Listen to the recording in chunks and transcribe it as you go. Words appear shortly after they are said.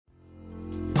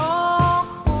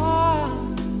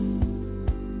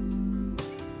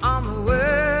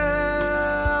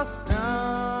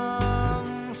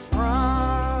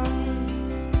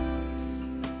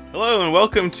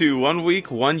welcome to 1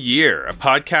 Week, 1 Year, a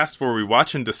podcast where we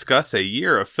watch and discuss a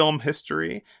year of film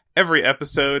history. Every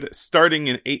episode, starting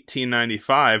in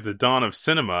 1895, the dawn of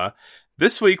cinema.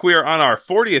 This week we are on our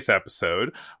 40th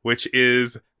episode, which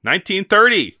is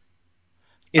 1930.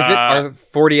 Is it our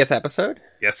 40th episode?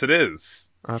 Yes, it is.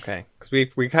 Okay, because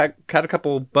we cut a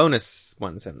couple bonus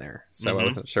ones in there, so I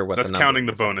wasn't sure what That's the number counting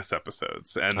the was. bonus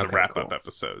episodes and the Okay, wrap-up cool.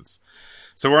 episodes.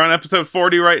 So we're on episode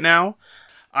 40 right now.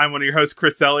 I'm one of your hosts,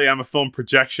 Chris Ellie. I'm a film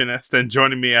projectionist, and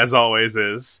joining me, as always,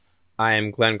 is... I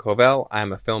am Glenn Covell.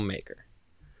 I'm a filmmaker.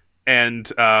 And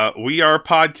we are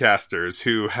podcasters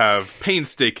who have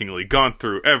painstakingly gone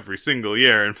through every single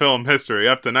year in film history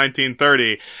up to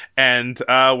 1930, and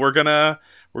we're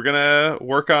gonna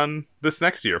work on this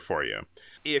next year for you.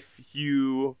 If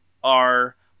you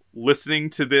are listening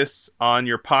to this on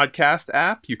your podcast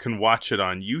app, you can watch it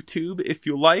on YouTube if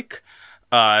you like.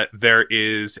 There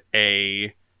is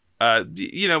a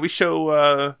we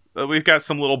show we've got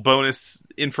some little bonus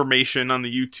information on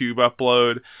the YouTube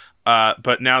upload.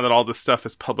 But now that all this stuff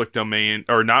is public domain,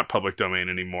 or not public domain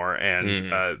anymore,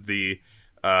 and the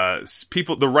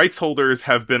rights holders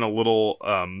have been a little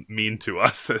mean to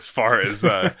us as far as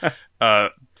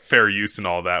fair use and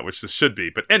all that, which this should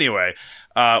be. But anyway,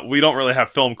 we don't really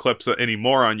have film clips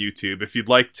anymore on YouTube. If you'd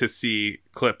like to see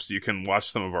clips, you can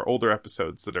watch some of our older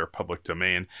episodes that are public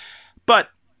domain. But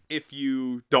if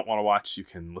you don't want to watch, you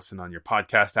can listen on your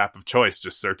podcast app of choice.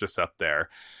 Just search us up there.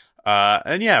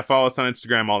 And yeah, follow us on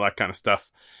Instagram, all that kind of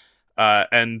stuff.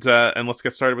 And let's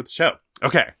get started with the show.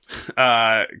 Okay.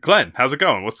 Glenn, how's it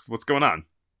going? What's going on?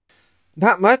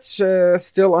 Not much.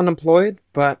 Still unemployed,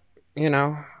 but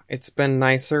it's been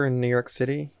nicer in New York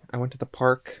City. I went to the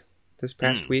park this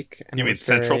past week. And You mean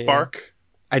Central Park?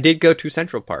 I did go to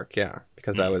Central Park, yeah,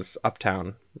 because I was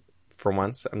uptown for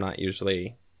once. I'm not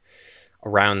usually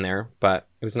around there, but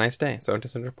it was a nice day, so I went to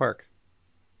Central Park.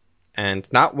 And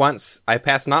not once, I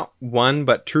passed not one,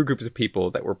 but two groups of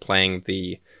people that were playing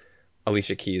the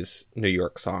Alicia Keys New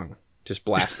York song, just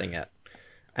blasting it.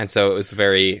 And so it was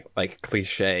very,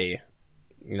 cliche,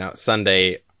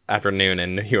 Sunday afternoon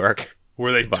in New York.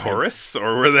 Were they tourists,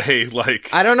 or were they,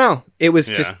 I don't know. It was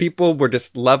Yeah. just people were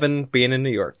just loving being in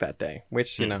New York that day,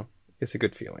 which, is a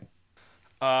good feeling.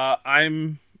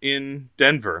 I'm in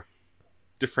Denver.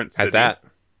 Different city. How's that?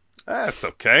 That's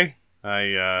okay.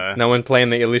 No one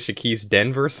playing the Alicia Keys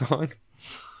Denver song?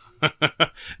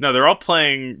 No, they're all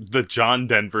playing the John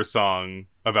Denver song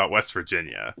about West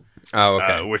Virginia. Oh,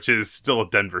 okay. Which is still a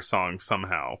Denver song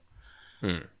somehow.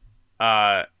 Hmm.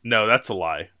 No, that's a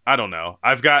lie. I don't know.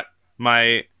 I've got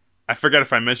I forget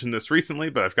if I mentioned this recently,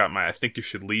 but I've got my I Think You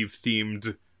Should Leave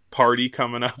themed party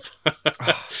coming up.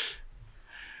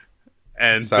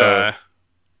 And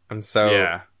I'm so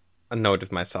yeah. annoyed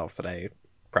with myself that I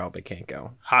probably can't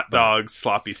go. Hot dogs,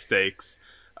 sloppy steaks.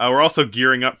 We're also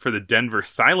gearing up for the Denver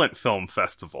Silent Film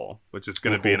Festival, which is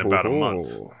going to be in about a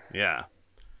month. Yeah.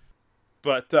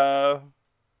 But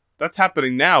that's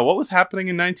happening now. What was happening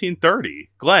in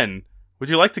 1930? Glenn, would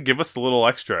you like to give us a little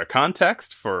extra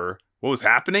context for what was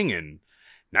happening in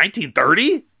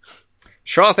 1930?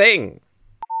 Sure thing.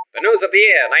 The news of the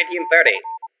year, 1930.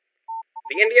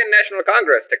 The Indian National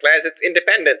Congress declares its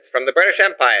independence from the British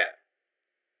Empire.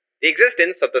 The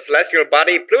existence of the celestial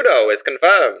body Pluto is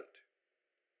confirmed.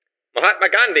 Mahatma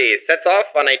Gandhi sets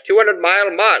off on a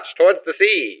 200-mile march towards the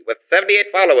sea with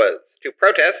 78 followers to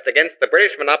protest against the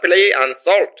British monopoly on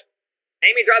salt.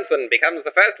 Amy Johnson becomes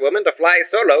the first woman to fly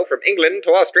solo from England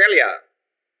to Australia.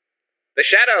 The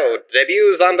Shadow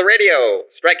debuts on the radio,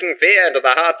 striking fear into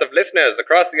the hearts of listeners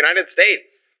across the United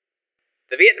States.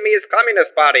 The Vietnamese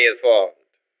Communist Party is formed.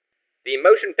 The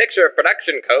motion picture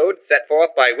production code set forth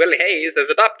by Will Hayes is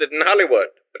adopted in Hollywood,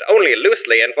 but only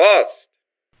loosely enforced.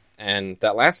 And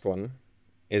that last one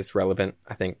is relevant,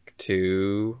 I think,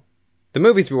 to the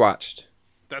movies we watched.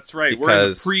 That's right. We're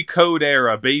in the pre-code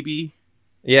era, baby.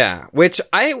 Yeah, which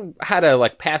I had a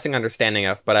passing understanding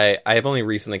of, but I have only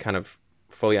recently kind of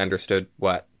fully understood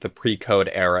what the pre-code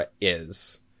era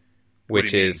is,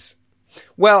 which is...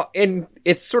 Well,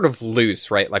 it's sort of loose,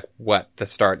 right? What the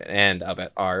start and end of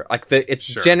it are. It's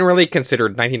generally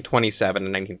considered 1927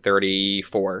 and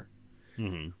 1934,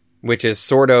 which is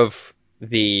sort of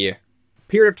the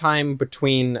period of time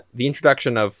between the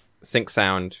introduction of sync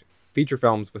sound, feature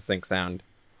films with sync sound,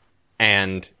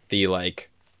 and the,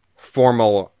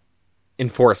 formal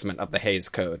enforcement of the Hays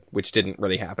Code, which didn't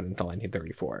really happen until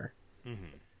 1934.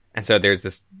 And so there's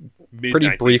this pretty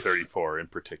brief... 1934 in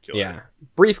particular. Yeah.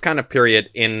 Brief kind of period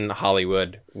in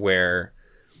Hollywood where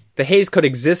the Hays Code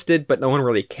existed, but no one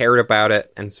really cared about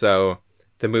it. And so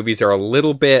the movies are a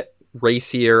little bit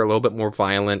racier, a little bit more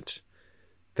violent.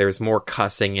 There's more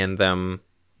cussing in them.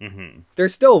 Mm-hmm. They're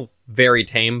still very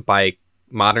tame by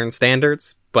modern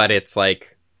standards, but it's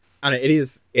like, I don't know,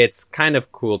 it's kind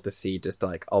of cool to see just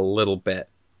like a little bit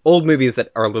old movies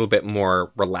that are a little bit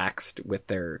more relaxed with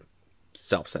their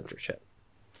self-censorship.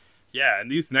 Yeah,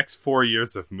 and these next 4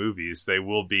 years of movies, they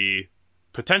will be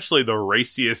potentially the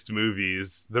raciest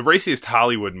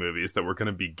Hollywood movies that we're going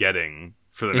to be getting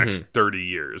for the next 30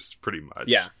 years, pretty much.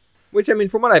 Yeah. Which, I mean,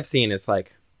 from what I've seen, is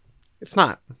like, it's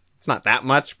not that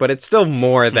much, but it's still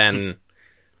more than,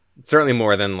 certainly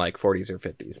more than like 40s or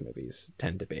 50s movies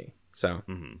tend to be. So,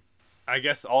 I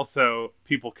guess also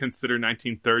people consider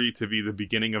 1930 to be the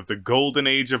beginning of the golden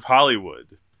age of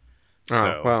Hollywood.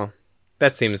 Oh, well,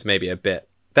 that seems maybe a bit,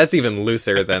 that's even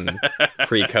looser than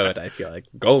pre-code, I feel like.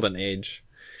 Golden age.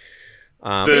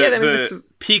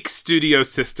 The peak studio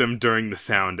system during the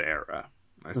sound era,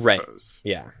 I suppose.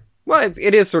 Right. Yeah. Well,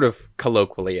 it is sort of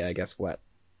colloquially, I guess, what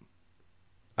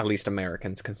at least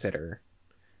Americans consider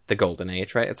the golden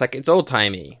age, right? It's like, it's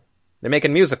old-timey. They're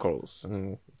making musicals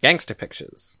and gangster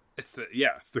pictures.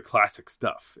 It's the classic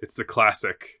stuff. It's the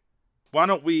classic. Why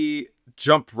don't we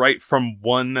jump right from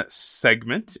one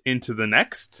segment into the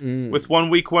next with 1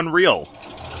 week, 1 reel?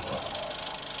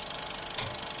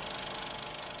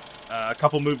 A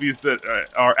couple movies that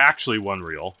are actually 1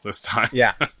 reel this time.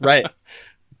 Yeah, right.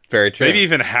 Very true. Maybe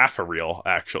even half a reel,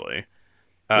 actually.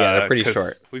 Yeah, they're pretty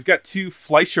short. We've got 2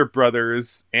 Fleischer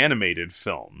Brothers animated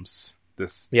films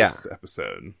this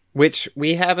episode. Which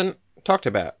we haven't talked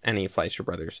about any Fleischer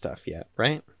Brothers stuff yet,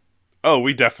 right? Oh,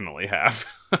 we definitely have.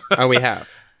 Oh, we have?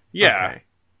 Yeah.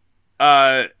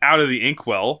 Okay. Out of the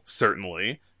Inkwell,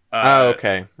 certainly.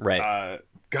 Okay. Right.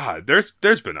 God,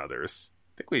 there's been others.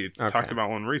 I think we talked about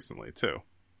one recently, too.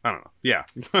 I don't know. Yeah.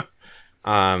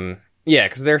 Yeah,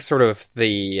 because they're sort of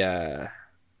the,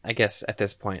 I guess at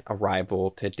this point, a rival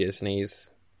to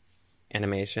Disney's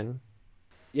animation.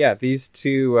 Yeah, these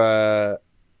 2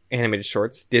 animated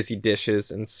shorts, Dizzy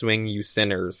Dishes and Swing You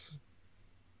Sinners,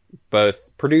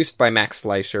 both produced by Max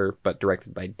Fleischer, but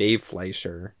directed by Dave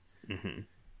Fleischer,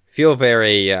 feel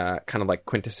very kind of like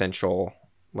quintessential,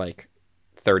 like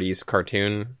 30s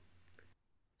cartoon.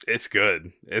 It's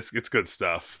good. It's good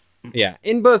stuff. Yeah,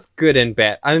 in both good and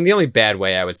bad. I mean, the only bad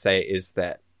way I would say is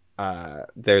that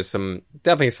there's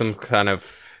definitely some kind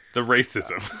of the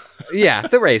racism. Yeah,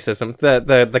 the racism,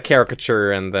 the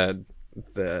caricature, and the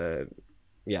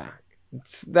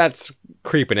that's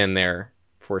creeping in there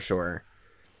for sure.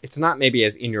 It's not maybe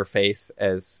as in your face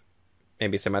as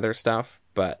maybe some other stuff,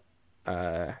 but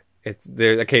it's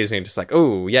they're occasionally just like,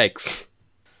 oh, yikes.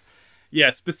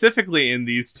 Yeah, specifically in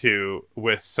these 2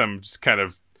 with some just kind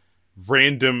of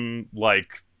random,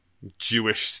 like,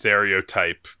 Jewish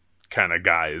stereotype kind of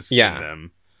guys in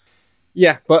them.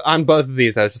 Yeah, but on both of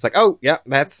these, I was just like, oh, yeah,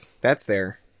 that's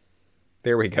there.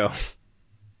 There we go.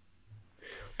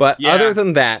 But other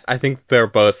than that, I think they're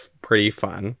both pretty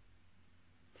fun.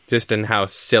 Just in how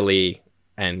silly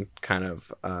and kind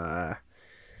of, I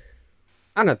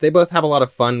don't know, they both have a lot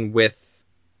of fun with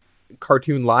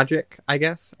cartoon logic, I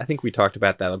guess. I think we talked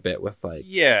about that a bit with, like,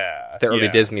 the early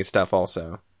Disney stuff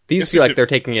also. These feel like they're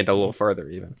taking it a little further,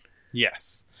 even.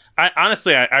 Yes.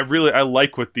 I really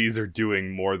like what these are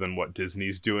doing more than what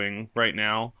Disney's doing right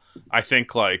now. I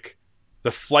think, like,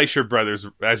 the Fleischer Brothers,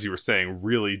 as you were saying,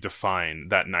 really define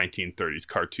that 1930s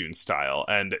cartoon style.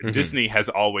 And Disney has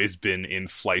always been in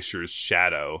Fleischer's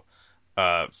shadow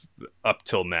up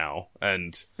till now,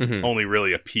 and only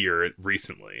really appear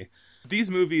recently. These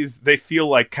movies, they feel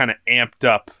like kind of amped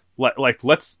up. Like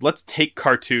let's take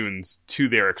cartoons to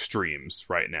their extremes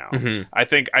right now. I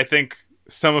think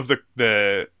some of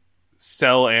the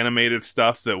cell animated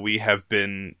stuff that we have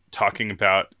been talking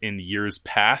about in years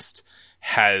past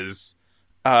has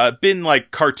been like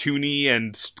cartoony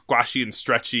and squashy and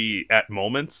stretchy at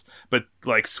moments, but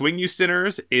like Swing You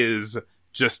Sinners is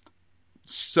just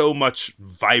so much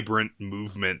vibrant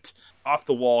movement, off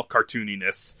the wall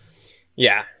cartooniness.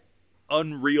 Yeah.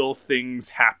 Unreal things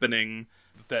happening,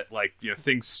 that, like, you know,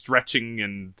 things stretching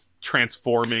and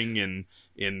transforming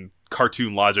in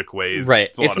cartoon logic ways. Right.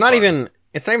 It's not even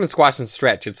squash and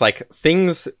stretch. It's like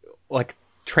things like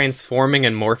transforming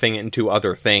and morphing into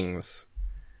other things.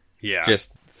 Yeah.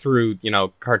 Just through, you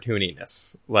know,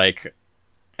 cartooniness. Like,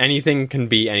 anything can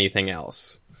be anything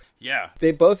else. Yeah.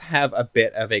 They both have a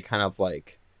bit of a kind of,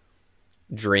 like,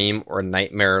 dream or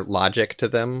nightmare logic to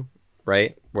them,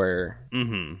 right? Where,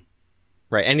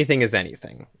 right, anything is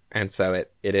anything. And so it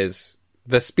is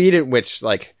the speed at which,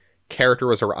 like,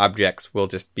 characters or objects will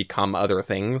just become other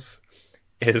things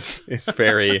is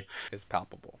very is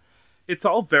palpable. It's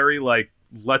all very, like,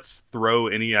 let's throw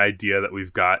any idea that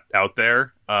we've got out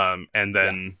there. and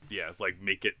then like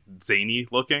make it zany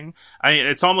looking. I mean,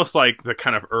 it's almost like the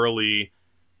kind of early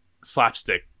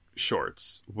slapstick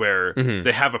shorts where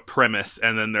they have a premise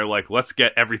and then they're like, let's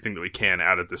get everything that we can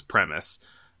out of this premise.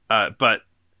 But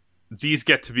these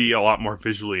get to be a lot more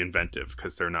visually inventive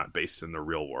because they're not based in the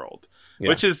real world,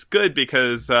 which is good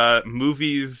because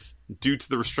movies, due to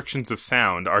the restrictions of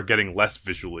sound, are getting less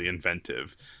visually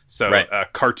inventive. So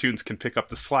cartoons can pick up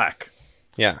the slack.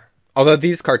 Yeah. Although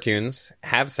these cartoons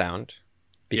have sound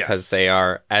because they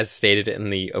are, as stated in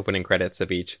the opening credits of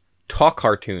each, talk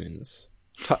cartoons.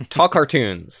 Talk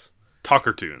cartoons.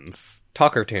 Talkertoons.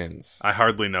 Talkertoons. I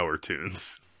hardly know her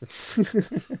tunes.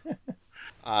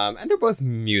 And they're both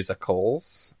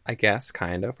musicals, I guess,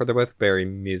 kind of. Or they're both very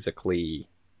musically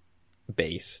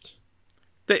based.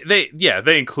 They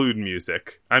include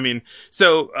music. I mean,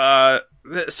 so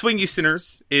Swing You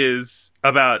Sinners is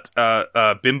about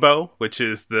Bimbo, which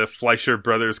is the Fleischer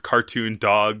Brothers cartoon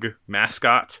dog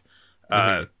mascot,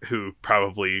 who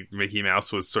probably Mickey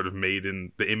Mouse was sort of made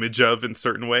in the image of in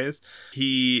certain ways.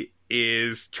 He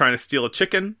is trying to steal a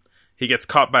chicken. He gets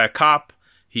caught by a cop.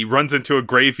 He runs into a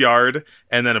graveyard,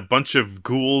 and then a bunch of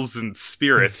ghouls and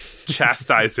spirits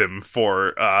chastise him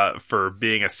for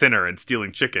being a sinner and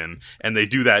stealing chicken, and they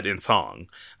do that in song.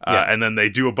 And then they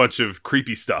do a bunch of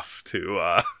creepy stuff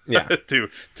to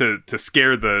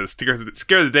scare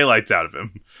the daylights out of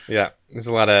him. Yeah, there's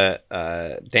a lot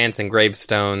of dancing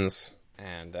gravestones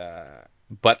and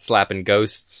butt slapping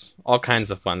ghosts, all kinds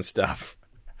of fun stuff.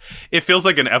 It feels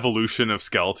like an evolution of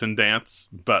Skeleton Dance,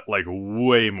 but like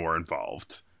way more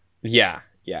involved. Yeah.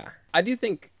 I do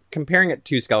think comparing it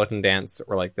to Skeleton Dance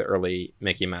or like the early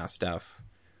Mickey Mouse stuff,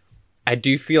 I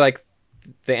do feel like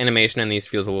the animation in these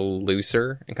feels a little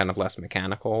looser and kind of less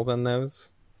mechanical than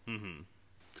those. Mm-hmm.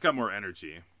 It's got more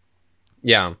energy.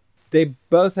 Yeah. They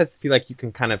both, I feel like you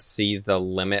can kind of see the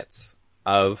limits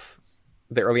of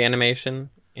the early animation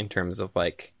in terms of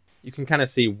like, you can kind of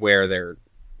see where the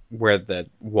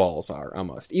walls are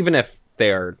almost, even if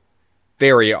they are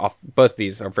very off. Both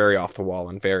these are very off the wall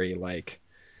and very like,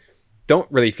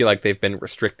 don't really feel like they've been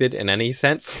restricted in any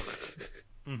sense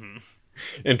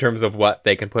in terms of what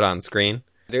they can put on screen.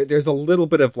 There's a little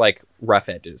bit of like rough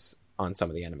edges on some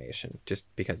of the animation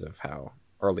just because of how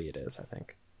early it is, I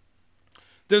think.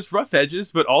 There's rough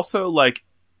edges, but also like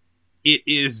it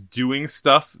is doing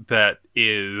stuff that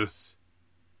is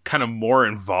kind of more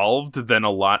involved than a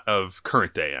lot of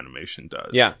current day animation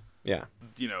does. Yeah.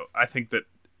 You know, I think that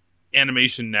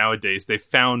animation nowadays, they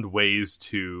found ways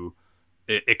to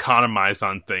economize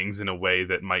on things in a way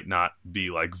that might not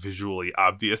be like visually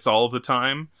obvious all of the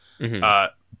time.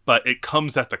 But it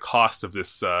comes at the cost of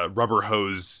this rubber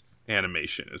hose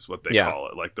animation is what they call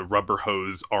it. Like the rubber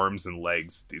hose arms and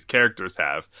legs that these characters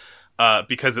have.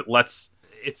 Because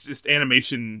it's just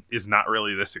animation is not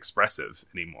really this expressive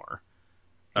anymore.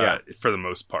 For the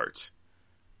most part.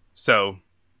 So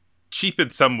cheap in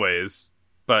some ways,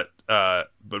 but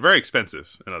very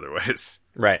expensive in other ways.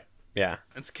 Right. Yeah.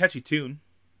 It's a catchy tune.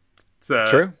 It's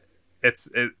true.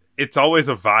 It's always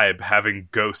a vibe having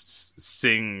ghosts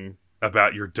sing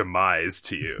about your demise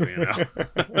to you, you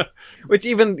know. Which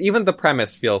even the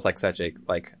premise feels like such a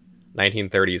like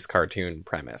 1930s cartoon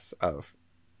premise of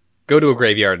go to a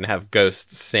graveyard and have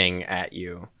ghosts sing at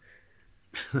you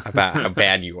about how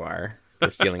bad you are for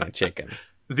stealing a chicken.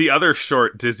 The other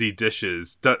short, Dizzy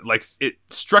Dishes, like it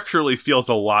structurally feels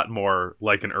a lot more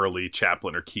like an early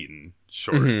Chaplin or Keaton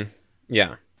short.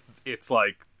 Yeah, it's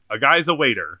like a guy's a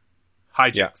waiter,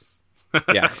 hijinks.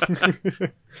 Yeah,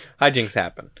 hijinks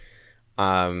happen.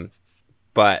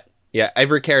 But yeah,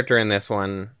 every character in this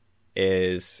one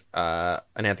is an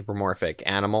anthropomorphic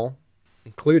animal,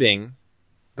 including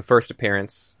the first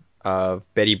appearance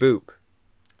of Betty Boop,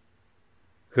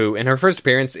 who in her first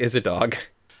appearance is a dog.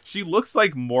 She looks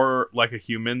like more like a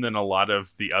human than a lot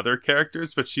of the other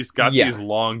characters, but she's got these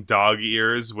long dog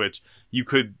ears, which you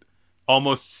could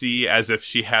almost see as if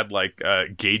she had like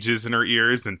gauges in her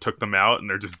ears and took them out and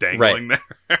they're just dangling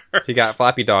there. She got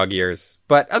floppy dog ears,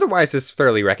 but otherwise it's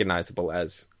fairly recognizable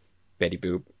as Betty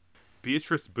Boop.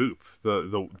 Beatrice Boop,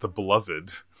 the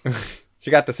beloved.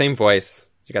 She got the same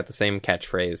voice. She got the same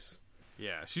catchphrase.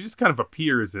 Yeah, she just kind of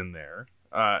appears in there.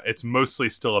 It's mostly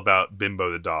still about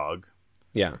Bimbo the dog.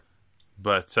 Yeah.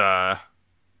 But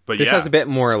this has a bit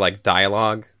more like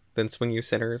dialogue than Swing You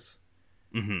Sinners.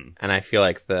 Mm-hmm. And I feel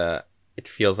like it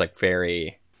feels like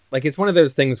very, like it's one of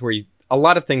those things where a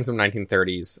lot of things from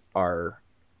 1930s are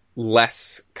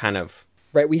less kind of,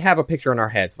 right? We have a picture in our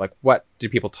heads, like what do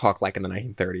people talk like in the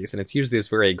 1930s? And it's usually this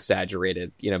very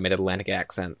exaggerated, mid-Atlantic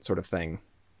accent sort of thing.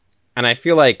 And I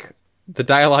feel like the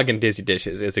dialogue in Dizzy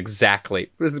Dishes is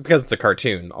exactly, because it's a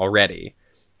cartoon already,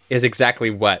 is exactly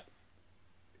what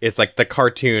it's like the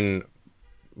cartoon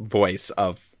voice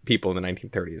of people in the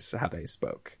 1930s, how they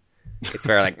spoke. It's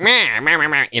very like, meh, meh, meh,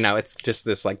 meh. You know, it's just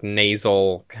this like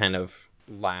nasal kind of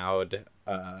loud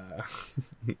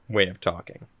way of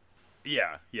talking.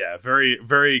 Yeah, very,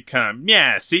 very kind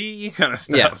of see kind of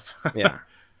stuff. Yeah.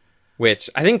 Which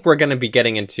I think we're going to be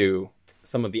getting into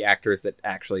some of the actors that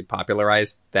actually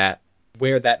popularized that,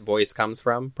 where that voice comes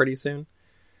from pretty soon,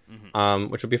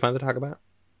 which will be fun to talk about.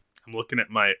 I'm looking at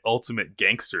my Ultimate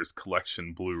Gangsters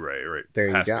Collection Blu-ray right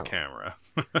there past you go. the camera.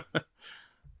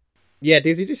 Yeah,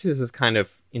 Daisy Dukes is kind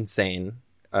of insane.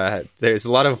 There's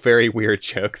a lot of very weird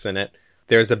jokes in it.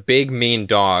 There's a big mean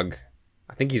dog.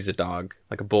 I think he's a dog,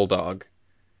 like a bulldog,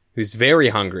 who's very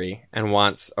hungry and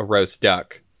wants a roast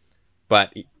duck.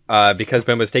 But because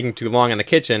Bimbo's taking too long in the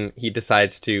kitchen, he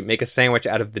decides to make a sandwich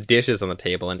out of the dishes on the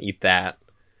table and eat that.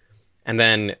 And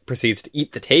then proceeds to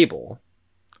eat the table.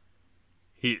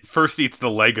 He first eats the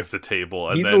leg of the table.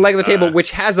 And He's then, the leg of the table,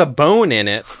 which has a bone in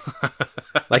it.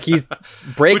 Like he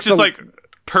breaks, which is like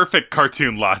perfect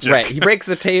cartoon logic. Right, he breaks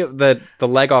the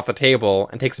leg off the table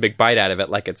and takes a big bite out of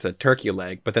it like it's a turkey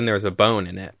leg, but then there's a bone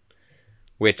in it,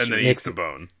 which and then he eats the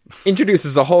bone.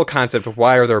 Introduces a whole concept of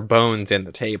why are there bones in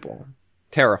the table.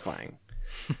 Terrifying.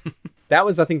 That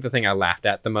was, I think, the thing I laughed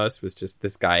at the most was just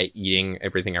this guy eating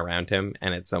everything around him,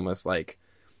 and it's almost like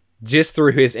just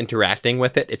through his interacting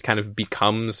with it, it kind of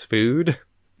becomes food.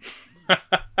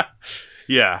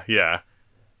 Yeah.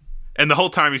 And the whole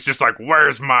time he's just like,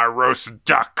 "Where's my roast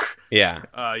duck?" Yeah.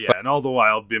 And all the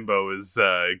while Bimbo is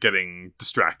getting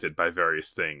distracted by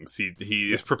various things.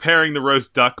 He is preparing the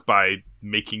roast duck by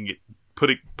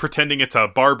pretending it's a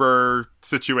barber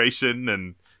situation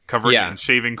and covering it in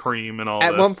shaving cream and all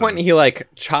At this. one point he like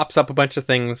chops up a bunch of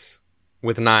things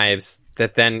with knives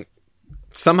that then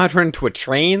somehow turn into a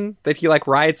train that he like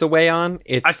rides away on.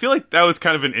 I feel like that was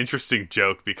kind of an interesting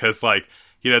joke because like,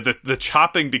 you know, the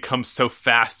chopping becomes so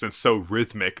fast and so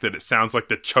rhythmic that it sounds like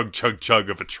the chug chug chug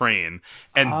of a train,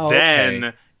 and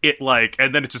then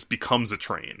it just becomes a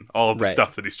train. All of the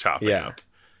stuff that he's chopping up.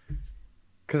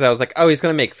 Because I was like, oh, he's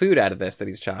gonna make food out of this that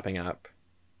he's chopping up,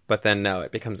 but then no,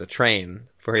 it becomes a train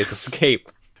for his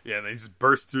escape. Yeah, and then he just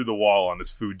bursts through the wall on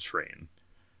his food train.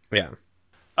 Yeah.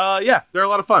 They're a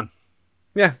lot of fun.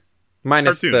 Yeah,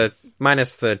 minus Cartoons.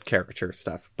 the caricature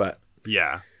stuff, but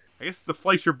yeah. I guess the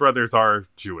Fleischer brothers are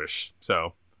Jewish,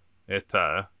 so it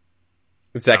does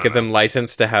that give them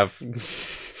license to have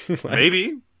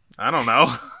maybe? I don't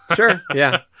know. Sure,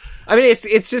 yeah. I mean,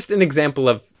 it's just an example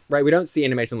of, right, we don't see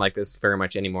animation like this very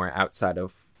much anymore outside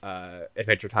of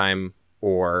Adventure Time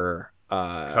or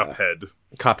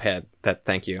Cuphead.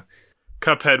 Thank you.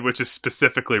 Cuphead, which is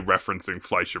specifically referencing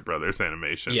Fleischer brothers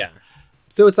animation. Yeah.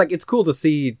 So it's like, it's cool to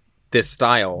see this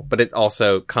style, but it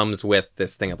also comes with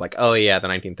this thing of like, oh yeah, the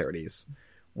 1930s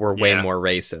were way more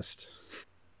racist.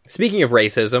 Speaking of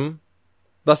racism,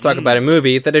 let's talk about a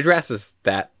movie that addresses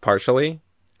that partially.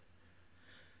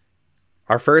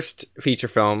 Our first feature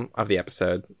film of the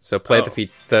episode. So play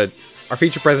our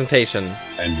feature presentation.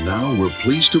 And now we're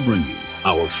pleased to bring you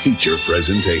our feature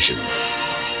presentation.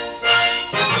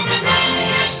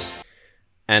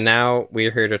 And now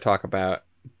we're here to talk about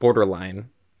Borderline,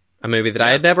 a movie that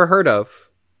I had never heard of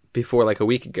before like a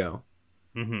week ago.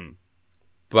 Mm-hmm.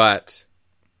 But,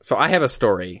 so I have a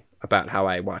story about how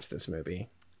I watched this movie.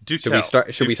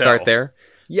 Should we start there?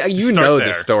 Yeah, you know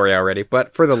the story already,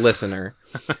 but for the listener.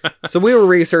 So we were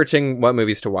researching what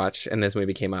movies to watch, and this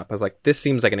movie came up. I was like, this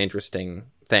seems like an interesting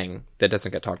thing that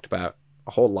doesn't get talked about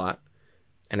a whole lot.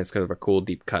 And it's kind of a cool,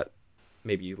 deep cut,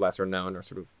 maybe lesser known or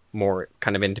sort of more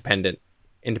kind of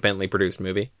independently produced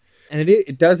movie. And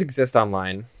it does exist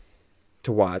online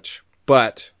to watch,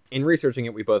 but in researching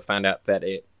it, we both found out that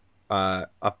a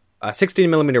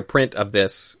 16mm print of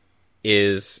this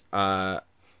is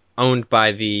owned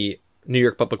by the New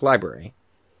York Public Library.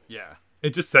 Yeah, it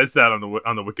just says that on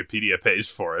the Wikipedia page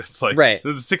for it. It's like,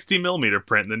 there's a 16mm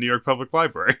print in the New York Public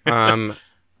Library.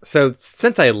 So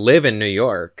since I live in New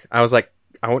York, I was like,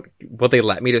 will they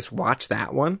let me just watch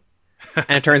that one?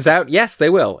 And it turns out, yes, they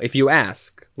will, if you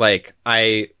ask. Like,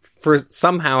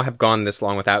 somehow have gone this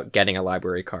long without getting a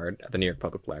library card at the New York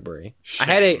Public Library.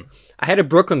 Shame. I had a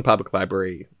Brooklyn Public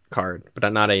Library card,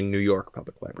 but not a New York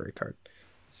Public Library card.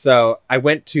 So I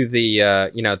went to the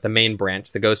the main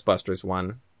branch, the Ghostbusters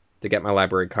one, to get my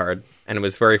library card, and it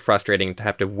was very frustrating to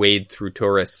have to wade through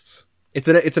tourists. It's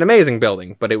an amazing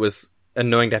building, but it was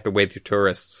annoying to have to wade through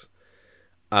tourists.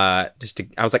 I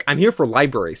was like, I'm here for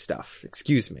library stuff.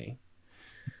 Excuse me.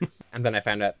 And then I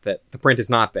found out that the print is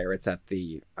not there. It's at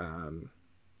the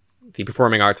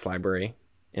Performing Arts Library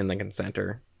in Lincoln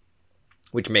Center,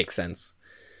 which makes sense.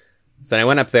 So I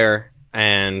went up there,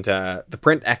 and the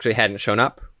print actually hadn't shown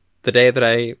up the day that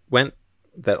I went,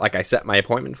 that like I set my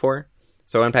appointment for.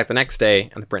 So I went back the next day,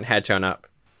 and the print had shown up.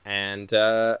 And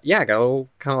I got a little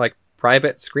kind of like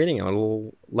private screening, a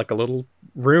little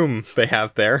room they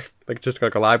have there, like just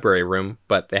like a library room,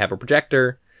 but they have a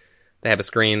projector, they have a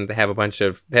screen, they had a bunch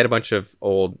of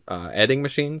old editing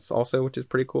machines also, which is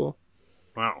pretty cool.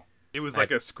 Wow. It was like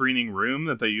a screening room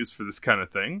that they used for this kind of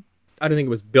thing? I don't think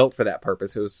it was built for that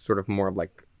purpose. It was sort of more of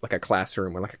like a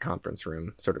classroom or like a conference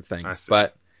room sort of thing. I see.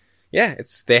 But yeah,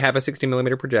 they have a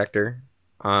 60mm projector.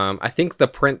 I think the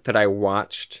print that I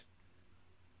watched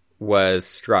was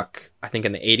struck, I think,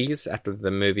 in the 80s after the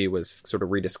movie was sort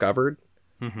of rediscovered.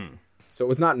 Mm-hmm. So it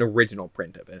was not an original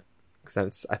print of it,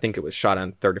 since I think it was shot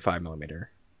on 35mm,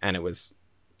 and it was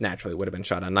naturally would have been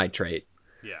shot on nitrate.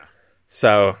 Yeah.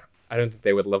 So I don't think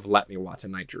they would have let me watch a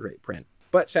nitrate print.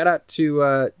 But shout out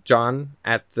to John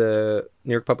at the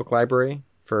New York Public Library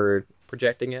for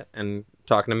projecting it and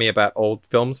talking to me about old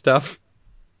film stuff.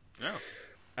 Oh.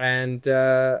 And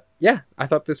I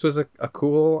thought this was a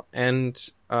cool and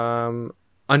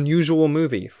unusual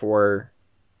movie for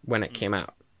when it came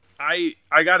out. I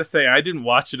gotta say, I didn't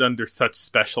watch it under such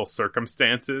special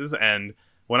circumstances, and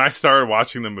when I started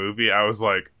watching the movie, I was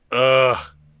like, ugh.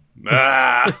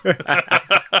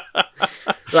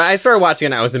 I started watching it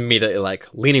and I was immediately like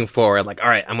leaning forward, like, all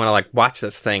right, I'm gonna like watch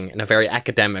this thing in a very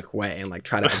academic way and like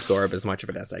try to absorb as much of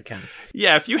it as I can.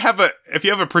 Yeah, if you have a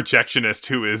projectionist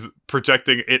who is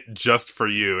projecting it just for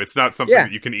you, it's not something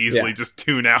that you can easily just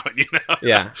tune out, you know?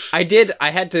 Yeah. I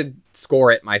had to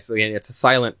score it myself. It's a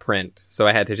silent print, so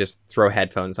I had to just throw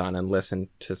headphones on and listen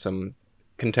to some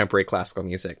contemporary classical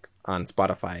music on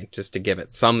Spotify just to give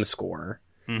it some score.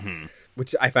 Mm-hmm.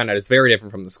 Which I found out is very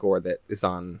different from the score that is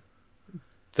on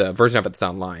the version of it that's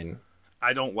online.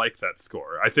 I don't like that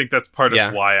score. I think that's part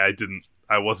of why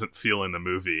I wasn't feeling the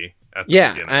movie at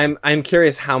the beginning. I'm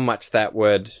curious how much that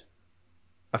would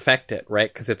affect it,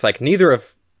 right? Because it's like neither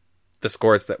of the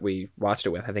scores that we watched it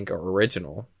with, I think, are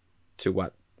original to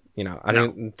what, I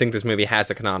don't think this movie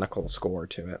has a canonical score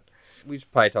to it. We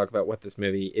should probably talk about what this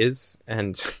movie is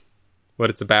and what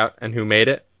it's about and who made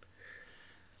it.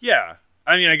 Yeah.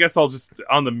 I mean, I guess I'll just,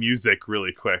 on the music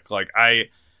really quick, like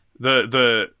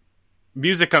the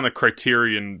music on the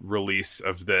Criterion release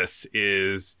of this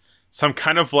is some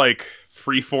kind of like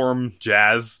freeform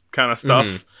jazz kind of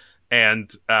stuff,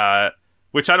 and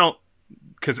which I don't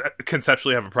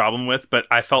conceptually have a problem with, but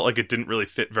I felt like it didn't really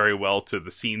fit very well to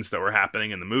the scenes that were happening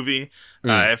in the movie.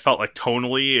 It felt like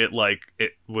tonally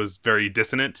it was very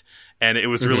dissonant, and it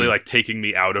was really like taking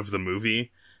me out of the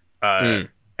movie.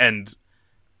 And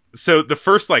so the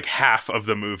first like half of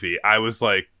the movie, I was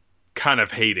like kind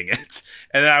of hating it,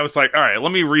 and then I was like, all right,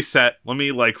 let me reset. Let me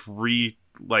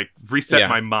reset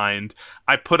my mind.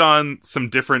 I put on some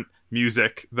different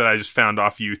music that I just found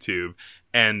off YouTube,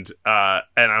 and I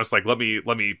was like, let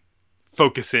me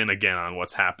focus in again on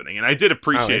what's happening, and I did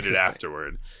appreciate it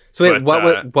afterward. So wait,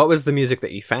 what was the music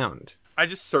that you found? I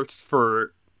just searched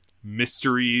for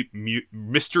mystery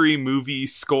movie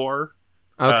score.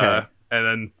 Okay. And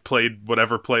then played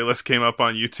whatever playlist came up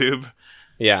on YouTube.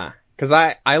 Yeah, because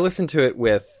I listened to it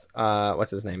with,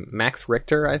 what's his name? Max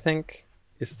Richter, I think,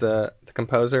 is the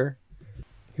composer.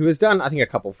 Who has done, I think, a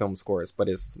couple film scores, but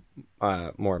is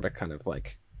more of a kind of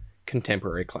like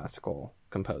contemporary classical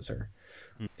composer.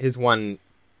 His one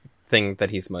thing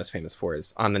that he's most famous for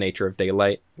is On the Nature of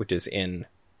Daylight, which is in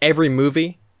every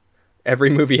movie, every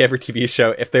TV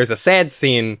show. If there's a sad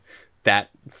scene, that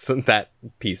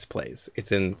piece plays.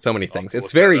 It's in so many things.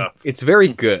 It's very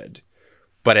good,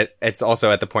 but it's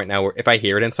also at the point now where if I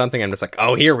hear it in something, I'm just like,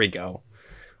 oh, here we go.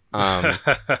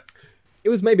 It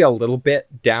was maybe a little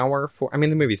bit dour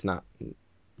the movie's not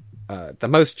the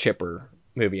most chipper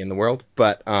movie in the world,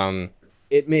 but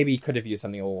it maybe could have used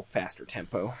something a little faster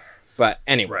tempo. But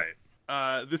anyway,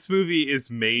 right. This movie is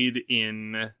made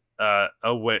in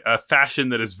a fashion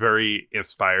that is very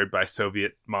inspired by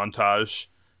Soviet montage.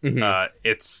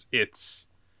 It's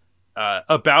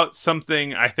about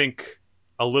something, I think,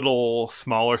 a little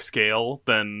smaller scale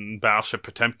than Battleship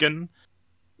Potemkin.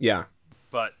 Yeah.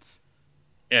 But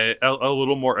a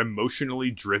little more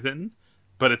emotionally driven,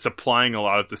 but it's applying a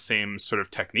lot of the same sort of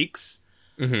techniques.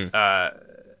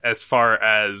 As far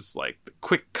as like the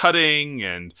quick cutting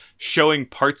and showing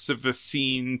parts of a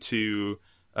scene to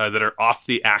that are off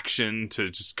the action to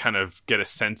just kind of get a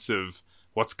sense of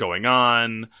what's going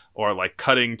on, or like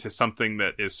cutting to something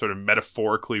that is sort of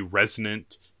metaphorically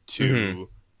resonant to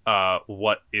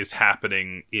what is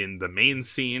happening in the main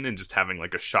scene, and just having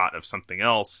like a shot of something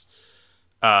else.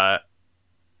 I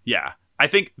I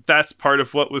think that's part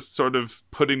of what was sort of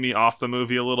putting me off the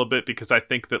movie a little bit, because I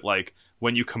think that, like,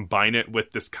 when you combine it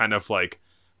with this kind of, like,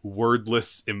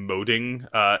 wordless emoting,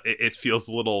 it feels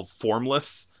a little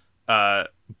formless.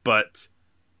 But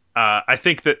I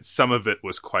think that some of it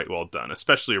was quite well done,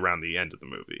 especially around the end of the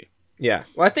movie. Yeah.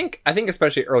 Well, I think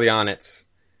especially early on,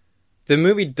 the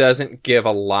movie doesn't give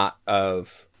a lot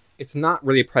of... It's not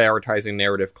really prioritizing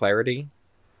narrative clarity.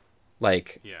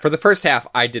 Like, for the first half,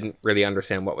 I didn't really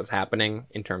understand what was happening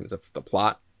in terms of the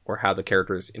plot or how the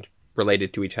characters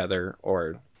related to each other,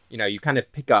 or, you know, you kind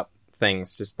of pick up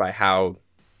things just by how,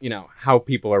 you know, how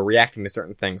people are reacting to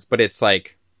certain things. But it's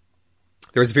like,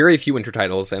 there's very few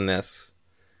intertitles in this,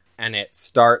 and it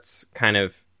starts kind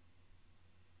of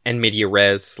en media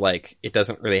res. Like, it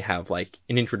doesn't really have, like,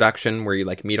 an introduction where you,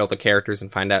 like, meet all the characters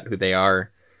and find out who they are.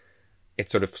 It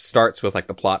sort of starts with, like,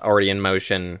 the plot already in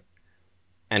motion.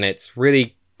 And it's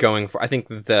really going for, I think,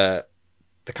 the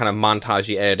kind of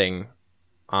montagey editing,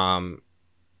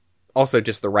 also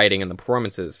just the writing and the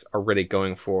performances are really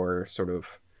going for sort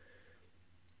of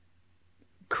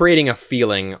creating a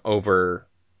feeling over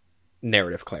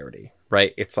narrative clarity,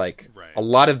 right? It's like a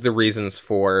lot of the reasons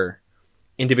for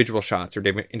individual shots or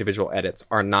individual edits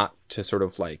are not to sort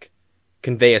of like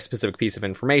convey a specific piece of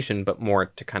information, but more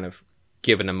to kind of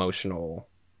give an emotional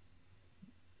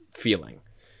feeling.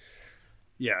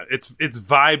 Yeah, it's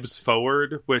vibes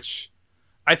forward, which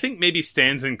I think maybe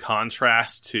stands in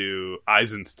contrast to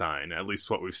Eisenstein, at least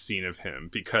what we've seen of him,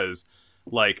 because,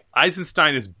 like,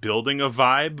 Eisenstein is building a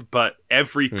vibe, but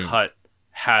every cut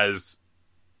has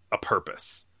a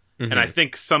purpose. And I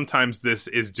think sometimes this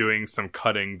is doing some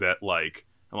cutting that, like,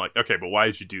 I'm like, okay, but why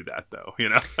did you do that, though? You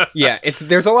know? Yeah,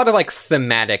 there's a lot of, like,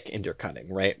 thematic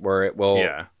intercutting, right? Where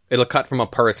it'll cut from a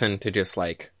person to just,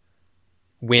 like,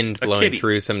 wind blowing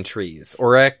through some trees,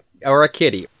 or a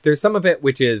kitty. There's some of it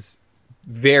which is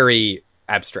very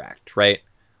abstract, right?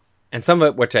 And some of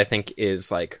it which I think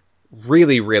is like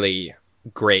really, really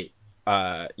great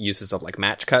uses of like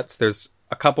match cuts. There's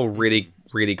a couple really,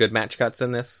 really good match cuts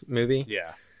in this movie.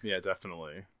 Yeah,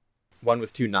 definitely. One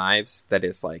with two knives that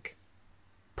is like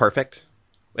perfect.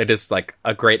 It is like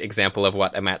a great example of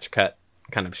what a match cut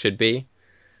kind of should be.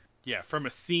 Yeah, from a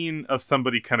scene of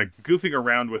somebody kind of goofing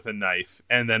around with a knife,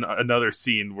 and then another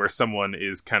scene where someone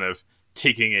is kind of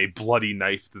taking a bloody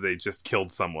knife that they just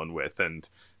killed someone with and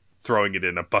throwing it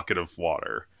in a bucket of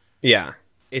water. Yeah,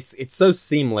 it's so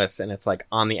seamless, and it's like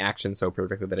on the action so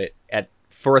perfectly that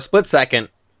for a split second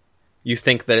you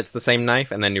think that it's the same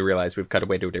knife, and then you realize we've cut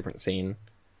away to a different scene.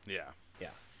 Yeah,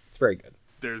 it's very good.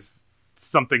 There's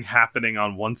something happening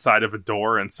on one side of a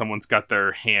door, and someone's got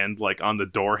their hand like on the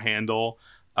door handle.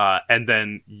 And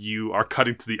then you are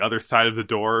cutting to the other side of the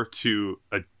door to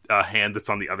a hand that's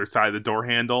on the other side of the door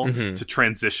handle to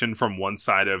transition from one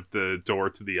side of the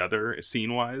door to the other,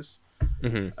 scene-wise.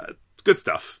 Good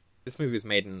stuff. This movie was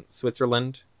made in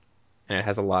Switzerland, and it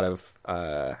has a lot of...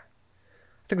 I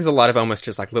think there's a lot of almost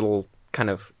just like little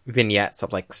kind of vignettes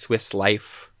of like Swiss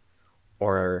life,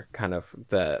 or kind of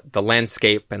the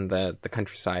landscape and the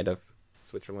countryside of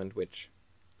Switzerland, which,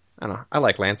 I don't know, I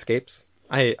like landscapes.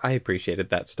 I appreciated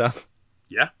that stuff.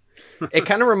 Yeah. It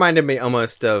kind of reminded me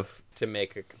almost of, to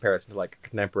make a comparison to like a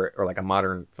contemporary or like a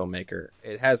modern filmmaker,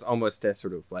 it has almost a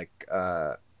sort of like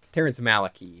Terrence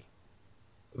Malick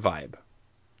vibe.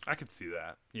 I could see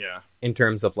that. Yeah. In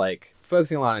terms of like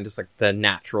focusing a lot on just like the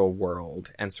natural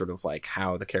world and sort of like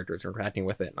how the characters are interacting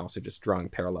with it, and also just drawing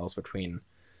parallels between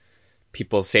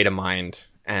people's state of mind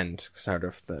and sort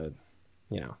of the,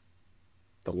 you know,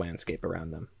 the landscape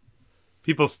around them.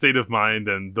 People's state of mind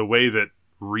and the way that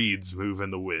reeds move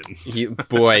in the wind.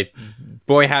 boy,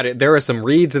 there were some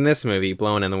reeds in this movie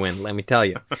blowing in the wind, let me tell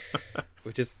you.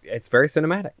 It's very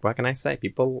cinematic. What can I say?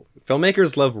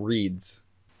 Filmmakers love reeds,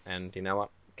 and you know what?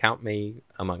 Count me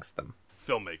amongst them.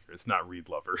 Filmmakers, not reed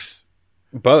lovers.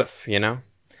 Both, you know.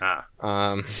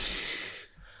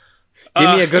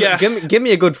 Give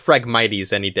me a good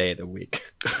Phragmites any day of the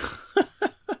week.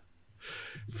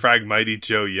 Phragmites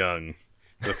Joe Young.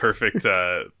 The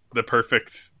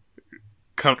perfect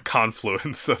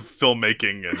confluence of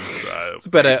filmmaking and it's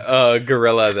about a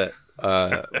gorilla that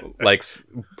likes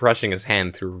brushing his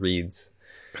hand through reeds.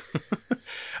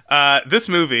 This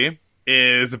movie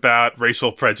is about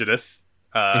racial prejudice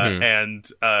and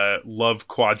love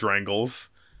quadrangles.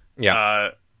 Yeah,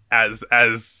 as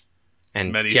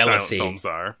and many jealousy. silent films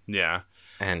are. Yeah,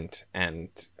 and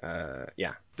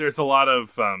yeah. There's a lot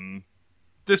of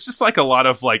there's just like a lot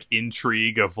of like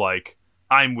intrigue of like,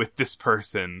 I'm with this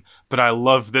person, but I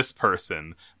love this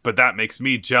person, but that makes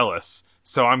me jealous,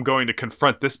 so I'm going to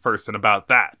confront this person about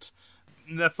that.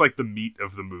 that's like the meat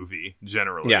of the movie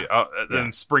generally. Yeah.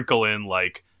 Then sprinkle in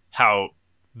like how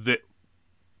the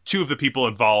two of the people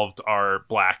involved are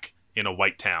black in a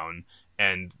white town,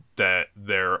 and that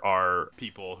there are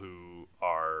people who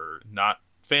are not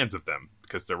fans of them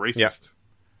because they're racist.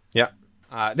 Yeah.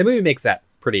 The movie makes that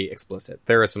pretty explicit.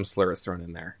 There are some slurs thrown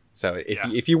in there. So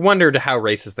if you wondered how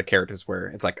racist the characters were,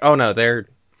 it's like, oh no,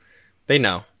 they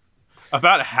know.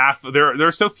 About half, there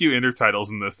are so few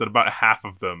intertitles in this that about half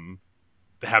of them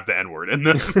have the N-word in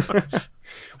them.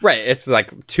 Right, it's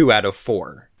like 2 out of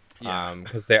 4. Yeah.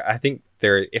 Because I think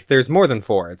if there's more than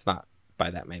 4, it's not by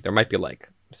that many. There might be like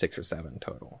 6 or 7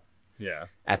 total. Yeah.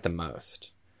 At the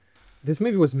most. This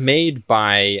movie was made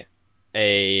by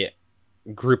a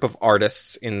group of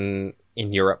artists in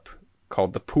Europe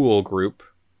called the Pool Group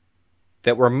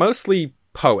that were mostly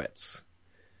poets.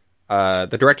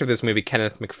 The director of this movie,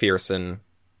 Kenneth McPherson,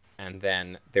 and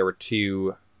then there were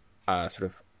 2 sort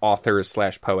of authors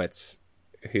 / poets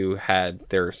who had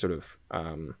their sort of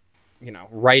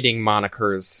writing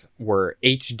monikers were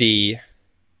HD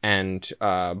and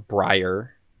Breyer,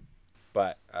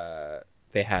 but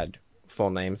they had full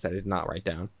names that I did not write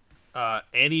down.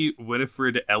 Annie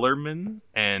Winifred Ellerman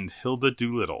and Hilda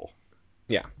Doolittle.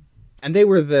 Yeah. And they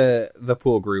were the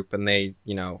Pool Group, and they,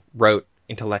 wrote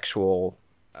intellectual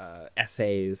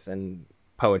essays and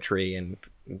poetry and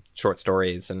short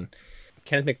stories. And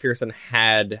Kenneth McPherson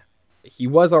he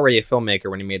was already a filmmaker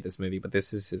when he made this movie, but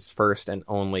this is his first and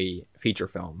only feature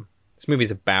film. This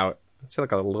movie's about, it's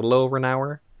like a little over an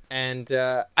hour. And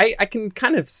I can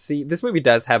kind of see, this movie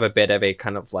does have a bit of a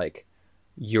kind of like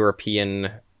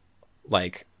European,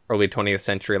 like early 20th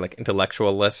century, like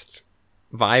intellectualist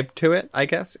vibe to it, I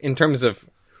guess, in terms of,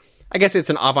 I guess it's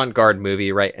an avant-garde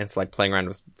movie, right? And it's like playing around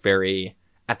with very,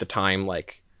 at the time,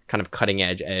 like kind of cutting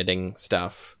edge editing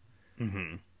stuff.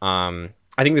 Mm-hmm.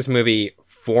 I think this movie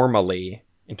formally,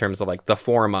 in terms of like the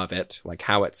form of it, like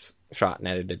how it's shot and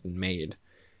edited and made,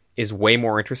 is way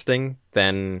more interesting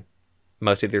than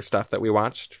most of their stuff that we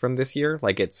watched from this year.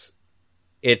 Like it's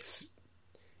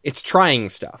trying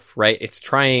stuff, right? It's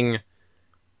trying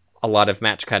a lot of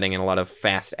match cutting and a lot of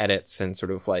fast edits and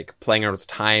sort of like playing around with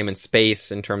time and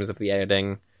space in terms of the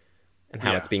editing and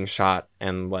how it's being shot.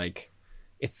 And like,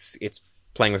 it's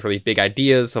playing with really big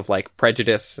ideas of like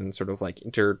prejudice and sort of like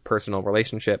interpersonal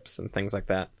relationships and things like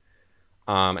that.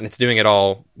 And it's doing it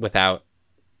all without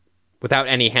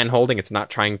any hand holding. It's not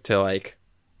trying to like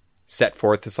set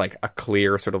forth this like a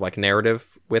clear sort of like narrative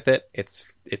with it. It's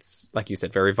like you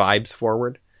said, very vibes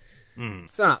forward.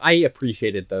 So I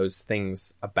appreciated those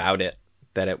things about it,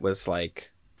 that it was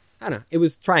like, I don't know, it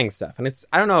was trying stuff. And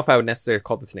I don't know if I would necessarily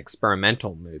call this an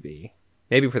experimental movie.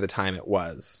 Maybe for the time it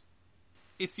was.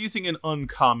 It's using an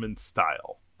uncommon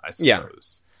style, I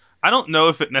suppose. Yeah. I don't know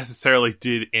if it necessarily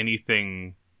did any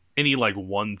like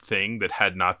one thing that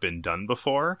had not been done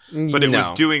before, but it was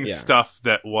doing stuff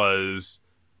that was,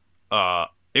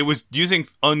 it was using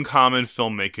uncommon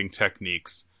filmmaking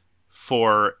techniques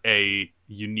for a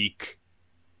unique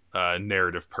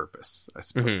narrative purpose, I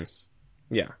suppose.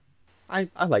 Mm-hmm. Yeah.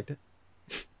 I liked it.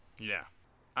 Yeah.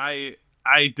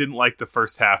 I didn't like the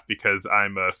first half because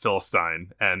I'm a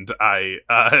Philistine, and I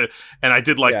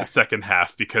did like the second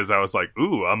half because I was like,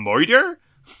 ooh, a moiter?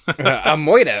 A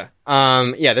moiter.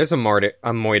 Yeah, there's a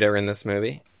moiter in this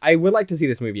movie. I would like to see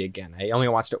this movie again. I only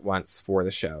watched it once for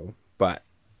the show, but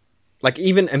like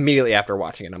even immediately after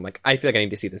watching it, I'm like, I feel like I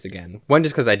need to see this again. One,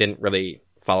 just because I didn't really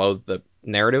follow the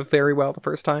narrative very well the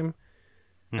first time.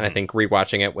 And I think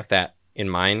rewatching it with that in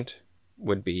mind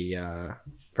would be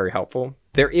very helpful.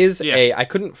 There is I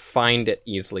couldn't find it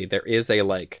easily. There is a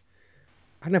like,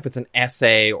 I don't know if it's an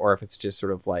essay or if it's just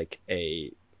sort of like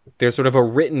there's sort of a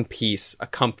written piece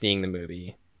accompanying the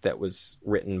movie that was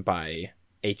written by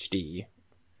HD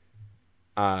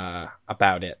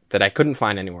about it that I couldn't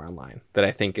find anywhere online, that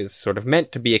I think is sort of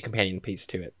meant to be a companion piece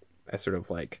to it. I sort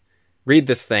of like read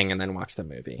this thing and then watch the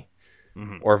movie,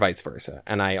 or vice versa.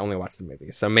 And I only watch the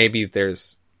movie. So maybe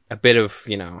there's a bit of,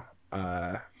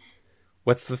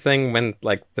 what's the thing when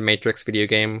like the Matrix video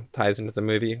game ties into the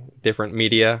movie? Different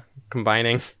media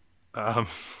combining.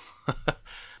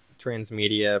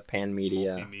 Transmedia,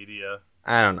 pan-media. Multimedia.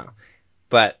 I don't know.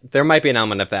 But there might be an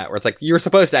element of that where it's like, you're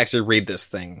supposed to actually read this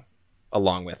thing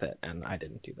along with it, and I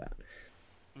didn't do that.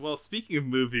 Well, speaking of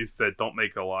movies that don't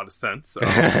make a lot of sense.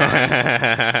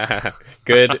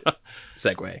 Good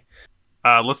segue.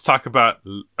 Let's talk about,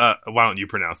 why don't you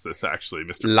pronounce this actually,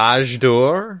 Mr. L'Âge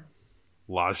d'Or?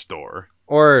 L'Âge d'Or.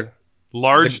 Or...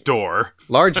 Large Door.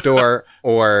 Large Door,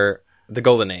 or The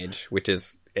Golden Age, which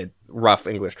is a rough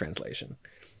English translation.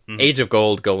 Age of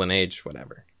Gold, Golden Age,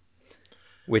 whatever.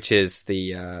 Which is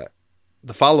the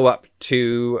the follow-up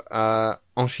to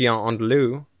Un Chien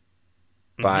Andalou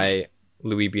by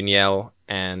Louis Buñuel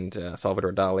and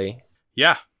Salvador Dali.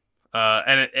 Yeah.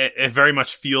 And it very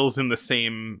much feels in the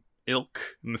same ilk,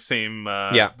 in the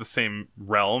same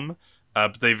realm.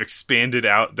 But they've expanded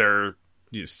out their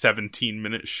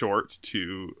 17-minute short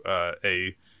to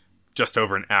a just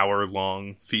over an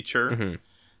hour-long feature.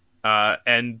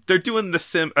 And they're doing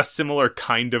a similar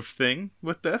kind of thing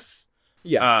with this.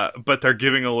 Yeah. But they're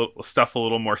giving a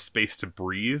little more space to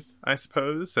breathe, I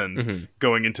suppose, and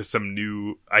going into some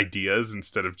new ideas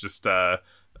instead of just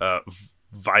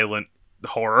violent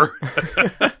horror.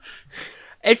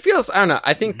 It feels, I don't know,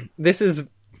 I think this is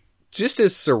just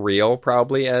as surreal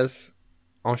probably as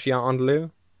Un Chien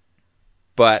Andalou,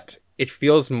 but it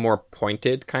feels more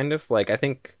pointed, kind of. Like, I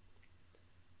think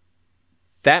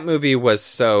that movie was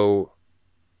so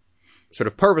sort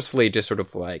of purposefully just sort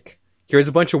of like, here's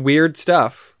a bunch of weird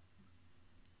stuff.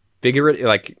 Figure it,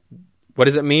 like, what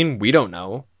does it mean? We don't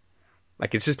know.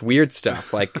 Like, it's just weird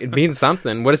stuff. Like, it means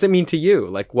something. What does it mean to you?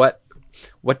 Like, what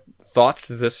thoughts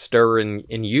does this stir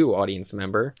in you, audience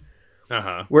member?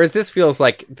 Whereas this feels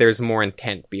like there's more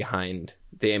intent behind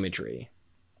the imagery.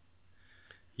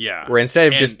 Yeah. Where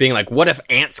instead of just being like, what if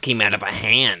ants came out of a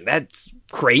hand? That's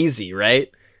crazy, right?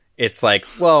 It's like,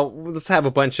 well, let's have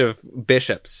a bunch of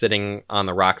bishops sitting on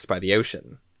the rocks by the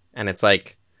ocean. And it's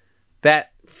like,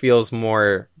 that feels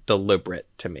more deliberate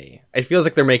to me. It feels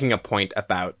like they're making a point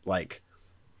about, like,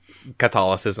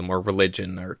 Catholicism or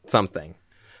religion or something.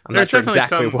 I'm not sure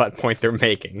exactly what point they're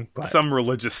making. But. Some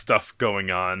religious stuff going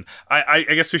on. I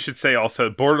guess we should say also,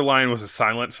 Borderline was a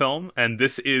silent film, and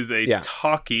this is a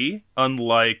talkie,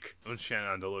 unlike Un Chien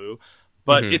Andalou,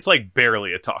 but it's like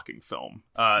barely a talking film.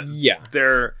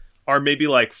 There are maybe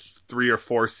like 3 or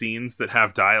 4 scenes that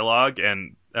have dialogue,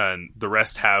 and the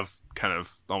rest have kind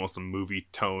of almost a movie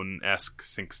tone-esque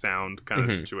sync sound kind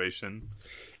of situation.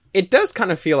 It does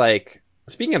kind of feel like,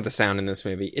 speaking of the sound in this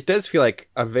movie, it does feel like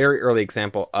a very early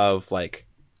example of, like,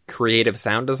 creative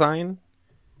sound design,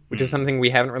 which is something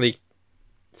we haven't really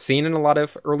seen in a lot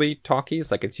of early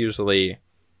talkies. Like, it's usually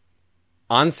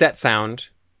on-set sound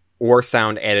or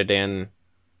sound added in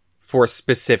for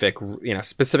specific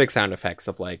sound effects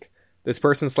of, like, this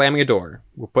person slamming a door.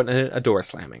 We're putting in a door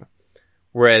slamming.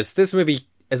 Whereas this movie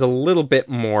is a little bit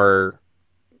more,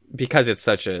 because it's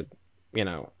such a,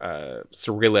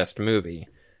 surrealist movie,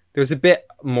 there's a bit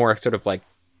more sort of like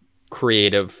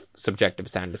creative, subjective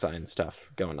sound design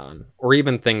stuff going on. Or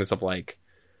even things of like,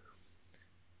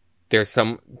 there's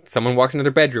someone walks into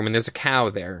their bedroom and there's a cow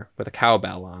there with a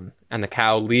cowbell on, and the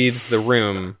cow leaves the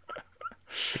room.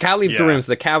 The cow leaves the room,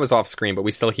 so the cow is off screen, but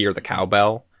we still hear the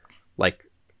cowbell, like,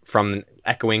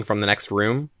 echoing from the next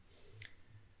room.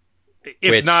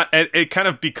 It kind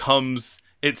of becomes...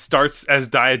 It starts as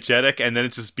diegetic, and then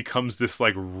it just becomes this,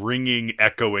 like, ringing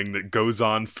echoing that goes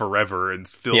on forever and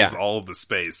fills all of the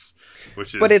space,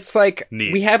 which is But it's, like,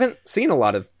 neat. We haven't seen a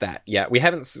lot of that yet. We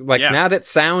haven't, like, now that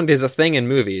sound is a thing in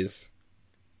movies,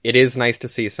 it is nice to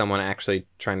see someone actually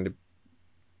trying to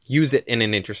use it in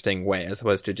an interesting way, as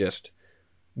opposed to just,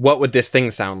 what would this thing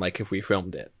sound like if we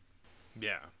filmed it?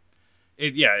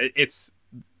 It's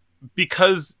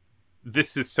because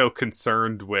this is so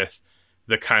concerned with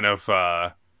the kind of,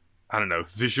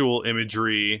 visual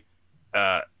imagery,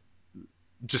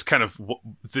 just kind of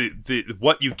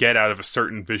what you get out of a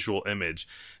certain visual image.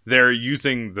 They're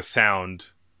using the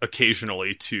sound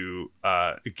occasionally to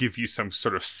give you some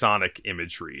sort of sonic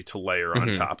imagery to layer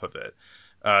on top of it.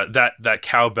 That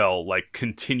cowbell, like,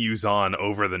 continues on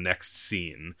over the next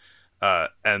scene.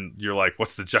 And you're like,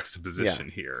 what's the juxtaposition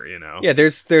here, Yeah,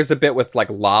 there's a bit with, like,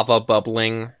 lava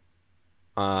bubbling,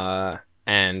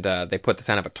 and they put the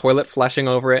sound of a toilet flushing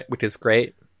over it, which is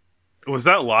great. Was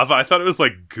that lava? I thought it was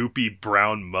like goopy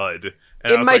brown mud.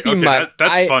 And it might be mud.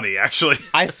 That's funny, actually.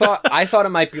 I thought it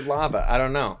might be lava. I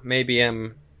don't know. Maybe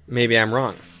I'm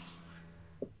wrong.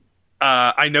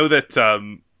 I know that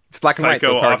it's black and white,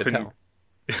 so it's hard to tell.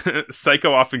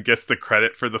 Psycho often gets the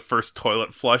credit for the first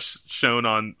toilet flush shown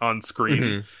on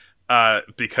screen,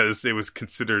 because it was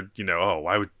considered,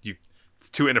 why would you? It's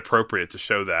too inappropriate to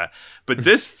show that. But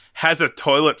this has a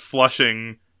toilet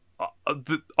flushing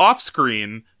off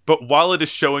screen, but while it is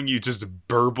showing you just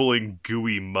burbling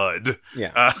gooey mud.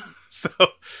 Yeah. So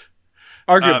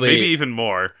arguably, maybe even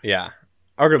more. Yeah.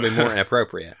 Arguably more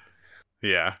inappropriate.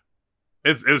 Yeah.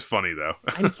 It was funny, though.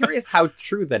 I'm curious how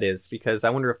true that is, because I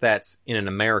wonder if that's in an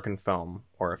American film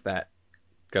or if that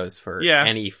goes for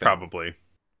any film.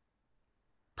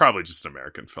 Probably just an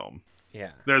American film.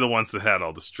 Yeah. They're the ones that had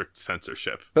all the strict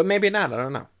censorship. But maybe not. I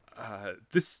don't know.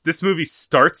 This movie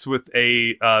starts with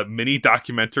a mini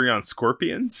documentary on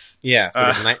scorpions. Yeah, sort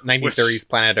of 1930s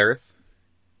Planet Earth.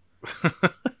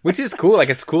 Which is cool. Like,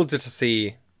 it's cool just to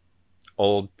see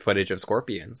old footage of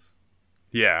scorpions.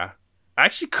 Yeah. I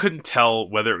actually couldn't tell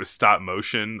whether it was stop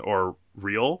motion or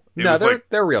real.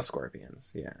 They're real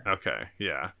scorpions, yeah. Okay,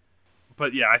 yeah.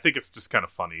 But yeah, I think it's just kind of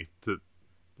funny to,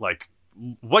 like,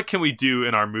 what can we do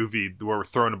in our movie where we're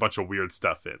throwing a bunch of weird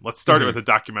stuff in? Let's start it with a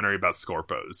documentary about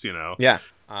Scorpos, you know? Yeah.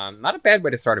 Not a bad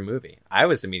way to start a movie. I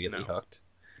was immediately hooked.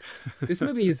 This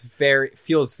movie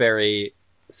feels very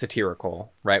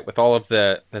satirical, right? With all of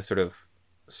the sort of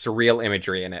surreal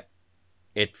imagery in it.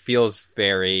 It feels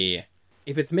very...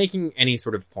 If it's making any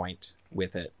sort of point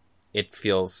with it, it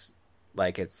feels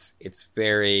like it's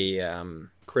very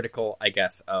critical, I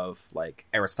guess, of, like,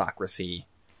 aristocracy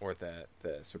or the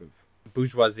sort of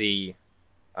bourgeoisie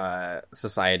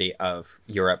society of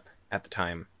Europe at the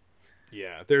time.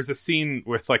 Yeah, there's a scene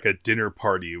with, like, a dinner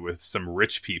party with some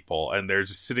rich people, and they're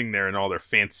just sitting there in all their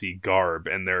fancy garb,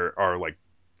 and there are, like,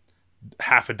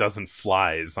 half a dozen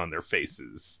flies on their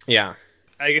faces. Yeah.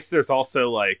 I guess there's also,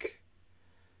 like,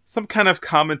 some kind of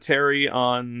commentary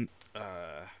on...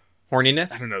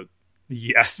 horniness? I don't know.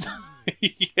 Yes.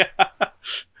 Yeah.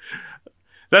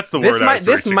 That's the word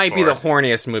This might be the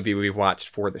horniest movie we've watched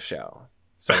for the show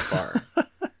so far.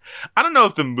 I don't know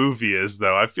if the movie is,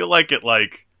 though. I feel like it,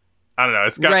 like... I don't know.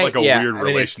 It's got, like, a weird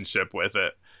relationship with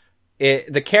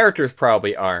it. The characters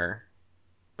probably are.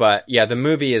 But, yeah, the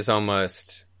movie is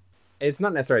almost... It's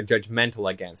not necessarily judgmental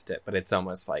against it, but it's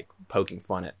almost, like, poking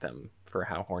fun at them for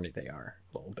how horny they are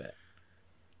a little bit.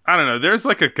 I don't know. There's,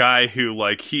 like, a guy who,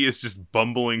 like, he is just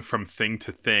bumbling from thing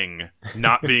to thing,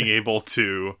 not being able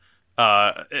to...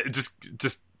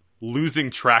 just losing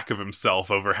track of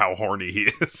himself over how horny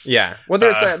he is. Yeah. Well,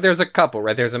 there's a couple,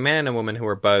 right? There's a man and a woman who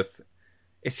are both...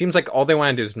 It seems like all they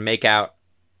want to do is make out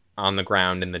on the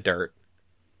ground in the dirt.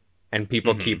 And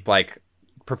people keep, like,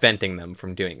 preventing them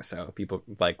from doing so. People,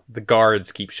 like, the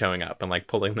guards keep showing up and, like,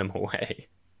 pulling them away.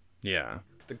 Yeah.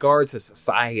 The guards of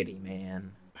society,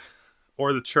 man.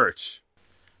 Or the church.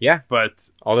 Yeah. But...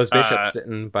 all those bishops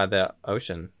sitting by the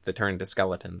ocean that turn into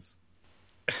skeletons.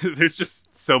 There's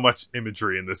just so much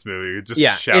imagery in this movie. Just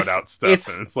shout out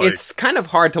stuff. And it's kind of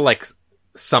hard to, like,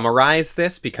 summarize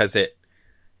this because it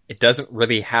doesn't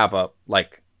really have a,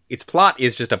 like, its plot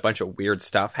is just a bunch of weird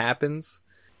stuff happens.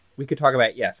 We could talk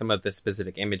about, some of the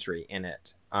specific imagery in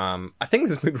it. I think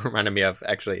this movie reminded me of,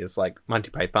 actually, is, like, Monty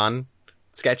Python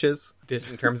sketches, just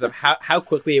in terms of how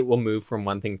quickly it will move from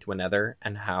one thing to another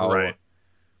and how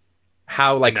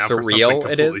like surreal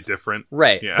it is. Different.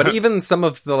 Right. Yeah. But even some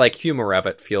of the, like, humor of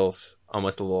it feels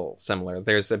almost a little similar.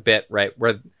 There's a bit, right,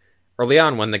 where early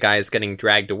on when the guy is getting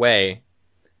dragged away,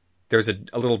 there's a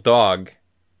little dog,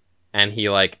 and he,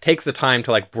 like, takes the time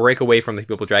to, like, break away from the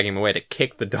people dragging him away to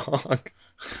kick the dog.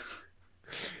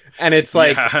 And it's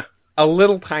like a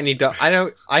little tiny dog.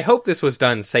 I hope this was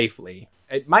done safely.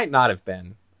 It might not have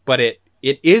been, but it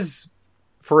is,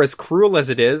 for as cruel as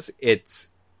it is,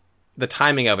 the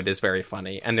timing of it is very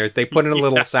funny. And they put in a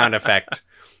little sound effect,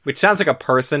 which sounds like a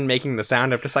person making the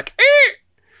sound of just like,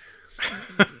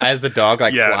 as the dog,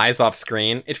 like, flies off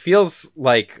screen. It feels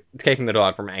like taking the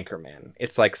dog from Anchorman.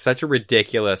 It's, like, such a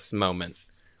ridiculous moment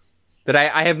that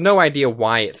I have no idea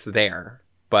why it's there,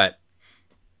 but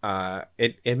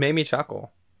it made me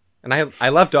chuckle. And I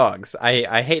love dogs.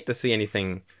 I hate to see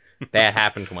anything bad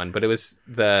happen to one, but it was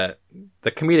the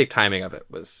comedic timing of it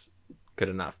was good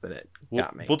enough that it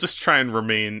got me. We'll just try and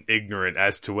remain ignorant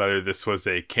as to whether this was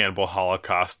a Cannibal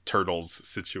Holocaust Turtles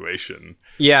situation.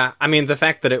 Yeah, I mean, the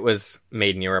fact that it was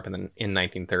made in Europe in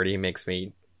 1930 makes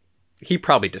me... He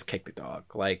probably just kicked the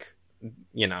dog. Like,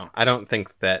 you know, I don't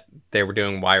think that they were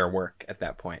doing wire work at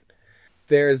that point.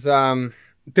 There's a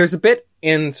bit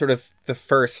in sort of the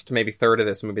first, maybe third of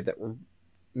this movie that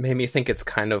made me think it's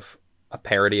kind of a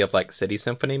parody of, like, City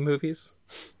Symphony movies.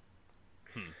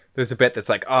 There's a bit that's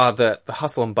like, the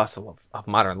hustle and bustle of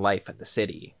modern life in the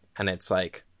city. And it's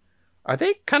like, are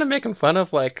they kind of making fun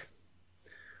of, like,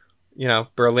 you know,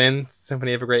 Berlin,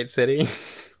 Symphony of a Great City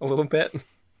a little bit?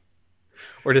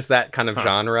 Or just that kind of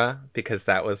genre? Because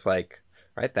that was, like,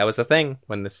 right, that was a thing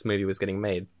when this movie was getting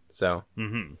made. So,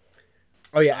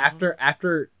 oh yeah,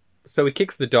 after, so he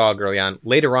kicks the dog early on.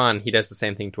 Later on, he does the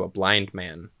same thing to a blind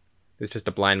man. There's just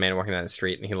a blind man walking down the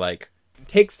street, and he, like,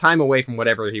 takes time away from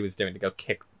whatever he was doing to go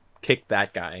kick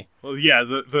that guy. Well, yeah,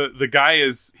 the guy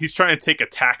he's trying to take a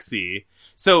taxi.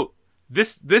 So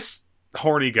this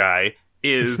horny guy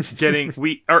is getting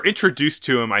we are introduced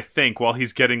to him, I think, while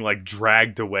he's getting like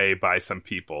dragged away by some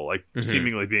people, like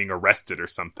seemingly being arrested or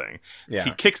something. Yeah.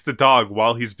 He kicks the dog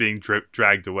while he's being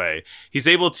dragged away. He's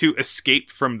able to escape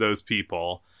from those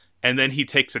people, and then he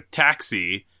takes a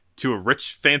taxi to a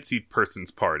rich fancy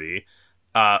person's party,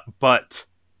 but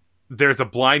there's a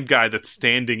blind guy that's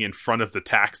standing in front of the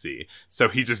taxi, so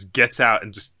he just gets out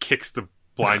and just kicks the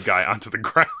blind guy onto the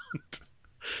ground.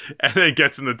 And then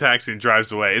gets in the taxi and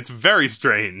drives away. It's very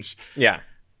strange. Yeah.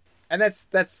 And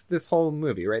that's this whole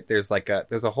movie, right? There's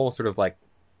a whole sort of like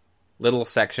little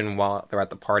section while they're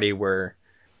at the party where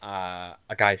a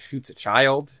guy shoots a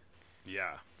child.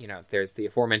 Yeah. You know, there's the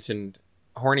aforementioned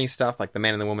horny stuff, like the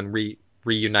man and the woman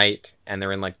reunite, and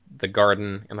they're in like the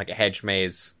garden in like a hedge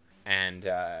maze, and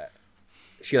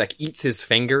she like eats his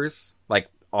fingers like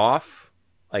off.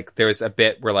 Like there's a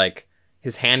bit where like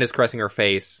his hand is caressing her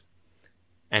face,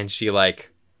 and she,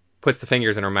 like, puts the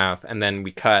fingers in her mouth, and then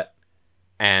we cut,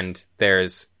 and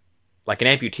there's, like, an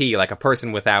amputee, like a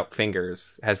person without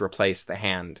fingers has replaced the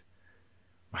hand.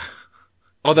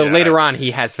 Although later on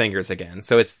he has fingers again,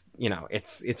 so it's, you know,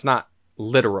 it's not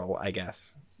literal, I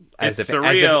guess. It's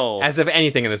surreal. As if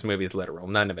anything in this movie is literal.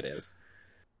 None of it is.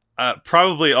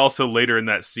 Probably also later in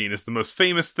that scene is the most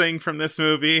famous thing from this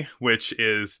movie, which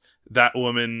is that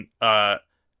woman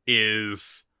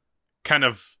is kind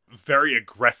of very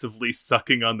aggressively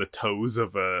sucking on the toes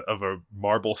of a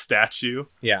marble statue.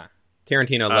 Yeah.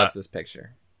 Tarantino loves this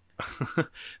picture.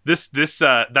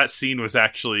 That scene was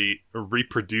actually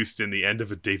reproduced in the end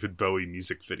of a David Bowie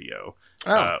music video.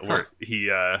 Where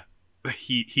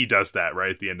he does that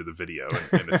right at the end of the video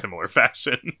in a similar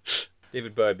fashion.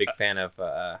 David Bowie, big fan of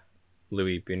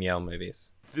Louis Buñuel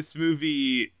movies. This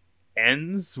movie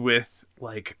ends with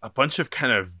like a bunch of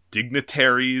kind of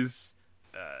dignitaries,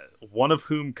 one of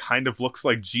whom kind of looks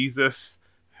like Jesus,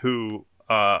 who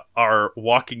are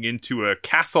walking into a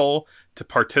castle to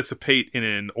participate in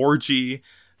an orgy.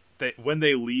 When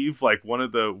they leave, like one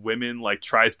of the women like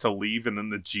tries to leave, and then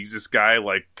the Jesus guy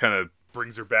like kind of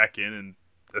brings her back in and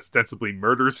ostensibly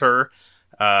murders her.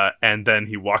 And then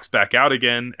he walks back out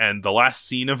again, and the last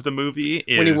scene of the movie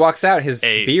is when he walks out, his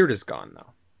beard is gone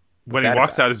though. When he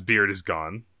walks out, his beard is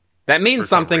gone. That means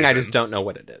something. I just don't know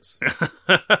what it is.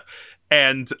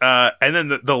 And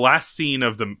then the last scene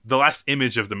of the last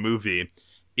image of the movie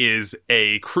is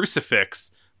a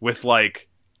crucifix with like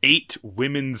 8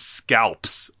 women's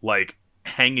scalps like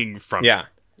hanging from it.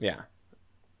 Yeah.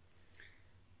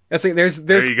 That's like,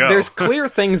 there's clear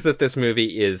things that this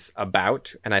movie is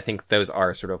about, and I think those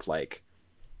are sort of like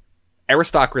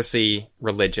aristocracy,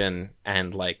 religion,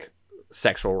 and like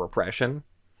sexual repression.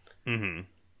 Mm-hmm.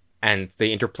 And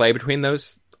the interplay between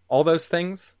all those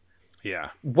things. Yeah.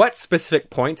 What specific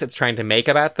points it's trying to make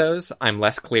about those, I'm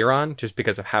less clear on, just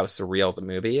because of how surreal the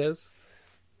movie is.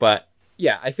 But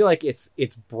yeah, I feel like its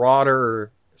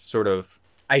broader sort of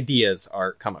ideas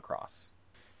are come across.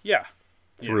 Yeah.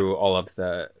 Through all of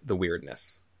the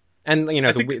weirdness. And, you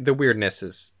know, the weirdness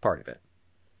is part of it.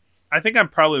 I think I'm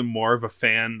probably more of a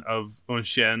fan of Un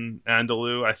Chien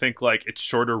Andalou. I think, like, its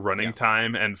shorter running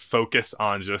time and focus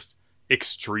on just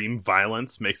extreme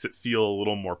violence makes it feel a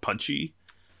little more punchy.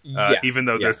 Even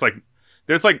though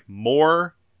there's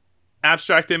more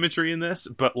abstract imagery in this,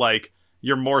 but, like,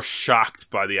 you're more shocked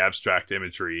by the abstract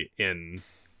imagery in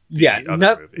the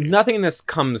other movie. Nothing in this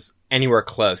comes anywhere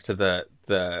close to the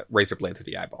razor blade through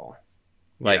the eyeball.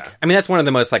 Like, I mean, that's one of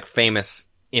the most like famous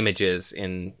images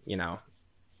in, you know,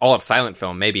 all of silent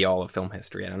film, maybe all of film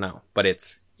history. I don't know, but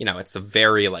it's, you know, it's a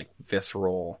very like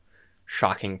visceral,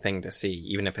 shocking thing to see.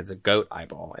 Even if it's a goat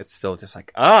eyeball, it's still just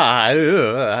like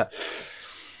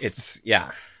it's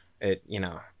it, you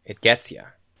know, it gets you.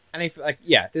 And I feel like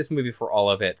this movie, for all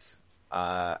of its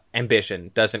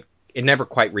ambition, it never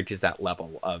quite reaches that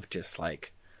level of just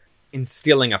like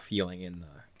instilling a feeling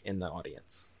in the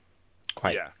audience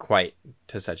quite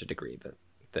to such a degree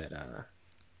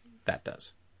that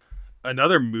does.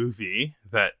 Another movie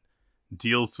that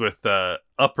deals with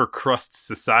upper crust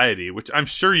society, which I'm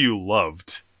sure you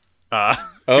loved.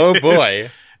 Oh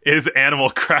boy. Is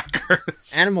Animal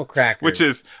Crackers. Animal Crackers. Which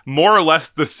is more or less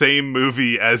the same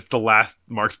movie as the last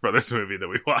Marx Brothers movie that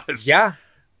we watched.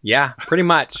 Yeah, pretty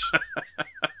much.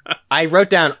 I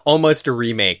wrote down almost a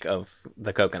remake of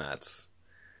The Coconuts.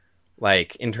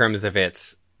 Like, in terms of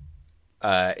its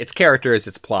characters,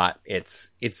 its plot,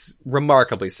 it's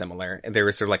remarkably similar. And they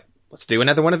were sort of like, let's do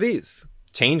another one of these.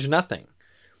 Change nothing.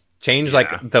 Change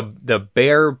like the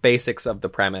bare basics of the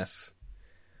premise,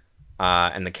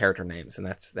 and the character names, and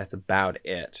that's about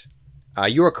it.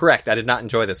 You were correct. I did not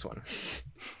enjoy this one.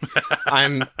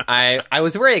 I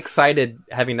was very excited,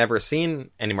 having never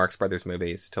seen any Marx Brothers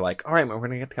movies, to like, all right, we're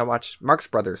gonna get to go watch Marx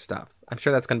Brothers stuff. I'm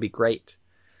sure that's gonna be great.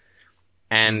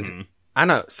 And I don't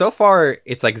know. So far,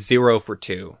 it's like 0 for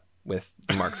 2 with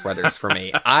the Marx Brothers for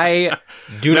me. I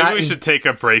do Maybe not. we should take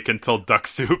a break until Duck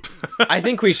Soup. I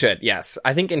think we should. Yes,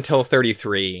 I think until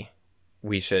 33,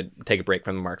 we should take a break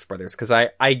from the Marx Brothers, because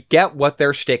I get what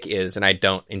their shtick is, and I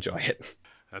don't enjoy it.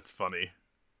 That's funny.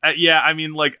 Yeah, I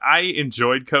mean, like, I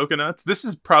enjoyed Coconuts. This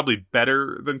is probably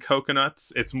better than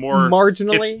Coconuts. It's more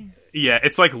marginally.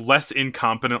 It's like less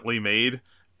incompetently made.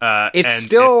 It's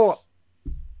still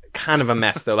kind of a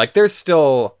mess, though. Like, there's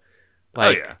still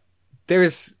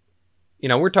there's,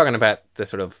 we're talking about the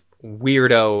sort of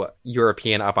weirdo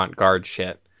European avant-garde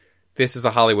shit. This is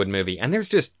a Hollywood movie, and there's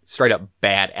just straight up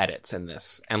bad edits in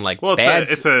this, and like, well,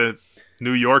 it's a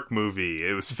New York movie.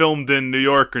 It was filmed in New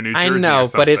York or New Jersey. I know,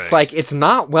 but it's like, it's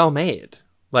not well made.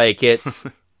 Like, it's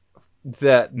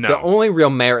the only real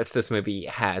merits this movie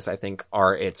has, I think,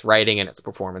 are its writing and its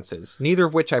performances. Neither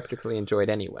of which I particularly enjoyed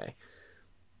anyway.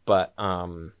 But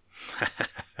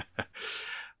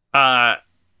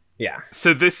yeah.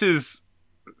 So this is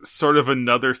sort of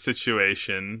another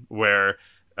situation where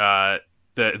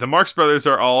the Marx Brothers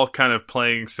are all kind of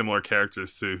playing similar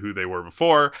characters to who they were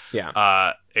before.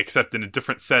 Yeah. Except in a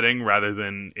different setting rather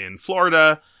than in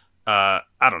Florida. I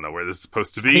don't know where this is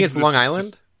supposed to be. I think it's Long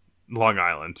Island. Long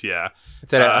Island, yeah.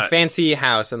 It's at a fancy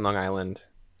house in Long Island.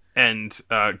 And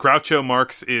Groucho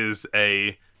Marx is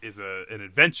an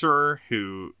adventurer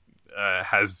who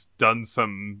has done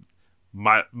some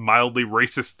mildly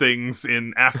racist things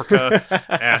in Africa,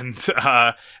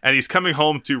 and he's coming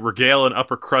home to regale an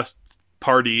upper crust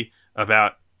party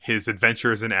about his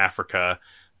adventures in Africa,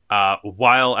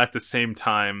 while at the same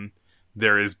time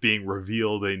there is being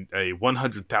revealed a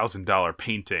 $100,000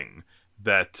 painting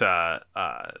that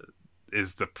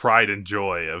is the pride and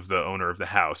joy of the owner of the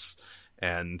house,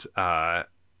 and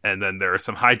then there are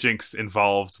some hijinks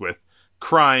involved with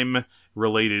crime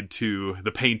related to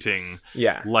the painting,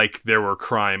 like there were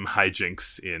crime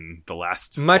hijinks in the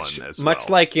last one as well. Much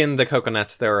like in the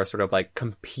Coconuts, there are sort of like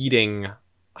competing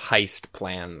heist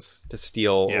plans to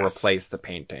steal or replace the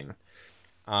painting.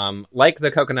 Like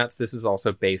the Coconuts, this is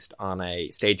also based on a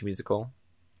stage musical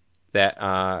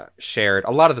that shared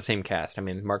a lot of the same cast. I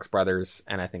mean, Marx Brothers,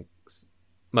 and I think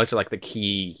most of like the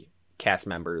key cast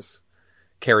members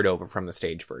carried over from the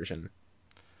stage version.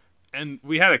 And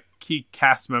we had a key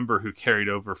cast member who carried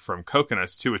over from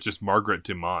Coconuts too, which is Margaret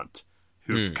Dumont,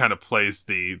 who kind of plays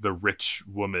the rich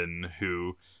woman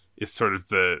who is sort of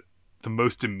the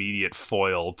most immediate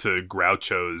foil to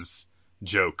Groucho's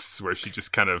jokes, where she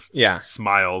just kind of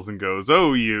smiles and goes,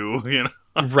 "Oh, you know."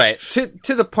 Right.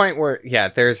 To the point where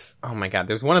there's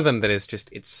there's one of them that is just,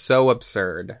 it's so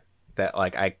absurd that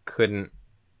like I couldn't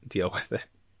deal with it.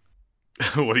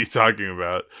 What are you talking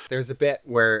about? There's a bit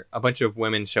where a bunch of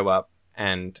women show up,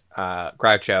 and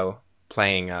Groucho,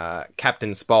 playing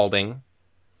Captain Spaulding,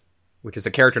 which is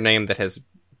a character name that has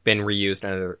been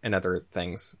reused in other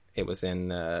things. It was in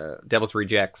Devil's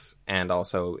Rejects, and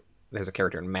also there's a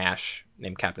character in MASH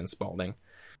named Captain Spaulding.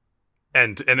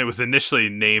 And it was initially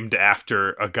named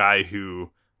after a guy who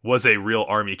was a real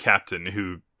army captain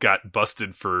who got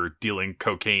busted for dealing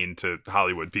cocaine to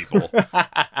Hollywood people.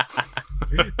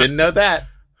 Didn't know that.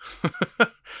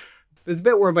 There's a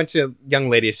bit where a bunch of young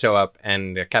ladies show up,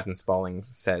 and Captain Spaulding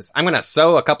says, "I'm going to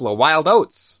sow a couple of wild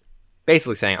oats."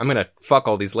 Basically saying, I'm going to fuck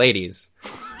all these ladies.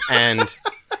 And,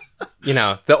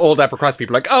 the old upper crust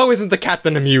people are like, "Oh, isn't the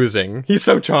captain amusing? He's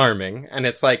so charming." And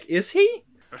it's like, is he?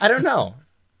 I don't know.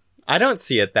 I don't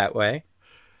see it that way.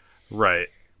 Right.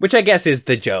 Which I guess is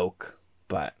the joke,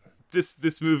 but...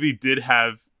 This movie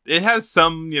has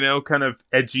some, kind of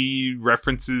edgy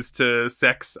references to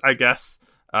sex, I guess.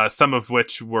 Some of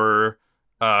which were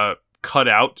cut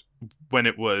out when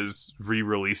it was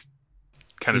re-released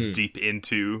kind of deep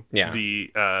into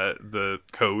the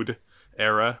code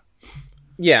era.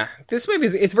 Yeah, this movie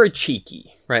it's very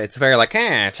cheeky, right? It's very like,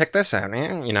 check this out,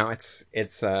 man.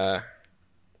 It's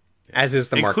as is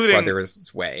the Marx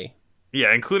Brothers way.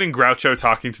 Yeah, including Groucho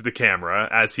talking to the camera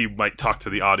as he might talk to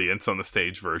the audience on the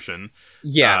stage version.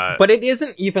 Yeah, but it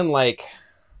isn't even like...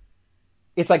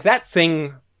 It's like that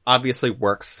thing obviously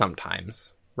works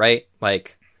sometimes, right?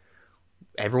 Like,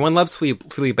 everyone loves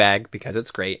Fleabag because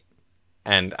it's great.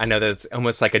 And I know that it's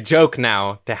almost like a joke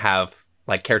now to have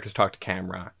like characters talk to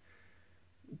camera,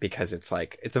 because it's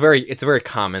like it's a very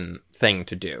common thing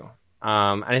to do.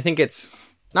 And I think it's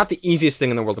not the easiest thing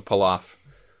in the world to pull off,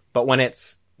 but when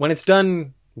it's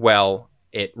done well,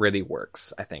 it really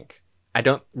works, I think. I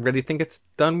don't really think it's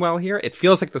done well here. It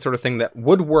feels like the sort of thing that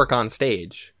would work on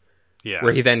stage, Yeah.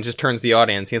 where he then just turns to the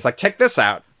audience. He's like, check this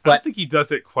out. I don't But think he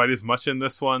does it quite as much in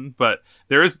this one, but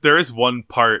there is one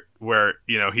part where,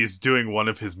 you know, he's doing one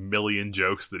of his million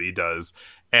jokes that he does,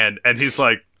 and he's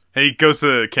like, and he goes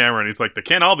to the camera and he's like, they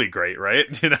can't all be great,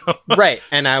 right? You know? right.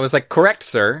 And I was like, correct,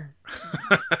 sir.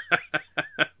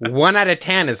 1 out of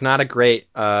 10 is not a great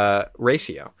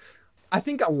ratio. I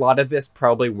think a lot of this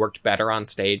probably worked better on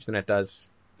stage than it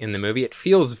does in the movie. It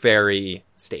feels very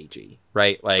stagey,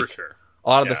 right? Like, For sure. a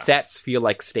lot of the Yeah. sets feel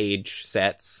like stage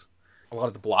sets. A lot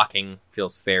of the blocking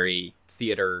feels very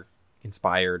theater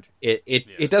inspired.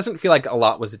 It doesn't feel like a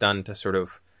lot was done to sort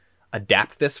of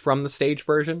adapt this from the stage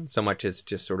version, so much as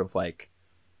just sort of like,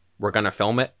 we're going to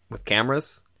film it with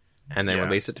cameras and then Yeah.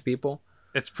 release it to people.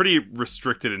 It's pretty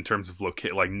restricted in terms of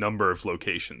number of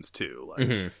locations too.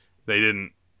 Like they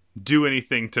didn't do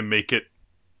anything to make it,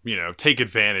 you know, take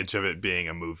advantage of it being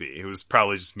a movie. It was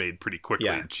probably just made pretty quickly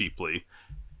Yeah. and cheaply.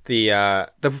 The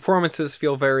performances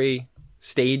feel very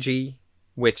stagey,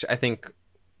 which I think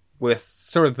with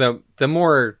sort of the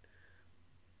more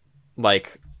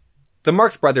like the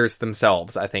Marx Brothers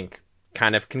themselves, I think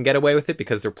kind of can get away with it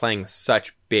because they're playing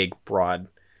such big, broad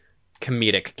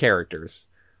comedic characters.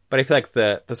 But I feel like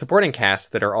the supporting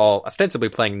cast that are all ostensibly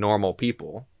playing normal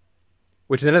people,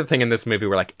 which is another thing in this movie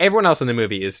where like everyone else in the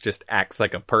movie is just acts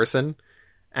like a person.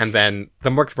 And then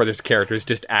the Marx Brothers characters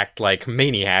just act like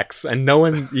maniacs, and no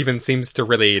one even seems to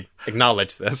really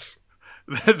acknowledge this.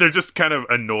 They're just kind of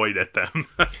annoyed at them.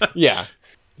 Yeah.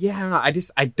 Yeah, I don't know.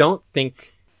 I don't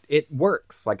think it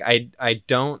works. Like, I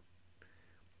don't...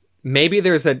 Maybe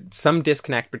there's some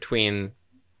disconnect between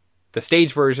the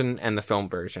stage version and the film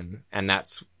version, and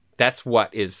that's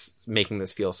what is making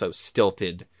this feel so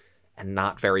stilted and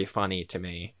not very funny to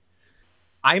me.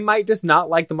 I might just not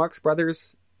like the Marx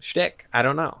Brothers shtick. I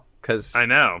don't know. Because I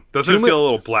know. Doesn't it feel a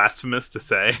little blasphemous to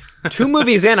say? 2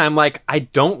 movies in, I'm like, I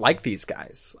don't like these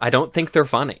guys. I don't think they're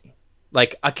funny.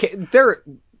 Like, there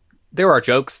are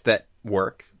jokes that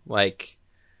work. Like,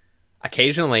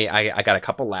 occasionally I got a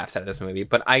couple laughs out of this movie,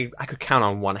 but I could count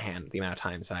on one hand the amount of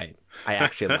times I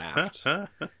actually laughed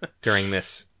during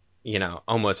this, you know,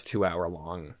 almost 2-hour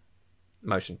long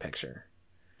motion picture.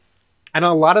 And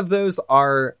a lot of those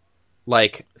are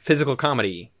like physical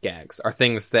comedy gags, are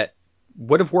things that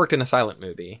would have worked in a silent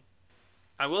movie.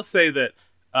 I will say that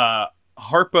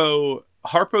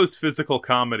Harpo's physical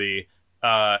comedy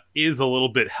is a little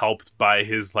bit helped by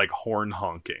his like horn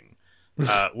honking,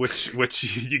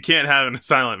 which you can't have in a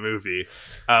silent movie.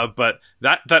 But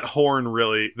that horn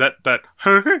really that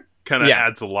kind of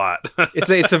adds a lot.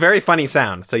 It's a very funny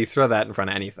sound, so you throw that in front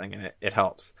of anything and it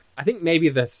helps. I think maybe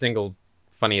the single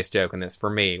funniest joke in this for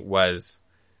me was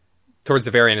towards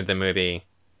the very end of the movie,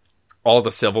 all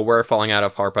the silverware falling out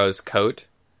of Harpo's coat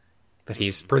that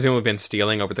he's presumably been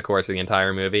stealing over the course of the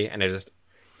entire movie, and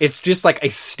it's just like a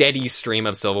steady stream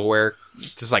of silverware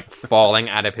just like falling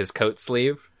out of his coat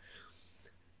sleeve,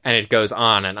 and it goes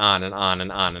on and on and on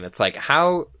and on, and it's like,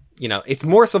 how, you know, it's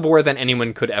more silverware than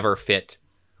anyone could ever fit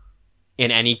in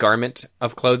any garment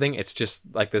of clothing. It's just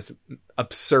like this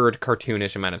absurd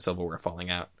cartoonish amount of silverware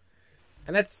falling out,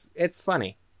 and it's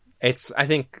funny. It's, I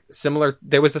think, similar.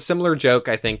 There was a similar joke,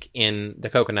 I think, in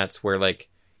The Coconuts where, like,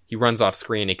 he runs off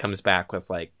screen, he comes back with,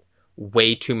 like,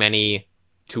 way too many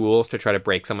tools to try to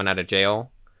break someone out of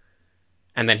jail.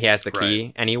 And then he has the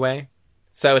key anyway.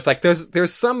 So it's like,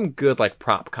 there's some good, like,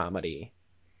 prop comedy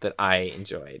that I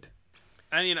enjoyed.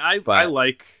 I mean, I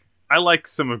like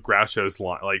some of Groucho's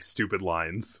like stupid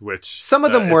lines, which some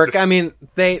of them work. I mean,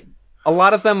 a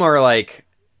lot of them are like,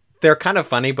 they're kind of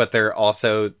funny, but they're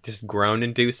also just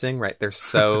groan-inducing, right? They're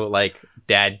so, like,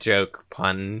 dad joke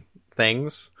pun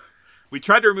things. We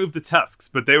tried to remove the tusks,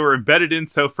 but they were embedded in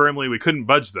so firmly we couldn't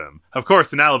budge them. Of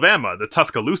course, in Alabama, the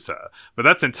Tuscaloosa, but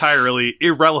that's entirely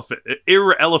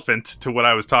irrelevant to what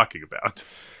I was talking about.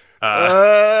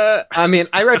 I mean,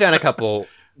 I wrote down a couple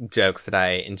jokes that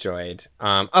I enjoyed.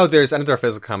 There's another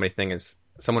physical comedy thing is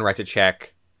someone writes a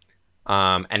check,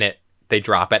 and they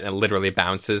drop it and it literally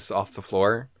bounces off the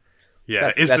floor.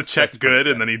 Yeah, is the check good?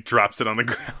 And then he drops it on the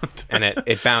ground. And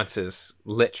it bounces,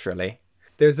 literally.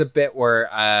 There's a bit where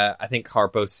I think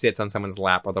Harpo sits on someone's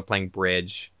lap while they're playing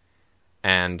bridge.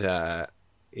 And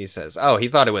he says, oh, he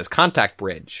thought it was contact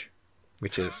bridge.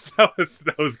 Which is... that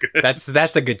was good.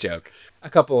 That's a good joke. A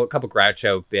couple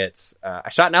Groucho bits. I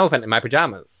shot an elephant in my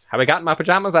pajamas. How I got in my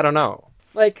pajamas, I don't know.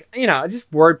 Like, you know,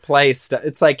 just wordplay stuff.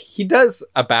 It's like, he does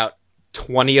about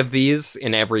 20 of these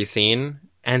in every scene.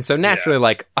 And so naturally,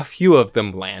 like, a few of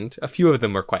them land. A few of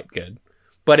them are quite good.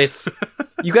 But it's,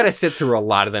 you gotta sit through a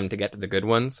lot of them to get to the good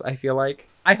ones, I feel like.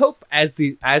 I hope as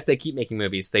they keep making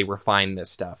movies, they refine this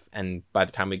stuff. And by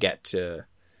the time we get to,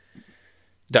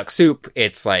 Duck Soup,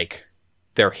 it's like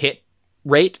their hit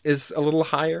rate is a little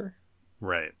higher.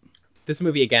 Right. This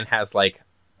movie again has like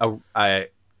a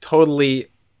totally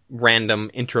random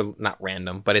not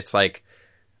random, but it's like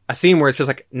a scene where it's just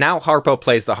like, now Harpo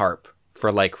plays the harp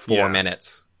for like 4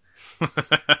 minutes.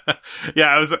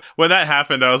 Yeah, when that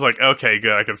happened, I was like, okay,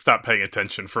 good, I can stop paying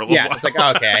attention for a little while. It's like,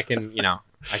 oh, okay,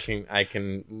 I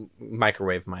can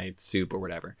microwave my soup or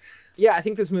whatever. Yeah, I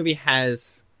think this movie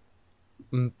has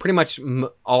pretty much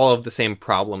all of the same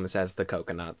problems as the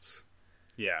Coconuts.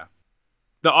 Yeah.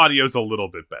 The audio's a little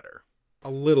bit better. A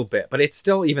little bit, but it's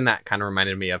still, even that kind of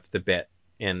reminded me of the bit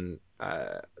in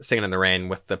Singing in the Rain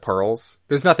with the pearls.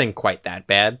 There's nothing quite that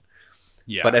bad.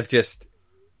 Yeah. But just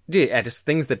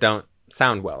things that don't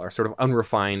sound well, or sort of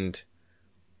unrefined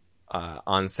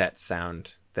on-set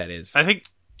sound that is, I think,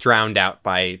 drowned out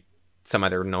by some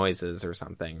other noises or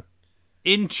something.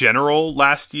 In general,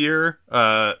 last year,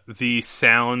 the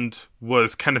sound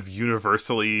was kind of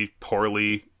universally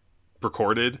poorly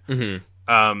recorded.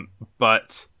 Mm-hmm.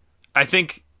 But I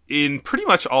think in pretty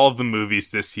much all of the movies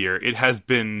this year, it has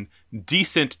been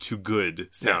decent to good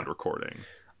sound recording.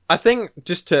 I think,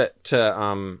 just to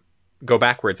go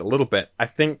backwards a little bit, I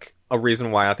think a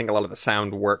reason why I think a lot of the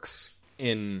sound works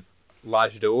in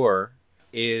L'Âge d'Or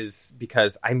is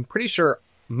because I'm pretty sure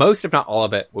most, if not all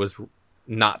of it, was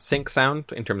not sync sound,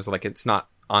 in terms of like, it's not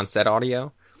on-set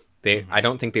audio. I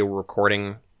don't think they were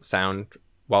recording sound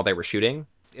while they were shooting.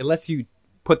 It lets you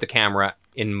put the camera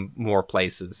in more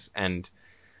places and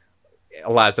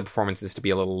allows the performances to be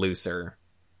a little looser,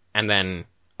 and then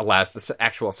allows the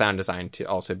actual sound design to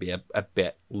also be a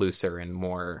bit looser and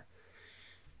more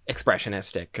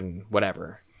expressionistic and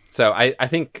whatever. So I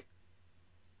think,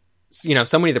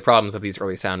 so many of the problems of these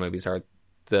early sound movies are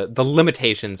the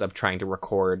limitations of trying to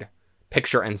record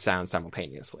picture and sound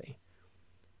simultaneously.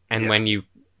 And when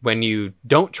you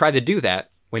don't try to do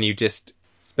that, when you just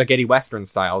spaghetti western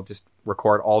style just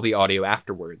record all the audio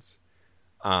afterwards,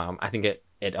 I think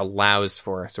it allows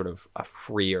for a sort of a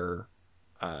freer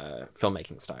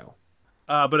filmmaking style.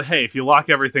 But hey, if you lock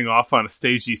everything off on a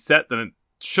stagey set, then it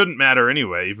shouldn't matter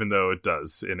anyway, even though it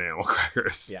does in Animal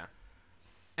Crackers. Yeah.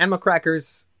 Animal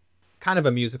Crackers, kind of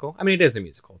a musical. I mean, it is a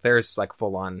musical. There's like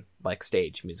full-on like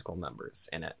stage musical numbers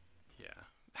in it. Yeah.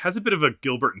 Has a bit of a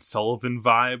Gilbert and Sullivan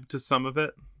vibe to some of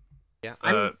it. Yeah.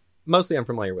 I'm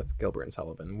familiar with Gilbert and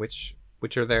Sullivan. Which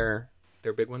are their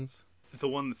big ones? The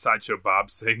one that Sideshow Bob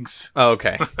sings. Oh,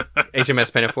 okay.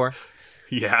 HMS Pinafore?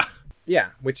 Yeah. Yeah,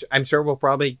 which I'm sure we'll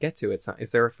probably get to.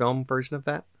 Is there a film version of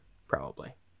that?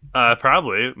 Probably.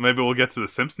 Probably. Maybe we'll get to the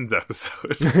Simpsons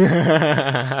episode.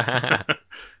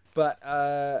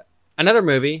 But another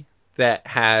movie that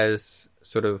has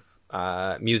sort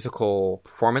of musical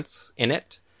performance in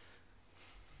it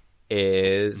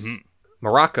is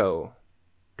Morocco,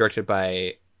 directed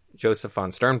by Joseph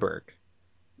von Sternberg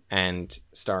and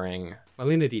starring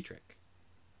Marlene Dietrich.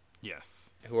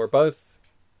 Yes. Who are both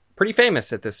pretty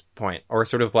famous at this point, or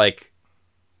sort of like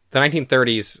the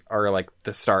 1930s are like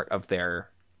the start of their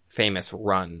famous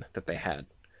run that they had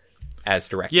as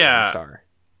director and star.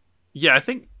 Yeah, I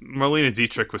think Marlene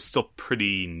Dietrich was still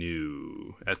pretty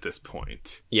new at this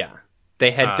point. Yeah.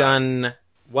 They had done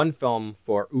one film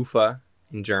for UFA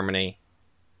in Germany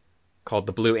called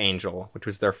The Blue Angel, which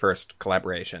was their first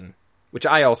collaboration, which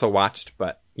I also watched,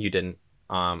 but you didn't.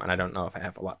 And I don't know if I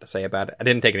have a lot to say about it. I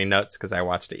didn't take any notes because I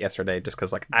watched it yesterday, just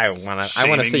because like I want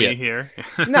to see it here.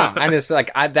 No, I'm just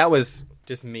like that was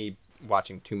just me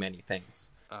watching too many things.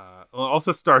 Well, it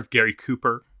also stars Gary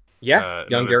Cooper. Yeah,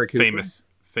 young Gary Cooper,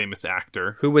 famous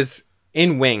actor who was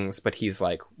in Wings, but he's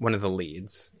like one of the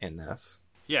leads in this.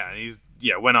 Yeah, and he's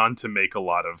went on to make a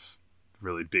lot of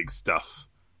really big stuff.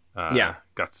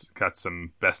 Got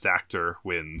some Best Actor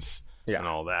wins and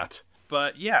all that.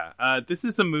 But this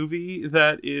is a movie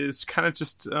that is kind of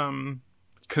just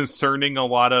concerning a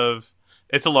lot of...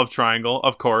 It's a love triangle,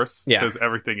 of course, because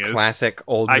everything is. Classic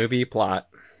old movie plot.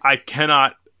 I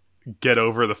cannot get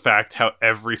over the fact how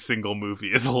every single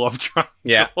movie is a love triangle.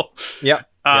 Yeah. Yep.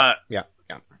 Yeah.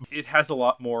 It has a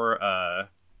lot more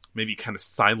maybe kind of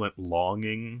silent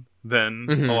longing than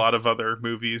a lot of other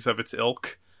movies of its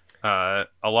ilk. A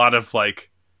lot of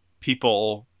like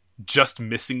people just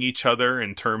missing each other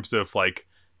in terms of like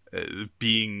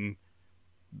being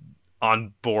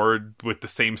on board with the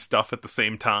same stuff at the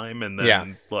same time, and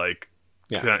then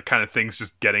kind of things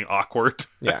just getting awkward.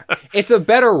 Yeah, it's a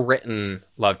better written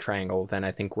love triangle than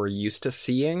I think we're used to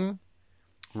seeing.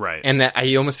 Right. And that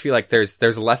I almost feel like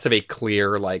there's less of a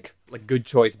clear like good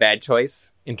choice, bad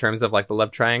choice in terms of like the love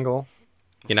triangle.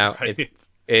 You know, right.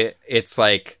 it's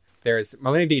like There's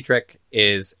Marlene Dietrich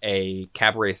is a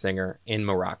cabaret singer in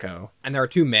Morocco, and there are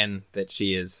two men that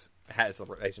she has a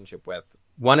relationship with.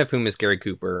 One of whom is Gary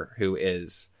Cooper, who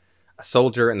is a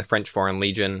soldier in the French Foreign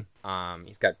Legion.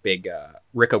 He's got big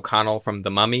Rick O'Connell from The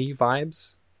Mummy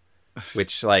vibes,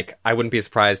 which, like, I wouldn't be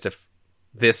surprised if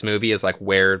this movie is, like,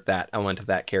 where that element of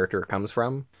that character comes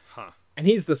from. Huh. And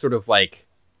he's the sort of, like,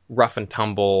 rough and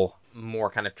tumble, more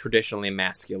kind of traditionally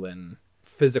masculine,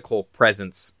 physical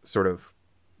presence sort of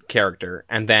character.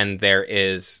 And then there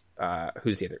is,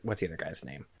 what's the other guy's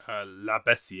name? La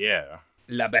Bessière.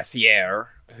 La Bessière,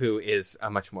 who is a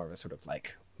much more of a sort of,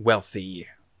 like, wealthy,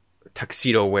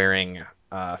 tuxedo-wearing,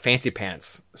 fancy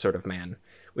pants sort of man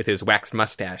with his waxed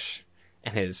mustache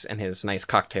and his nice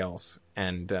cocktails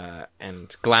and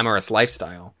glamorous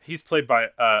lifestyle. He's played by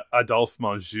Adolphe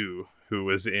Menjou, who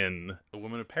was in The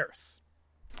Woman of Paris.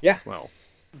 Yeah. Well,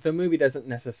 the movie doesn't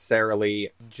necessarily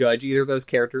judge either of those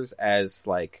characters as,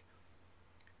 like,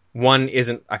 one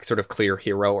isn't a sort of clear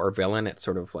hero or villain. It's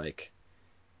sort of like,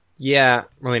 yeah,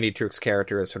 Marlene Dietrich's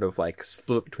character is sort of like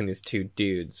split between these two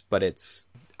dudes, but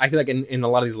I feel like in a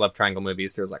lot of these love triangle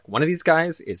movies, there's like one of these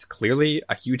guys is clearly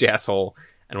a huge asshole,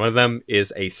 and one of them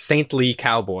is a saintly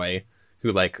cowboy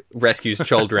who, like, rescues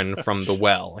children from the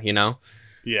well, you know?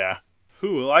 yeah.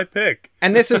 Who will I pick?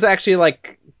 And this is actually,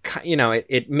 like, you know,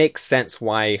 it makes sense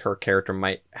why her character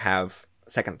might have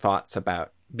second thoughts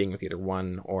about being with either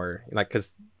one, or, like,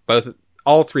 because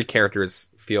all three characters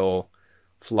feel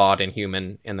flawed and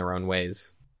human in their own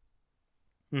ways.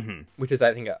 Mm-hmm. Which is,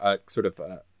 I think, a sort of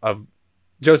a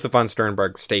Joseph von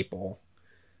Sternberg staple,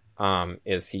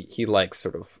 is he likes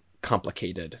sort of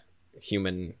complicated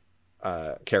human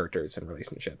characters and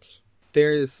relationships.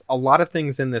 There's a lot of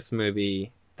things in this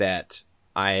movie that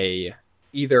I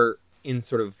either in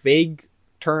sort of vague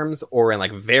terms or in,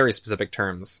 like, very specific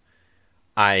terms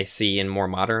I see in more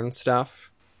modern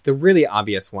stuff. The really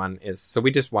obvious one is, so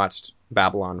we just watched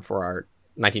Babylon for our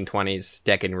 1920s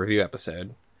Decade in Review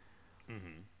episode.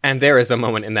 Mm-hmm. And there is a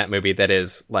moment in that movie that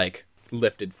is, like,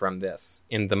 lifted from this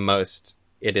in the most,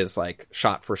 it is, like,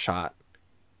 shot for shot.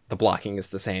 The blocking is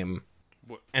the same.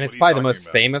 And it's probably the most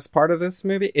famous part of this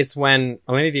movie. It's when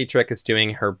Marlene Dietrich is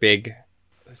doing her big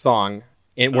song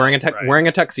wearing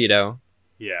a tuxedo.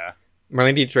 Yeah.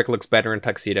 Marlene Dietrich looks better in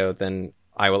tuxedo than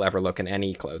I will ever look in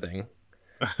any clothing.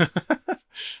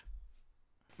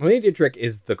 Marlene Dietrich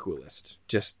is the coolest.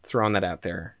 Just throwing that out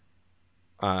there.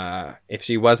 If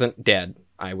she wasn't dead,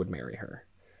 I would marry her.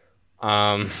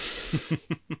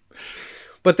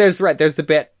 But there's the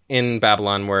bit in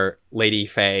Babylon where Lady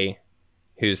Faye,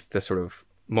 who's the sort of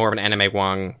more of an Anime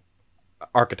Wong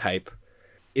archetype,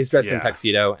 is dressed in a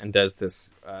tuxedo and does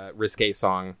this risque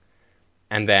song,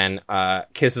 and then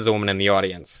kisses a woman in the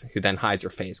audience, who then hides her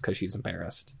face because she's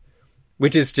embarrassed.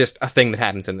 Which is just a thing that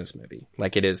happens in this movie.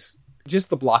 Like, it is, just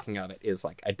the blocking of it is,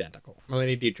 like, identical.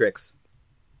 Marlene Dietrich's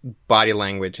body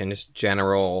language and just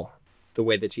general, the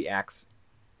way that she acts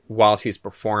while she's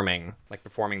performing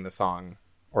the song,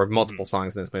 or multiple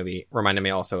songs in this movie, reminded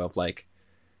me also of, like,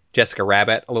 Jessica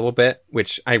Rabbit a little bit,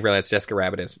 which I realize Jessica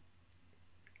Rabbit is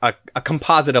a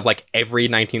composite of, like, every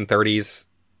 1930s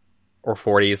or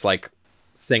 40s, like,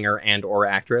 singer and or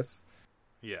actress.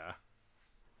 Yeah.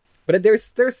 But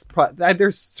there's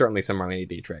certainly some Marlene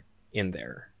Dietrich in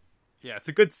there. Yeah, it's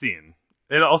a good scene.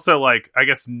 It also, like, I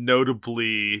guess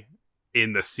notably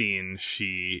in the scene,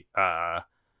 she,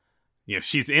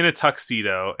 she's in a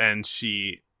tuxedo and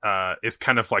she is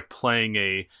kind of like playing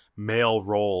a male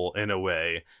role in a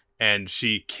way, and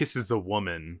she kisses a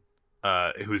woman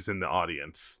who's in the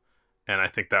audience, and I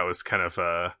think that was kind of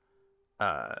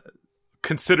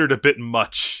considered a bit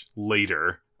much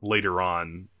later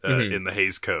on in the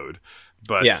Hays Code,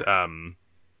 but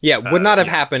would not have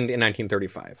happened in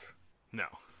 1935. No.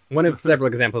 One of several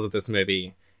examples of this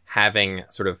movie having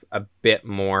sort of a bit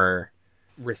more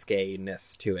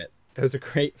risque-ness to it. There's a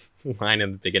great line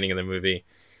in the beginning of the movie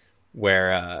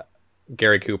where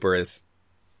Gary Cooper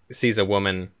sees a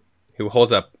woman who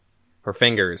holds up her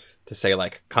fingers to say,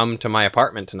 like, come to my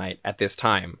apartment tonight at this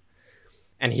time.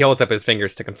 And he holds up his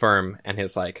fingers to confirm, and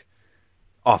his, like,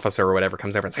 officer or whatever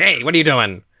comes over and says, hey, what are you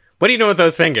doing? What are you doing with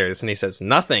those fingers? And he says,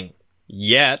 nothing.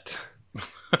 Yet.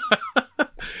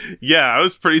 Yeah, I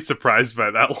was pretty surprised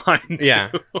by that line, too.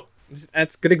 Yeah.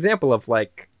 That's a good example of,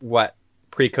 like, what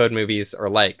pre-code movies are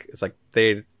like. It's like,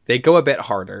 they go a bit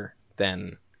harder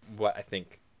than what I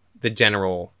think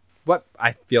what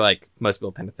I feel like most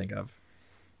people tend to think of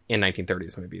in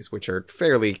 1930s movies, which are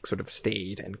fairly sort of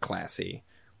staid and classy.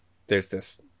 There's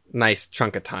this nice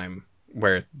chunk of time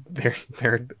where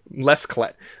they're less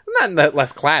not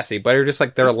less classy, but are just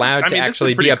like they're allowed to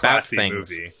actually be about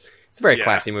things. Movie. It's a very Yeah.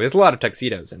 classy movie. There's a lot of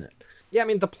tuxedos in it. Yeah, I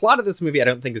mean, the plot of this movie I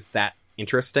don't think is that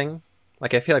interesting.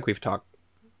 Like, I feel like we've talked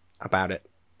about it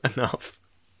enough.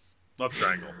 Love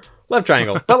triangle. Love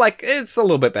triangle. But, like, it's a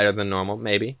little bit better than normal,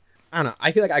 maybe. I don't know.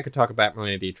 I feel like I could talk about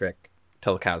Marlene Dietrich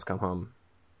till the cows come home.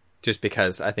 Just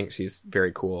because I think she's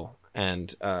very cool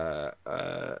and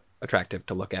attractive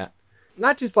to look at.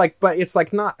 Not just, like, but it's,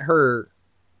 like, not her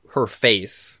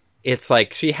face. It's,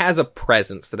 like, she has a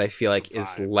presence that I feel like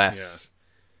is less... Yeah.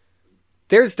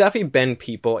 There's definitely been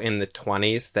people in the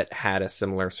 20s that had a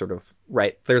similar sort of...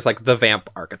 Right, there's, like, the vamp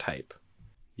archetype.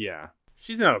 Yeah.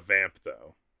 She's not a vamp,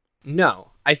 though.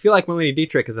 No. I feel like Marlene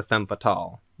Dietrich is a femme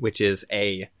fatale, which is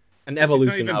an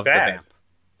evolution of the vamp.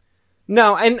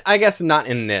 No, and I guess not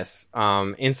in this.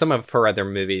 In some of her other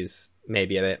movies,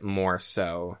 maybe a bit more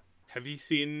so. Have you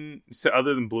seen, so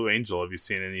other than Blue Angel, have you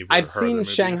seen any of I've her other seen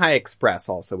movies? Shanghai Express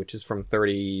also, which is from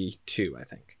 32, I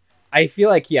think. I feel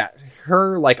like, yeah,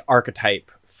 her, like,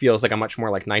 archetype feels like a much more,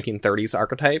 like, 1930s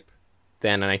archetype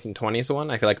than a 1920s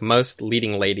one. I feel like most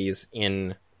leading ladies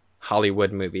in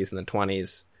Hollywood movies in the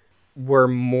 20s were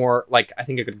more, like, I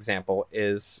think a good example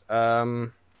is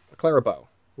Clara Bow.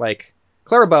 Like,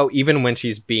 Clara Bow, even when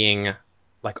she's being,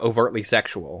 like, overtly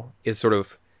sexual, is sort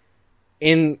of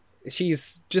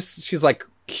she's like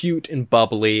cute and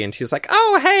bubbly, and she's like,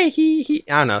 oh, hey, he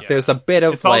I don't know. Yeah. There's a bit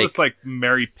of, it's all this, like,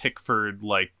 Mary Pickford,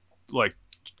 like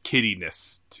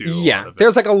kiddiness to yeah.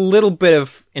 There's like a little bit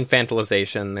of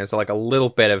infantilization. There's like a little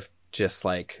bit of just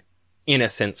like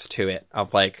innocence to it.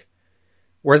 Of like,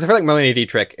 whereas I feel like Marlene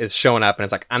Dietrich is showing up and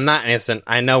it's like, I'm not innocent.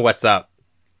 I know what's up.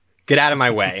 Get out of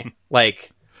my way.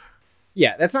 Like,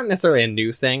 yeah, that's not necessarily a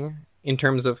new thing in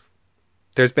terms of.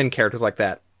 There's been characters like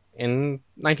that in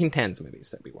 1910s movies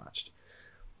that we watched,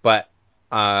 but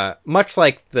much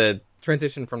like the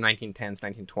transition from 1910s,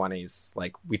 1920s,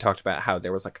 like we talked about how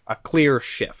there was like a clear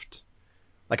shift,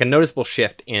 like a noticeable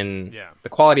shift in the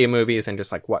quality of movies and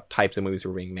just like what types of movies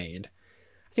were being made.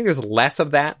 I think there's less of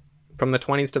that from the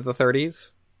 20s to the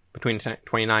 30s, between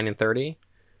 29 and 30.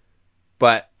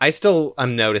 But I still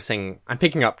am noticing, I'm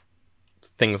picking up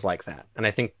things like that. And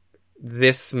I think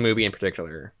this movie in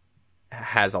particular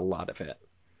has a lot of it.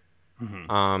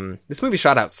 Mm-hmm. This movie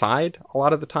shot outside a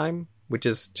lot of the time, which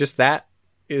is just that.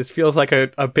 Feels like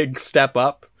a big step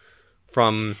up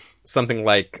from something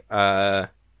like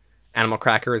Animal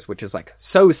Crackers, which is like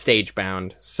so stage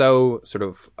bound, so sort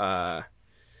of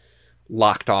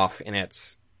locked off in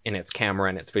its camera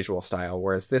and its visual style.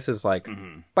 Whereas this is like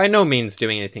by no means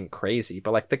doing anything crazy,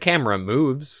 but like the camera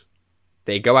moves,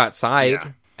 they go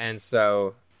outside, and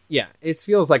so yeah, it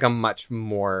feels like a much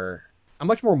more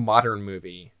modern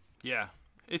movie. Yeah,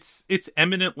 it's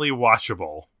eminently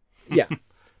watchable. Yeah.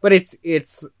 But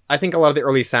it's I think a lot of the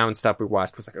early sound stuff we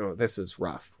watched was like, oh, this is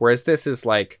rough. Whereas this is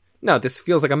like, no, this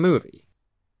feels like a movie.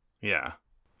 Yeah.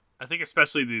 I think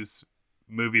especially these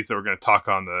movies that we're going to talk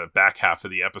on the back half of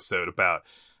the episode about,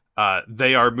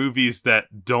 they are movies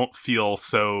that don't feel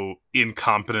so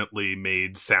incompetently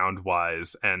made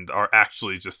sound-wise and are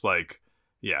actually just like,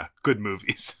 yeah, good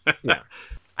movies. Yeah.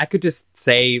 I could just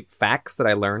say facts that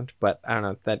I learned, but I don't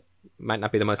know, that might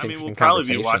not be the most interesting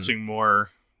conversation. We'll probably be watching more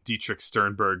Dietrich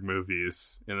Sternberg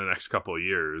movies in the next couple of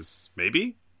years,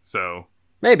 maybe. So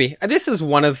maybe this is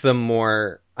one of the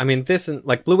more. I mean, this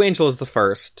like Blue Angel is the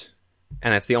first,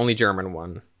 and that's the only German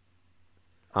one.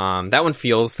 That one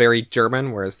feels very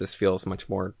German, whereas this feels much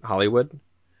more Hollywood.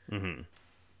 Mm-hmm.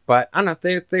 But I don't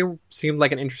know. They seemed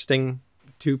like an interesting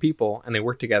two people, and they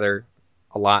worked together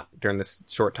a lot during this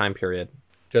short time period.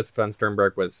 Joseph von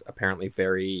Sternberg was apparently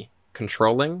very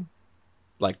controlling,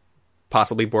 like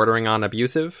possibly bordering on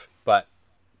abusive, but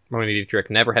Marlene Dietrich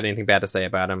never had anything bad to say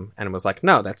about him, and was like,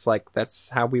 no, that's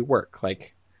how we work.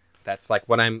 Like, that's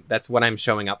what I'm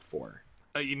showing up for.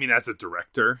 You mean as a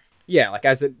director? Yeah, like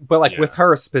but like with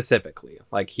her specifically,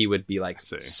 like he would be like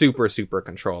super, super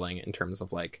controlling in terms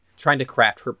of like trying to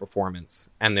craft her performance.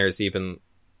 And there's even,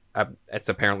 it's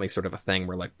apparently sort of a thing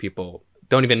where like people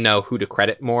don't even know who to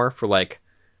credit more for like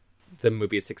the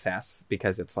movie's success,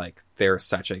 because it's like they're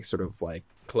such a sort of like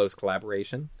close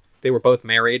collaboration. They were both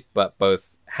married, but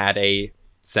both had a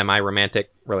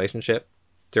semi-romantic relationship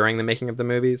during the making of the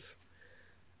movies.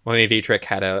 Marlene Dietrich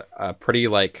had a pretty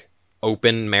like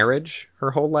open marriage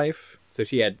her whole life, so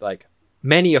she had like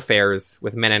many affairs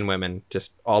with men and women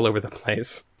just all over the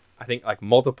place. I think like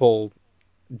multiple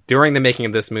during the making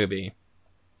of this movie.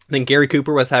 I think Gary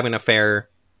Cooper was having an affair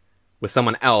with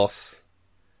someone else,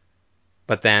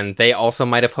 but then they also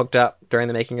might have hooked up during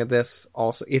the making of this.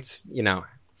 Also, it's, you know,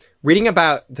 reading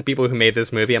about the people who made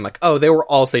this movie, I'm like, oh, they were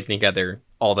all sleeping together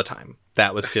all the time.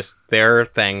 That was just their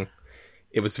thing.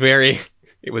 It was very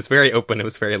open. It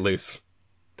was very loose.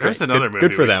 There's Great. another Good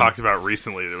movie for we them. talked about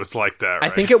recently that was like that, right? I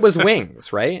think it was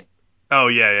Wings, right? Oh,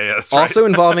 yeah, that's right. Also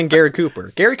involving Gary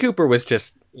Cooper. Gary Cooper was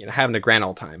just, having a grand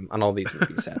old time on all these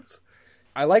movie sets.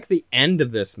 I like the end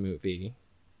of this movie.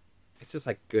 It's just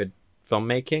like good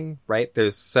filmmaking, right?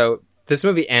 This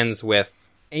movie ends with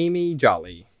Amy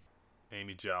Jolly.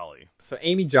 Amy Jolly. So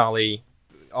Amy Jolly,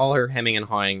 all her hemming and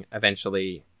hawing,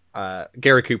 eventually,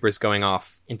 Gary Cooper's going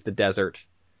off into the desert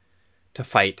to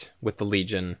fight with the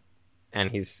Legion,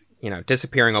 and he's,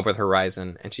 disappearing over the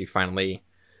horizon, and she finally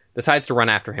decides to run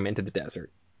after him into the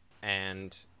desert.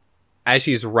 And as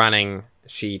she's running,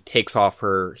 she takes off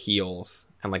her heels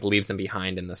and leaves them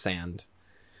behind in the sand,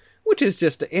 which is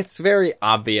just, it's very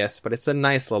obvious, but it's a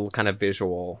nice little kind of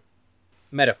visual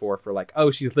metaphor for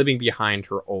she's living behind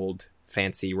her old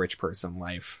fancy rich person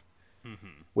life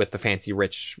with the fancy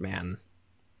rich man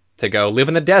to go live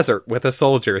in the desert with a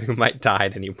soldier who might die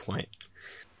at any point.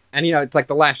 And it's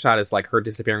the last shot is her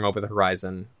disappearing over the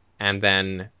horizon, and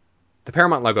then the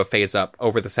Paramount logo fades up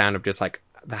over the sound of just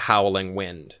the howling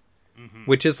wind,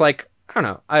 which is I don't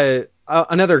know,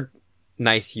 another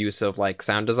nice use of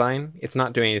sound design. It's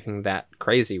not doing anything that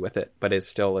crazy with it, but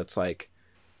it's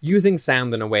using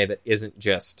sound in a way that isn't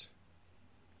just,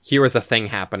 here is a thing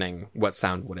happening, what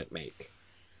sound would it make?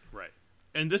 Right.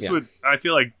 And I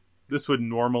feel like this would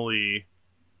normally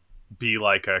be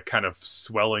a kind of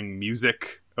swelling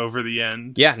music over the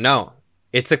end. Yeah, no.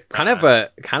 It's a kind of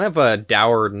a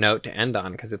dour note to end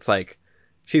on, because it's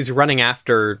she's running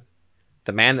after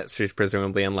the man that she's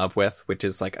presumably in love with, which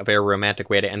is a very romantic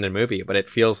way to end a movie, but it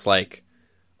feels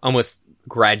almost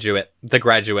The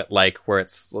Graduate, where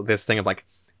it's this thing of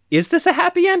is this a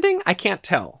happy ending? I can't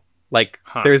tell.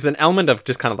 There's an element of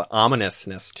just kind of the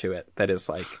ominousness to it that is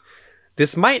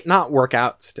this might not work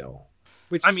out still.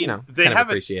 Which, I mean, they kind of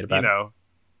haven't, appreciate about it.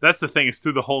 That's the thing, is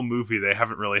through the whole movie, they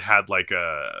haven't really had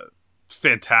a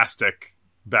fantastic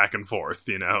back and forth,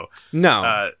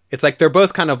 No. It's they're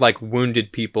both kind of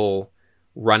wounded people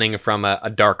running from a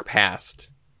dark past,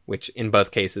 which in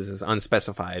both cases is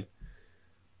unspecified.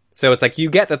 So it's you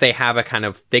get that they have a kind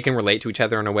of, they can relate to each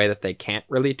other in a way that they can't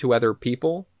relate to other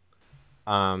people.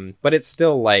 But it's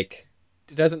still it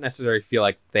doesn't necessarily feel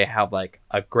like they have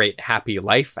a great happy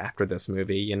life after this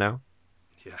movie,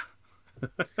 Yeah.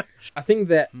 A thing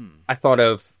that I thought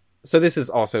of, so this is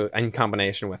also in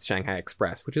combination with Shanghai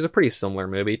Express, which is a pretty similar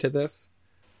movie to this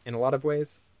in a lot of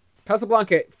ways.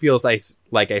 Casablanca feels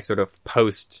like a sort of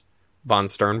post von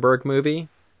Sternberg movie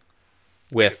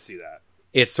with see that.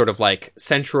 Its sort of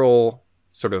central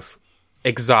sort of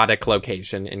exotic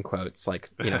location in quotes,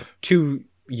 two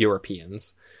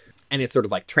Europeans, and it's sort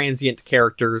of transient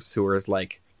characters who are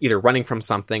either running from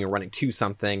something or running to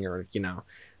something, or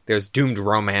there's doomed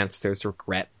romance, there's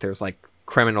regret, there's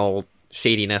criminal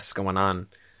shadiness going on.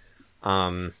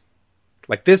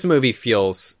 This movie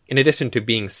feels, in addition to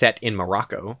being set in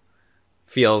Morocco,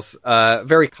 feels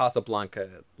very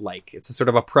Casablanca-like. It's a sort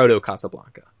of a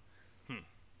proto-Casablanca.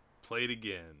 Play it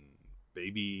again,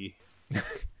 baby.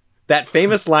 That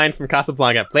famous line from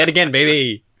Casablanca, play it again,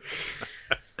 baby!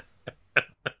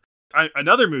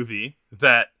 Another movie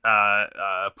that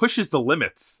pushes the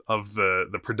limits of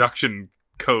the production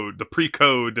code, the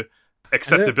pre-code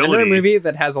acceptability. Another movie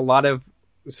that has a lot of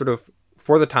sort of,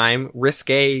 for the time,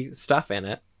 risque stuff in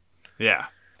it. Yeah.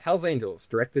 Hell's Angels,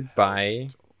 directed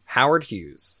by Howard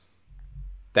Hughes.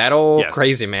 That old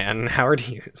crazy man, Howard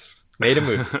Hughes, made a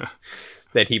movie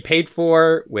that he paid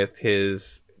for with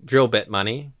his drill bit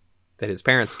money that his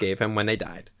parents gave him when they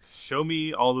died. Show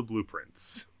me all the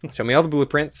blueprints. Show me all the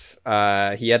blueprints.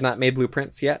 He had not made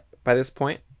blueprints yet by this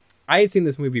point. I had seen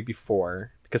this movie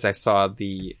before because I saw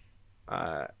the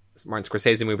Martin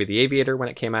Scorsese movie, The Aviator, when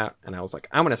it came out, and I was like,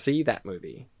 I want to see that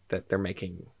movie that they're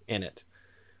making in it.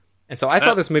 And so I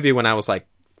saw this movie when I was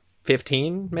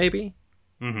 15, maybe.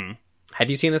 Mm-hmm. Had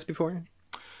you seen this before?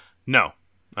 No,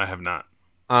 I have not.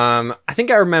 I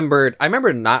think I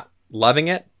remember not loving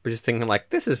it, but just thinking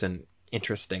this is an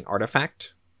interesting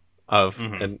artifact of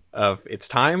its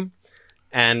time.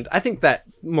 And I think that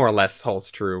more or less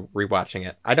holds true rewatching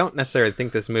it. I don't necessarily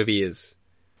think this movie is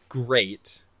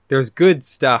great. There's good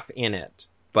stuff in it,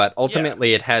 but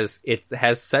ultimately it has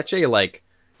such a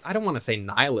I don't want to say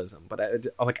nihilism, but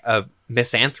a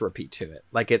misanthropy to it.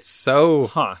 It's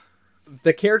so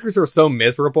the characters are so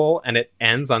miserable, and it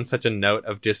ends on such a note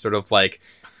of just sort of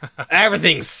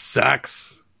everything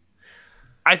sucks.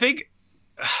 I think,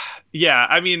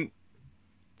 I mean,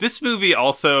 this movie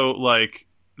also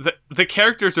the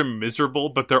characters are miserable,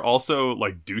 but they're also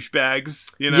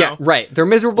douchebags, Yeah, right. They're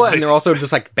miserable and they're also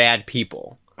just bad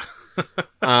people.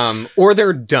 Or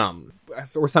they're dumb,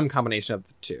 or some combination of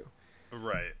the two.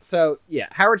 Right. So, yeah,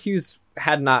 Howard Hughes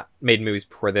had not made movies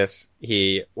before this.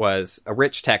 He was a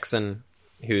rich Texan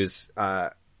whose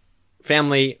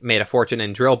family made a fortune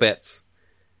in drill bits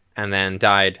and then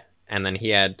died. And then he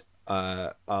had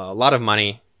a lot of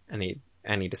money, and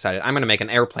he decided, I'm going to make an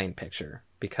airplane picture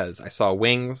because I saw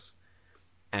wings,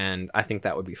 and I think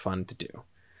that would be fun to do.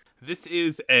 This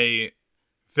is a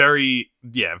very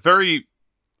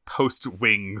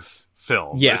post-Wings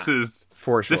film. Yeah, this is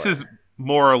for sure. This is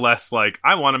more or less like,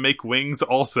 I want to make Wings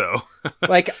also.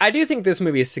 Like, I do think this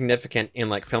movie is significant in,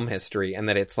 like, film history, and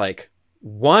that it's, like,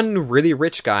 one really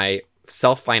rich guy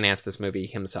self-financed this movie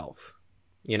himself,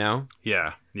 you know?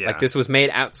 Yeah. Like, this was made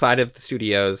outside of the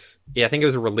studios. Yeah, I think it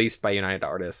was released by United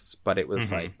Artists, but it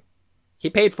was, like, he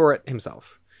paid for it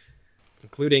himself,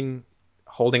 including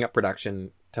holding up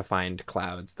production to find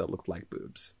clouds that looked like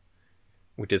boobs,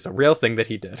 which is a real thing that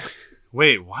he did.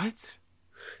 Wait, what?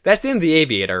 That's in The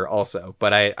Aviator also,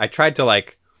 but I tried to,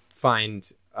 like, find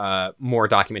more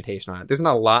documentation on it. There's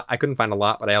not a lot. I couldn't find a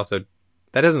lot, but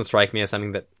that doesn't strike me as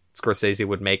something that Scorsese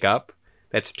would make up.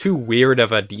 That's too weird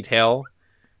of a detail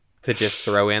to just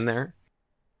throw in there.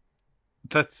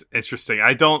 That's interesting.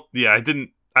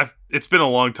 It's been a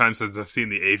long time since I've seen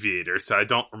The Aviator, so I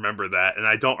don't remember that, and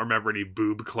I don't remember any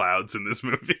boob clouds in this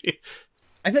movie.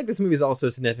 I think this movie is also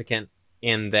significant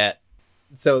in that,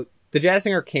 so The Jazz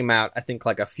Singer came out, I think,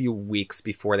 like a few weeks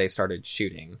before they started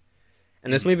shooting.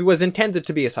 And this movie was intended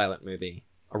to be a silent movie,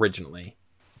 originally.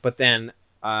 But then,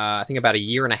 I think about a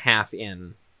year and a half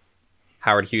in,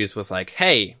 Howard Hughes was like,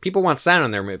 hey, people want sound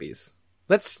in their movies.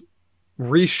 Let's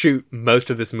reshoot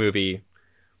most of this movie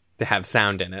to have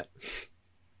sound in it.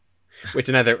 Which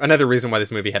another reason why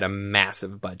this movie had a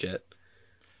massive budget.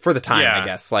 For the time, I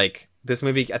guess. Like, this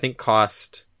movie, I think,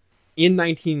 cost, in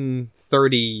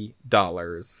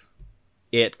 $1930,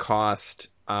 it cost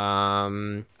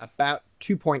about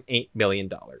 $2.8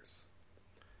 million,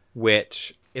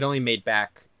 which it only made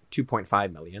back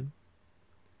 $2.5 million.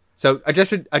 So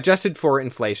adjusted for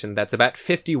inflation, that's about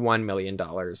 $51 million,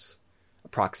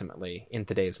 approximately, in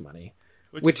today's money.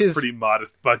 Which is a pretty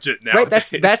modest budget now. Right,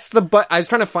 that's the I was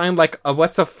trying to find, like,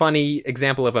 what's a funny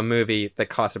example of a movie that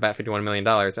costs about $51 million,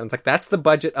 and it's like, that's the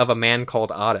budget of A Man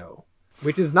Called Otto,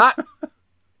 which is not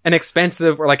an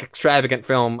expensive or, like, extravagant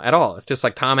film at all. It's just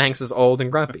like Tom Hanks is old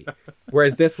and grumpy.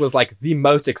 Whereas this was, like, the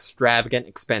most extravagant,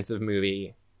 expensive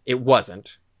movie. It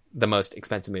wasn't the most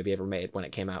expensive movie ever made when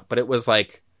it came out, but it was,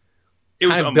 like,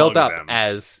 kind of built up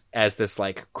as this,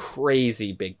 like,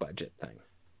 crazy big budget thing.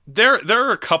 There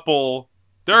are a couple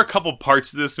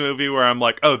parts of this movie where I'm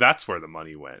like, oh, that's where the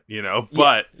money went, you know?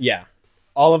 But yeah.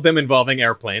 All of them involving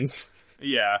airplanes.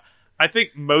 Yeah. I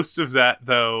think most of that,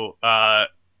 though,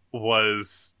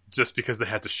 was just because they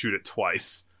had to shoot it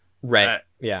twice. Right.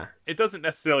 Yeah. It doesn't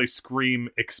necessarily scream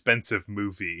expensive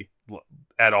movie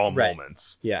at all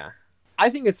moments. Yeah. I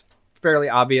think it's fairly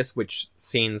obvious which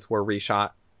scenes were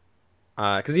reshot.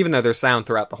 Because even though there's sound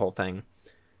throughout the whole thing,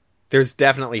 there's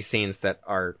definitely scenes that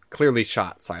are clearly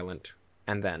shot silent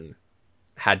and then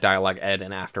had dialogue edited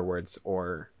in afterwards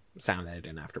or sound edited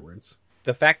in afterwards.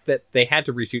 The fact that they had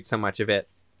to reshoot so much of it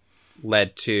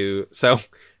led to... So,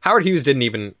 Howard Hughes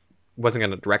wasn't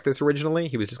going to direct this originally.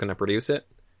 He was just going to produce it.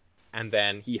 And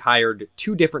then he hired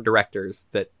two different directors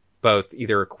that both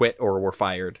either quit or were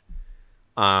fired.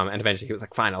 And eventually he was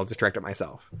like, fine, I'll just direct it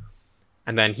myself.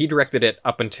 And then he directed it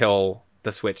up until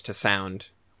the switch to sound.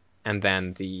 And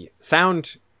then the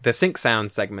sync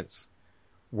sound segments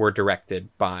were directed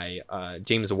by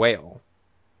James Whale,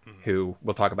 who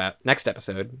we'll talk about next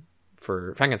episode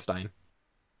for Frankenstein.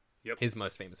 Yep. His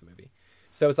most famous movie.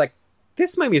 So it's like,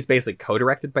 this movie is basically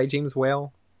co-directed by James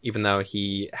Whale, even though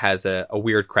he has a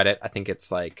weird credit. I think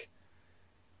it's like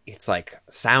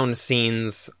sound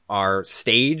scenes are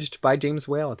staged by James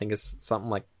Whale. I think it's something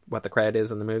like what the credit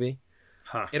is in the movie.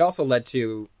 Huh. It also led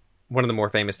to one of the more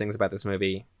famous things about this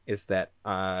movie is that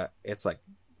it's like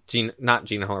not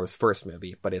Gina Haller's first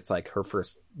movie, but it's like her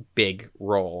first big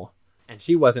role. And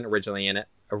she wasn't originally in it.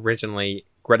 Originally,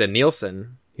 Greta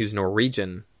Nielsen, who's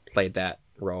Norwegian, played that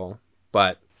role.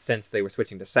 But since they were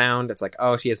switching to sound, it's like,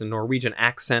 oh, she has a Norwegian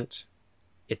accent.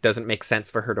 It doesn't make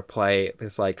sense for her to play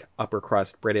this, like, upper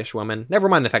crust British woman. Never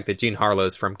mind the fact that Jean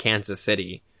Harlow's from Kansas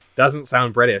City. Doesn't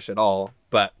sound British at all,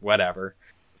 but whatever.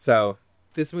 So,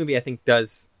 this movie, I think,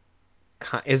 is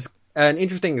an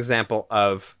interesting example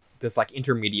of this, like,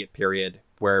 intermediate period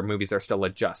where movies are still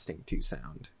adjusting to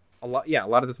sound. A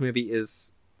lot of this movie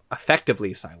is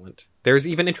effectively silent. There's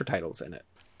even intertitles in it.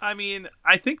 I mean,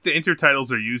 I think the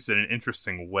intertitles are used in an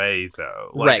interesting way, though.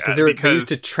 Right, because they're used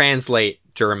to translate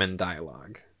German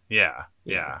dialogue. Yeah.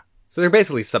 So they're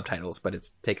basically subtitles, but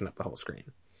it's taking up the whole screen.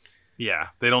 Yeah,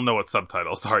 they don't know what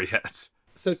subtitles are yet.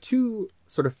 So two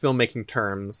sort of filmmaking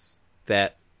terms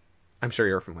that I'm sure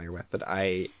you're familiar with that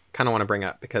I kind of want to bring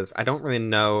up because I don't really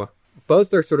know.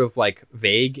 Both are sort of like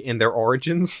vague in their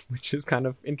origins, which is kind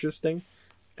of interesting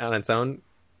on its own,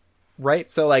 right?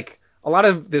 So like a lot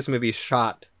of this movie is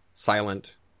shot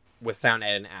silent with sound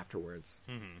added afterwards.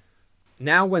 Mm-hmm.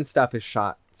 Now when stuff is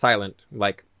shot silent,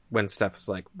 like when stuff is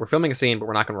like, we're filming a scene, but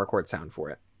we're not going to record sound for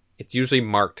it, it's usually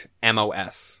marked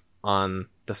MOS on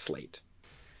the slate.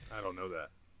 I don't know that.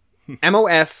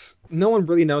 MOS, no one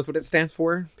really knows what it stands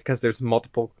for because there's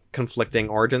multiple conflicting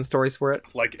origin stories for it.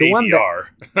 Like the ADR.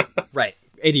 Right.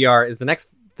 ADR is the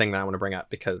next thing that I want to bring up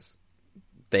because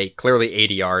they clearly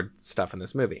ADR'd stuff in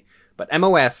this movie. But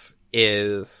MOS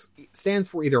stands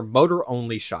for either motor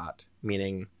only shot,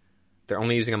 meaning they're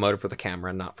only using a motor for the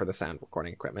camera, not for the sound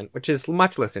recording equipment, which is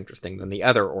much less interesting than the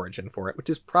other origin for it, which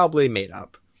is probably made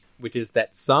up, which is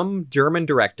that some German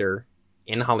director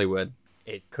in Hollywood,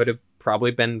 it could have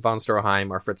probably been von Stroheim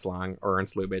or Fritz Lang or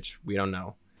Ernst Lubitsch, we don't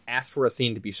know, asked for a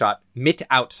scene to be shot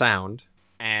mit-out sound,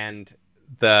 and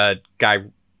the guy,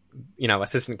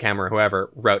 assistant camera,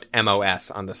 whoever, wrote MOS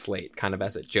on the slate, kind of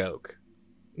as a joke,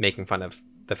 making fun of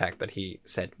the fact that he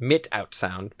said mit-out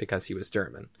sound because he was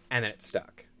German, and then it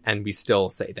stuck. And we still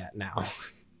say that now.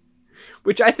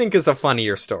 Which I think is a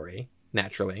funnier story,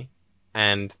 naturally.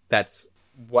 And that's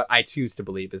what I choose to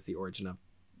believe is the origin of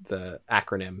the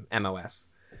acronym MOS.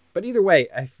 But either way,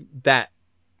 that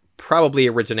probably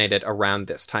originated around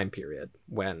this time period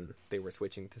when they were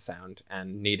switching to sound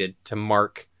and needed to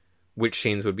mark which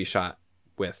scenes would be shot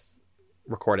with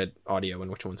recorded audio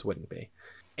and which ones wouldn't be.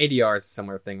 ADR is a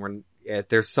similar thing where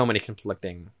there's so many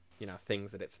conflicting,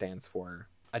 things that it stands for.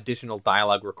 Additional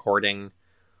dialogue recording,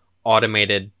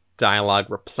 automated dialogue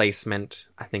replacement,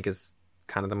 I think is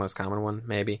kind of the most common one,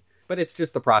 maybe. But it's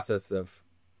just the process of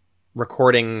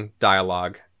recording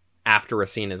dialogue after a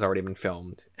scene has already been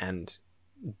filmed and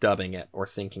dubbing it or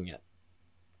syncing it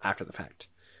after the fact.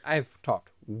 I've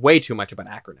talked way too much about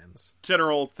acronyms.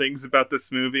 General things about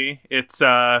this movie. It's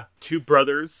two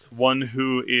brothers. One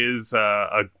who is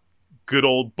a good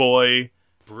old boy,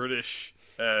 British,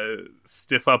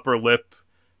 stiff upper lip,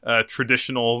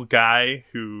 traditional guy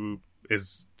who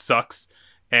sucks.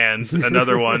 And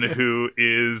another one who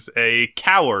is a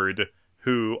coward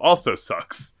who also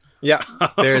sucks. Yeah,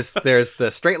 there's the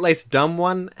straight-laced dumb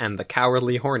one and the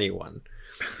cowardly horny one.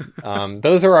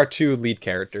 Those are our two lead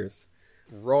characters,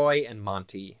 Roy and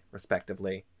Monty,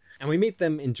 respectively. And we meet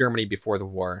them in Germany before the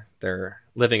war. They're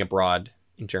living abroad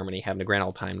in Germany, having a grand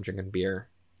old time drinking beer.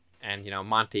 And,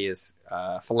 Monty is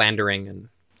philandering and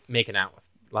making out with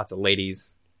lots of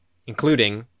ladies,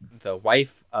 including the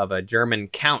wife of a German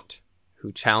count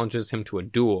who challenges him to a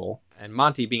duel. And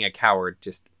Monty, being a coward,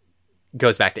 just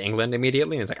goes back to England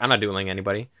immediately and is like, I'm not dueling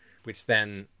anybody. Which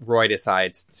then Roy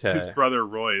decides to... His brother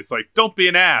Roy is like, don't be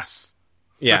an ass!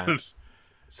 Yeah.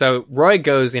 So Roy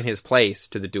goes in his place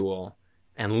to the duel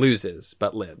and loses,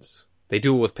 but lives. They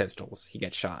duel with pistols. He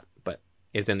gets shot, but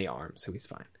is in the arm, so he's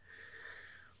fine.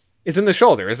 Is in the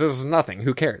shoulder. This is nothing.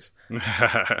 Who cares?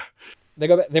 They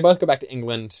both go back to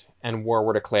England, and war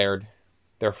were declared.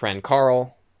 Their friend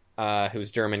Carl,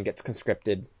 who's German, gets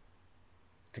conscripted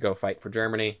to go fight for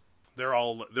Germany. They're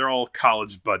all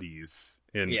college buddies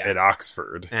at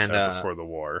Oxford and before the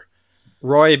war.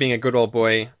 Roy, being a good old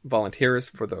boy, volunteers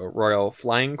for the Royal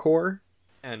Flying Corps,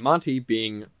 and Monty,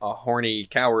 being a horny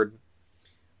coward,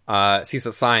 sees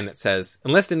a sign that says,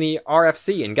 enlist in the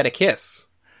RFC and get a kiss.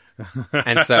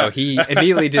 And so he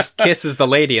immediately just kisses the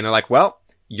lady, and they're like, well,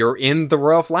 you're in the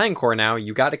Royal Flying Corps now,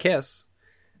 you got a kiss.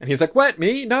 And he's like, what,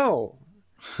 me? No.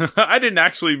 I didn't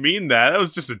actually mean that. That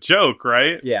was just a joke,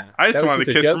 right? Yeah. I just wanted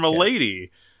a kiss from a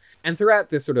lady. And throughout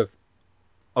this sort of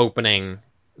opening,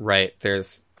 right,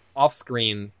 there's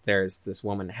off-screen, there's this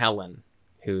woman, Helen,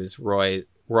 who's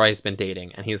Roy's been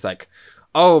dating. And he's like,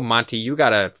 oh, Monty, you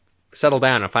gotta settle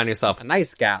down and find yourself a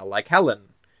nice gal like Helen.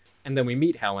 And then we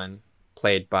meet Helen,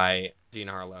 played by Jean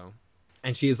Harlow.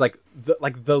 And she's like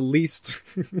the least,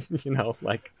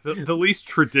 the least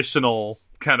traditional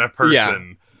kind of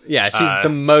person. Yeah, she's the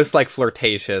most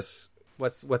flirtatious.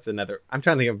 What's another? I'm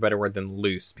trying to think of a better word than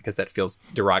loose because that feels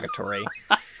derogatory.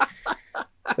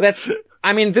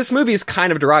 This movie is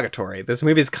kind of derogatory. This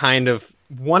movie is kind of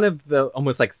one of the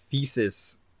almost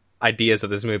thesis ideas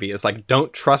of this movie is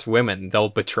don't trust women, they'll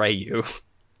betray you.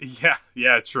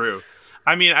 Yeah, true.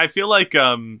 I feel like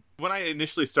when I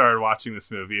initially started watching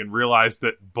this movie and realized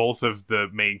that both of the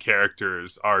main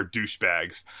characters are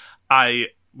douchebags, I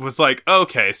was like,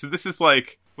 okay, so this is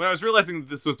when I was realizing that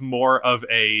this was more of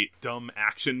a dumb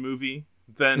action movie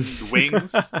than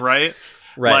Wings, right?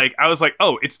 Right. Like, I was like,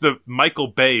 oh, it's the Michael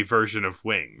Bay version of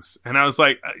Wings. And I was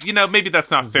like, maybe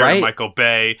that's not fair to Michael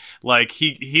Bay. Like,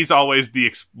 he's always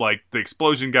the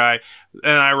explosion guy.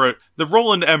 And I wrote the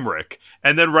Roland Emmerich.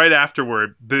 And then right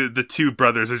afterward, the two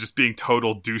brothers are just being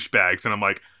total douchebags. And I'm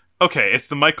like, okay, it's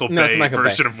the Michael Bay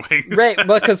version of Wings. Right,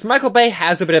 well, because Michael Bay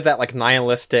has a bit of that, like,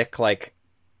 nihilistic, like,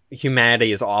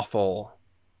 humanity is awful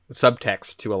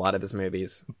subtext to a lot of his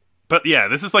movies. But yeah,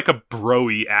 this is like a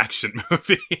bro-y action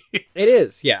movie. It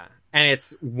is, yeah. And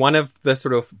it's one of the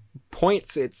sort of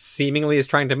points it seemingly is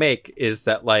trying to make is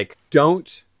that, like,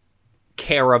 don't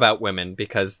care about women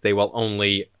because they will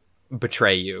only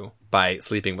betray you by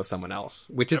sleeping with someone else,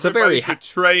 which is Everybody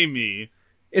betray me.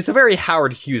 It's a very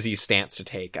Howard Hughesy stance to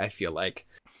take, I feel like.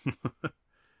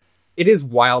 It is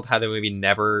wild how the movie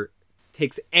never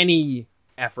takes any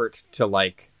effort to,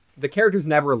 like, the characters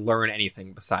never learn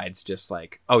anything besides just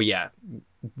like, oh yeah,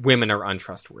 women are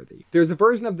untrustworthy. There's a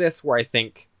version of this where I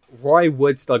think Roy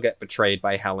would still get betrayed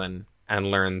by Helen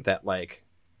and learn that, like,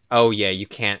 oh yeah, you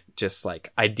can't just,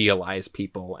 like, idealize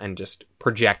people and just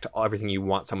project everything you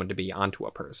want someone to be onto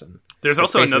a person. There's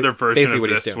also another version of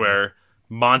this where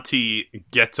Monty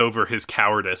gets over his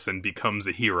cowardice and becomes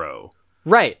a hero.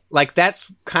 Right. Like,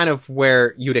 that's kind of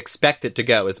where you'd expect it to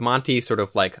go, is Monty sort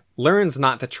of, like, learns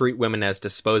not to treat women as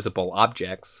disposable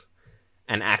objects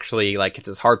and actually, like, gets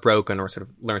his heart broken or sort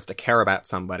of learns to care about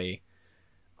somebody.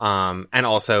 And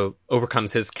also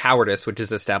overcomes his cowardice, which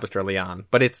is established early on.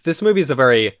 But this movie is a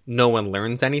very no one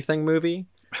learns anything movie.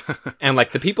 And,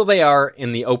 like, the people they are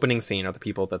in the opening scene are the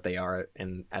people that they are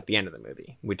at the end of the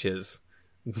movie, which is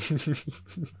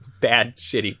bad,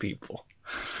 shitty people.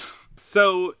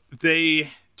 So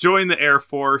they join the Air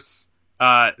Force.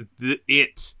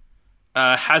 It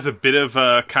has a bit of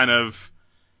a kind of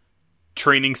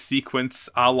training sequence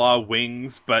a la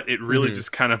Wings, but it really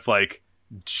just kind of, like,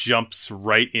 jumps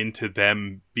right into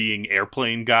them being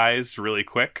airplane guys really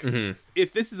quick. Mm-hmm.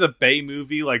 If this is a Bay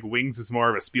movie, like, Wings is more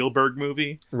of a Spielberg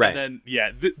movie. Right. And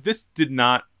then, this did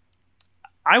not...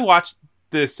 I watched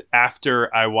this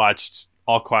after I watched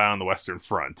All Quiet on the Western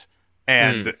Front.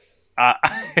 And...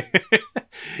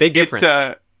 big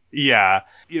difference. Yeah.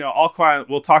 All Quiet,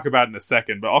 we'll talk about in a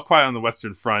second, but All Quiet on the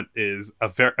Western Front is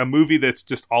a movie that's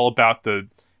just all about the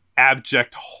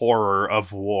abject horror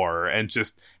of war and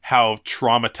just how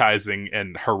traumatizing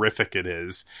and horrific it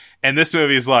is. And this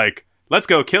movie is like, let's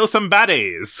go kill some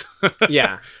baddies.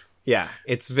 Yeah.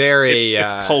 It's very...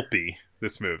 It's pulpy,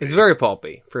 this movie. It's very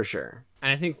pulpy, for sure.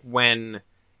 And I think when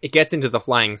it gets into the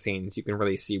flying scenes, you can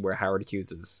really see where Howard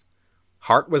Hughes's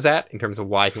heart was at in terms of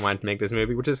why he wanted to make this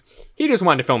movie, which is he just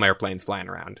wanted to film airplanes flying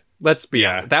around. Let's be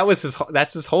honest.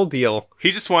 That's his whole deal.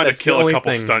 He just wanted to kill a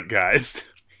couple stunt guys.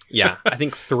 Yeah, I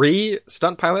think 3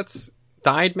 stunt pilots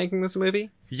died making this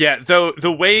movie. Yeah, though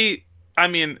the way, I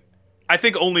mean, I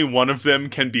think only one of them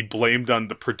can be blamed on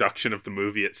the production of the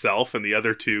movie itself, and the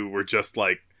other 2 were just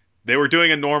like, they were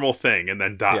doing a normal thing and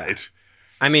then died. Yeah.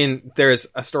 I mean, there's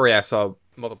a story I saw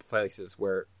multiple places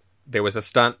where there was a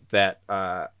stunt that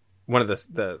one of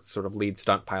the sort of lead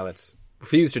stunt pilots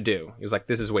refused to do. He was like,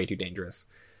 this is way too dangerous.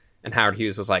 And Howard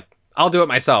Hughes was like, I'll do it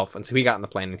myself. And so he got in the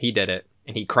plane and he did it.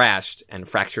 And he crashed and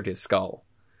fractured his skull.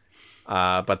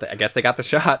 But I guess they got the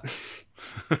shot.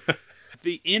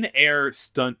 The in-air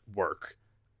stunt work,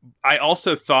 I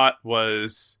also thought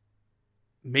was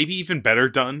maybe even better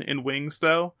done in Wings,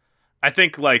 though. I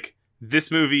think, like,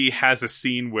 this movie has a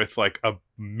scene with, like, a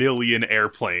million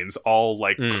airplanes all,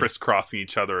 like, crisscrossing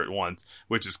each other at once,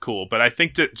 which is cool. But I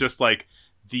think that just, like,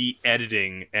 the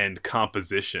editing and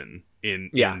composition in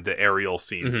the aerial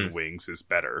scenes in Wings is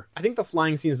better. I think the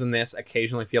flying scenes in this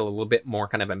occasionally feel a little bit more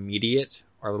kind of immediate,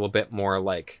 or a little bit more,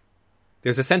 like,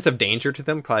 there's a sense of danger to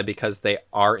them, probably because they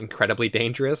are incredibly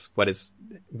dangerous, what is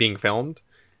being filmed,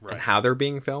 and how they're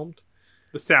being filmed.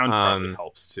 The sound probably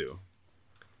helps, too.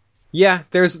 Yeah,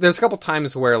 there's a couple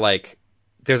times where, like,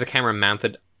 there's a camera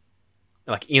mounted,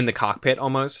 like, in the cockpit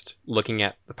almost, looking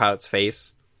at the pilot's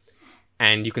face,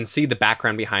 and you can see the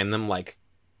background behind them, like,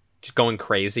 just going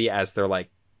crazy as they're, like,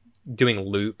 doing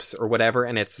loops or whatever,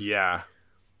 and it's... Yeah.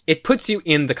 It puts you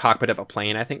in the cockpit of a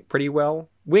plane, I think, pretty well.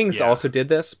 Wings also did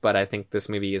this, but I think this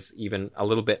movie is even a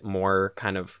little bit more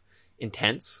kind of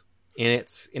intense in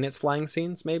its flying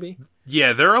scenes, maybe.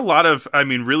 Yeah, there are a lot of, I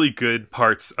mean, really good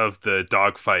parts of the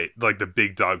dogfight, like the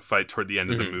big dogfight toward the end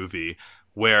of the movie,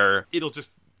 where it'll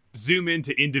just zoom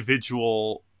into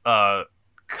individual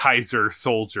Kaiser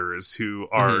soldiers who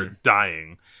are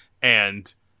dying,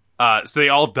 and so they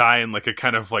all die in, like, a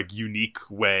kind of, like, unique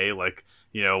way. Like,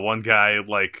 you know, one guy,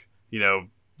 like, you know,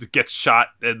 gets shot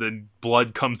and then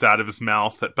blood comes out of his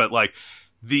mouth, but, like,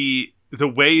 the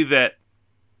way that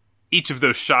each of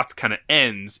those shots kind of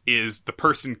ends is the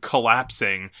person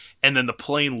collapsing and then the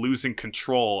plane losing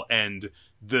control and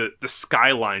the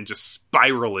skyline just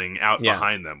spiraling out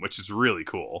behind them, which is really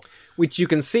cool. Which you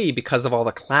can see because of all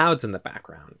the clouds in the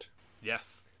background.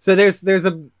 Yes. So there's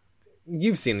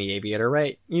you've seen The Aviator,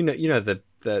 right? You know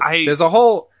there's a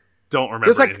whole don't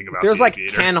remember anything about there's The like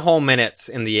Aviator. 10 whole minutes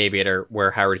in The Aviator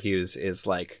where Howard Hughes is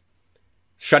like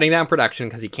shutting down production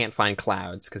because he can't find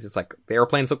clouds because it's like the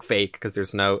airplanes look fake because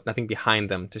there's nothing behind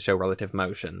them to show relative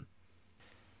motion.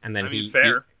 And then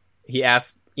he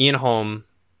asked Ian Holm,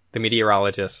 the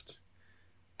meteorologist,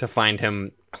 to find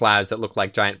him clouds that look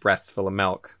like giant breasts full of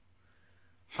milk.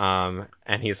 And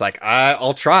he's like,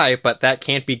 I'll try, but that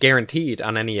can't be guaranteed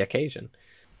on any occasion.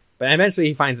 But eventually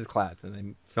he finds his clouds and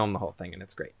they film the whole thing and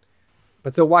it's great.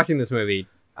 But so watching this movie,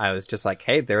 I was just like,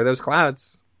 hey, there are those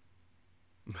clouds.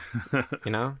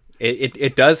 You know,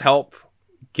 it does help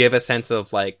give a sense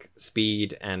of like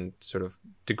speed and sort of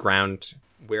to ground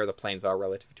where the planes are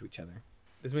relative to each other.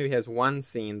 This movie has one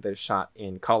scene that is shot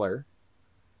in color.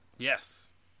 Yes.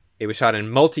 It was shot in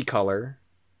multicolor,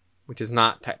 which is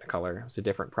not Technicolor. It was a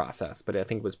different process, but I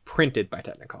think it was printed by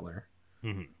Technicolor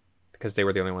because they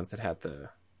were the only ones that had the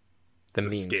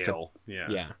means scale. to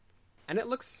yeah. And it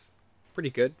looks pretty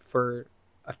good for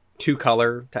a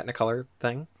 2-color Technicolor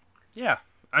thing. Yeah.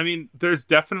 I mean, there's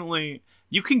definitely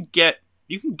you can get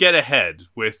ahead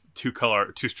with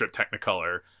 2-strip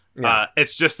Technicolor. Yeah.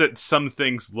 It's just that some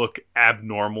things look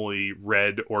abnormally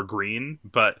red or green,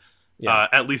 but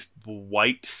at least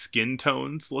white skin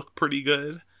tones look pretty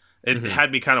good. It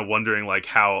had me kind of wondering like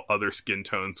how other skin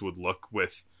tones would look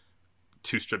with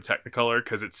 2-strip Technicolor,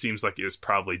 because it seems like it was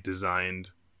probably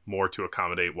designed more to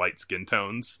accommodate white skin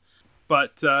tones.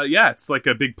 But it's like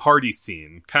a big party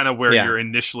scene, kind of where you're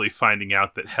initially finding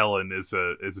out that Helen is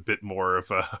a bit more of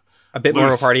a bit more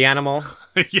of a party animal.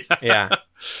 Yeah.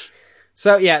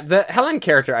 So the Helen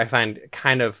character I find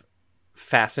kind of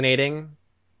fascinating,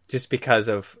 just because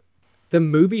of the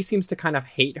movie seems to kind of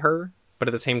hate her, but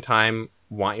at the same time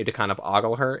want you to kind of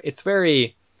ogle her. It's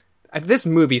very this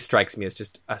movie strikes me as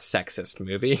just a sexist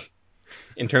movie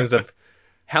in terms of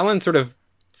Helen sort of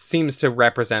seems to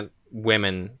represent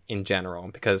women in general,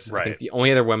 because I think the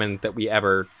only other women that we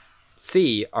ever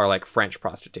see are like French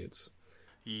prostitutes.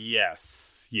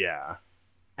 Yes, yeah.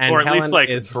 And or at Helen least like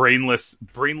is brainless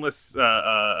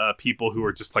people who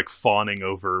are just like fawning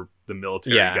over the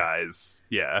military guys.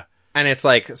 Yeah. And it's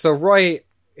like, so Roy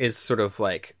is sort of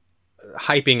like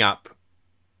hyping up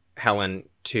Helen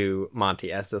to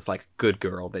Monty as this like good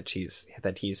girl that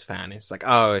he's found. It's like,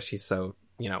 oh, she's so,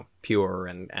 pure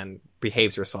and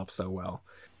behaves herself so well.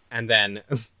 And then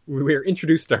we're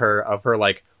introduced to her of her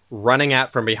like running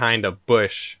out from behind a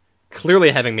bush,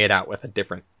 clearly having made out with a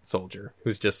different soldier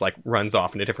who's just like runs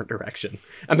off in a different direction.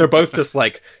 And they're both just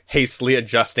like hastily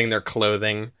adjusting their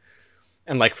clothing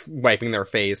and like wiping their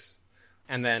face.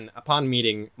 And then upon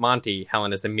meeting Monty,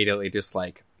 Helen is immediately just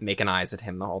like making eyes at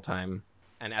him the whole time.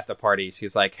 And at the party,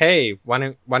 she's like, hey, why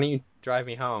don't you drive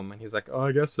me home? And he's like, oh,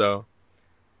 I guess so.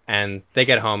 And they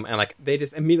get home and like they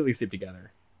just immediately sleep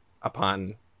together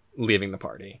upon leaving the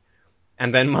party.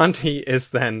 And then Monty is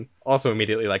then also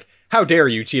immediately like, how dare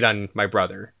you cheat on my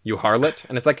brother, you harlot?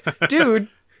 And it's like, dude,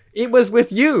 it was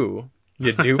with you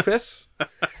doofus.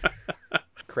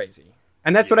 Crazy.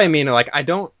 And that's what I mean. Like,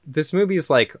 this movie's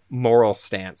like moral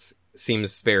stance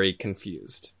seems very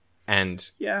confused. And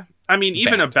I mean,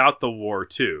 even about the war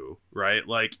too, right?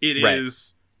 Like it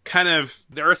is kind of,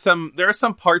 there are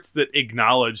some parts that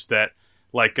acknowledge that,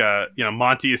 like,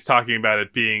 Monty is talking about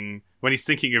it being, when he's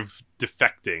thinking of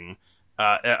defecting,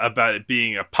 about it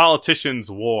being a politician's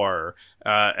war,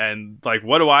 and like,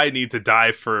 what do I need to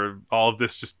die for all of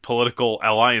this just political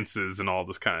alliances and all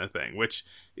this kind of thing, which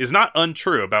is not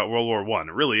untrue about World War I.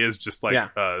 It really is just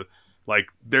like, like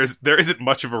there isn't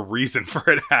much of a reason for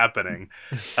it happening.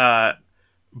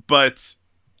 But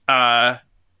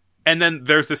and then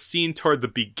there's a scene toward the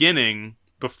beginning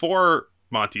before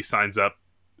Monty signs up,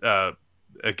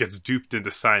 gets duped into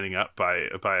signing up by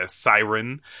a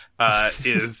siren,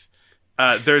 there's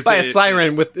by a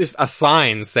siren with just a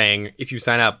sign saying, if you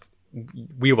sign up,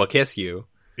 we will kiss you.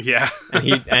 Yeah.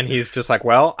 and he's just like,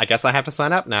 well, I guess I have to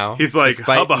sign up now. He's like,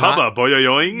 hubba hubba,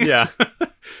 boyoyoing. Yeah.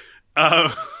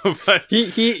 But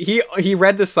he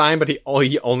read the sign, but he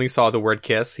only saw the word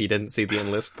kiss. He didn't see the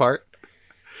enlist part.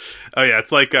 Oh yeah,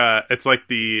 it's like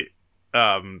the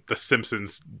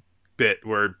Simpsons bit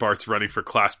where Bart's running for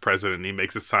class president and he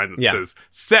makes a sign that says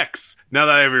sex. Now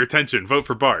that I have your attention, vote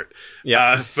for Bart.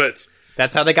 Yeah. But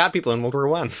that's how they got people in World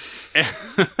War I.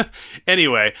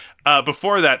 Anyway,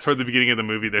 before that, toward the beginning of the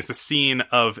movie, there's a scene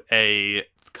of a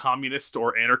communist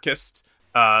or anarchist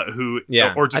who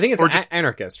Yeah, or just I think it's or just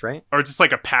anarchist, right? or just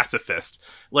like a pacifist.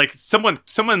 Like someone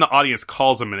in the audience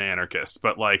calls him an anarchist,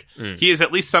 but like he is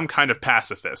at least some kind of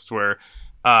pacifist where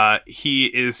he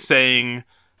is saying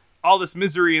all this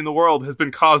misery in the world has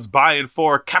been caused by and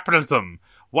for capitalism.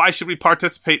 Why should we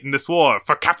participate in this war?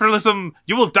 For capitalism?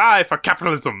 You will die for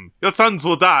capitalism. Your sons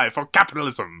will die for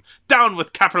capitalism. Down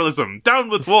with capitalism. Down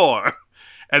with war.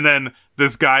 And then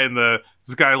this guy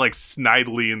like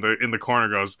snidely in the corner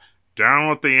goes, down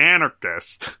with the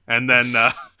anarchist. And then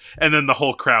the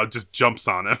whole crowd just jumps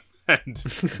on him and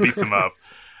beats him up.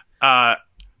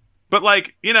 But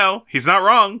like, he's not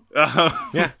wrong.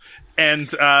 Yeah.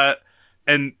 And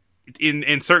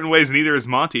in certain ways, neither is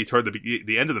Monty toward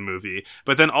the end of the movie.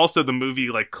 But then also the movie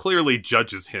like clearly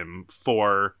judges him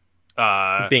for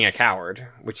being a coward,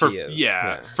 which he is.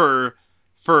 Yeah, for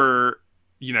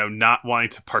not wanting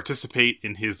to participate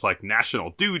in his like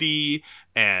national duty,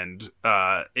 and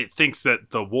it thinks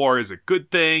that the war is a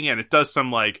good thing, and it does some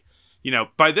like.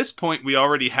 By this point, we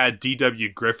already had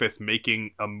D.W. Griffith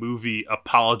making a movie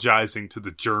apologizing to the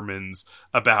Germans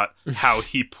about how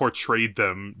he portrayed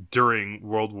them during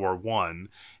World War I.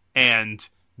 And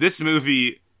this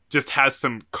movie just has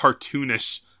some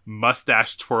cartoonish,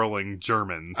 mustache-twirling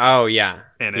Germans. Oh, yeah.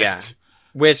 In yeah. it.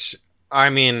 Which, I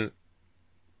mean,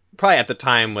 probably at the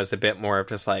time was a bit more of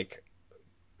just like,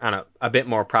 I don't know, a bit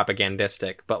more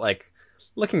propagandistic. But like,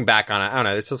 looking back on it, I don't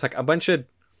know, it's just like a bunch of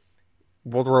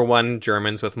World War I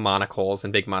Germans with monocles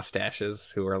and big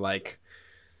mustaches who are like,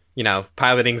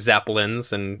 piloting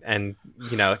Zeppelins and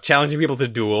challenging people to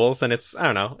duels. And it's, I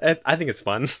don't know, I think it's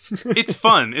fun. It's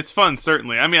fun. It's fun,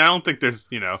 certainly. I mean, I don't think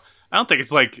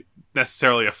it's like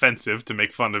necessarily offensive to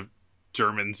make fun of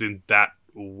Germans in that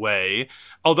way.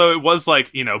 Although it was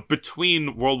like,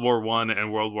 between World War I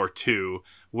and World War II,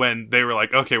 when they were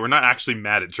like, okay, we're not actually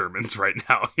mad at Germans right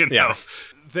now, Yeah.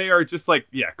 They are just like,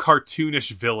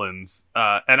 cartoonish villains.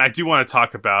 And I do want to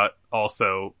talk about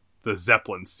also the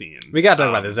Zeppelin scene. We got to talk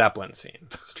about the Zeppelin scene.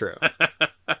 It's true.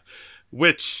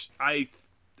 Which I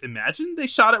imagine they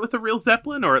shot it with a real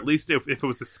Zeppelin, or at least if it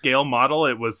was a scale model,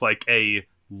 it was like a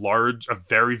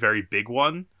very, very big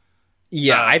one.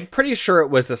 Yeah, I'm pretty sure it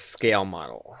was a scale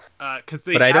model.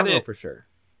 But I don't know for sure.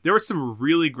 There were some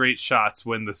really great shots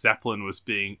when the Zeppelin was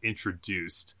being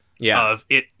introduced. Yeah. Of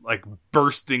it like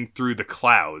bursting through the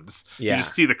clouds. Yeah. You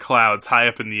just see the clouds high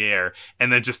up in the air,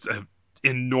 and then just an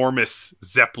enormous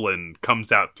Zeppelin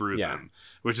comes out through them,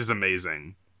 which is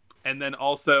amazing. And then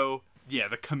also,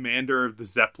 the commander of the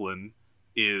Zeppelin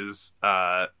is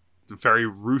very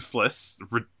ruthless,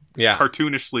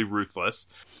 cartoonishly ruthless.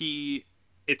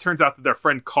 It turns out that their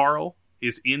friend Carl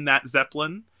is in that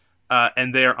Zeppelin.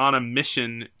 And they're on a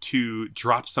mission to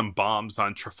drop some bombs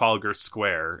on Trafalgar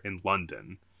Square in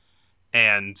London.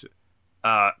 And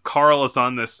Carl is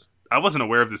on this... I wasn't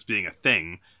aware of this being a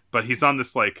thing, but he's on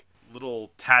this, like,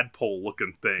 little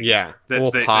tadpole-looking thing. Yeah,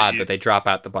 little pod that they drop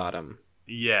out the bottom.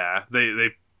 Yeah, they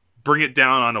bring it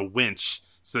down on a winch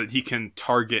so that he can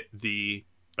target the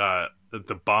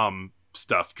bomb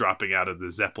stuff dropping out of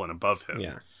the Zeppelin above him.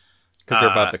 Yeah, because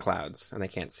they're above the clouds, and they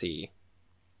can't see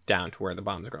down to where the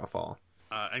bombs are going to fall.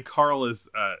 And Carl is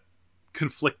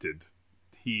conflicted.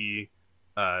 He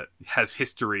has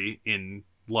history in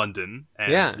London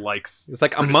and likes... It's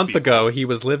like a month ago he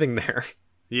was living there.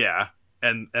 Yeah,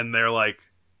 and they're like,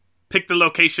 pick the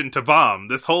location to bomb.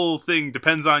 This whole thing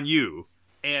depends on you.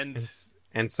 And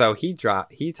so he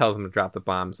tells them to drop the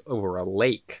bombs over a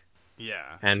lake.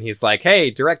 Yeah. And he's like,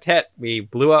 hey, direct hit. We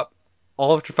blew up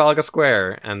all of Trafalgar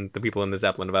Square. And the people in the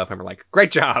Zeppelin above him are like,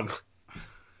 great job.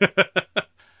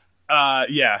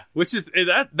 Which is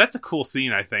that's a cool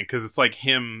scene, I think, because it's like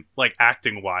him like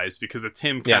acting wise, because it's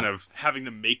him kind of having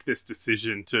to make this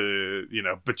decision to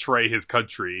betray his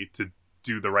country to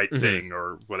do the right thing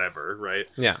or whatever, right?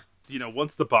 Yeah.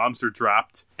 Once the bombs are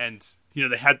dropped, and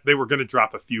they were going to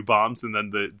drop a few bombs, and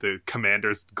then the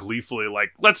commanders gleefully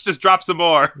like, let's just drop some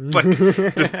more,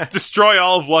 like destroy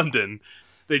all of London.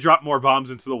 They drop more bombs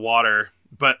into the water,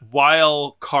 but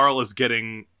while Carl is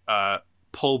getting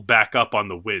pulled back up on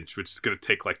the winch, which is going to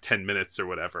take like 10 minutes or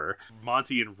whatever,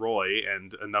 Monty and Roy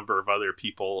and a number of other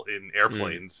people in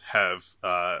airplanes have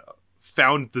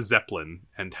found the Zeppelin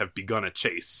and have begun a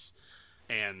chase.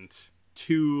 And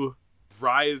to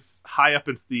rise high up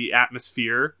into the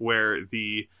atmosphere where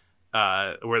the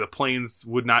planes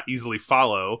would not easily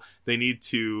follow, they need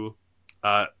to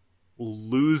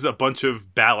lose a bunch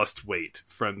of ballast weight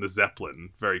from the Zeppelin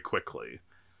very quickly.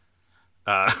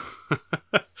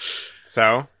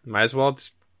 So might as well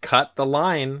just cut the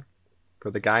line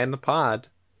for the guy in the pod.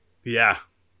 Yeah,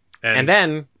 and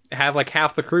then have like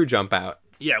half the crew jump out.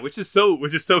 Yeah, which is so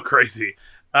crazy.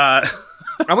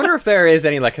 I wonder if there is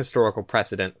any like historical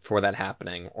precedent for that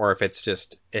happening, or if it's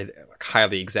just a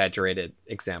highly exaggerated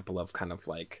example of kind of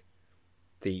like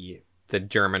the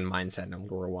German mindset in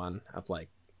World War One of like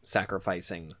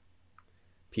sacrificing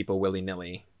people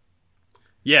willy-nilly.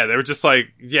 Yeah, they were just like,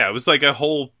 it was like a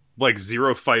whole like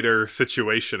Zero fighter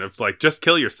situation of like, just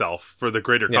kill yourself for the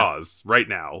greater cause right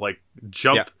now. Like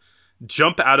jump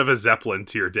out of a Zeppelin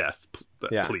to your death,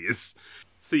 please.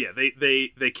 So yeah,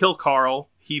 they kill Carl.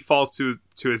 He falls to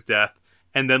his death,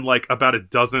 and then like about a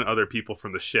dozen other people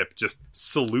from the ship just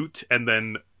salute and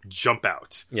then jump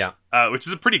out. Yeah, which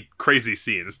is a pretty crazy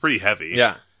scene. It's pretty heavy.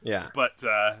 Yeah, but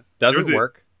doesn't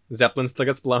work. Zeppelin still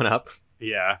gets blown up.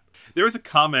 Yeah, there was a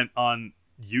comment on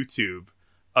YouTube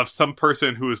of some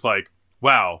person who was like,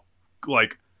 "Wow,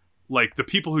 like the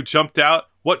people who jumped out,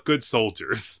 what good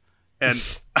soldiers." And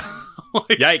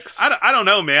like, yikes! I don't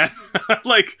know, man.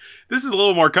 Like, this is a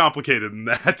little more complicated than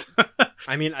that.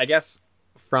 I mean, I guess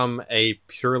from a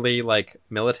purely like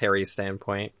military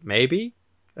standpoint, maybe.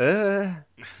 It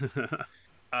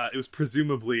was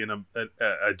presumably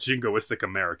a jingoistic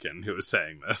American who was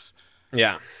saying this.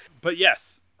 Yeah, but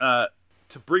yes,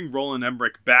 to bring Roland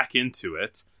Emmerich back into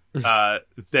it,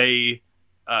 the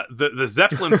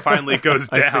Zeppelin finally goes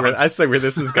down. I see where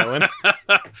this is going.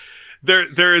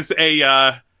 There's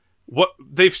a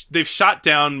they've shot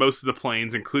down most of the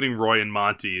planes, including Roy and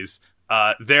Monty's.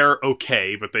 They're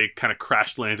okay, but they kind of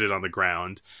crash landed on the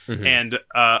ground, and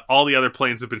all the other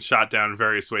planes have been shot down in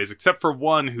various ways, except for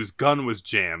one whose gun was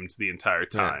jammed the entire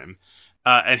time.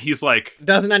 And he's like,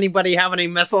 "Doesn't anybody have any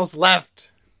missiles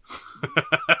left?"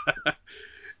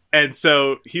 And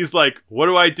so he's like, "What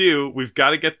do I do? We've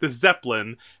got to get the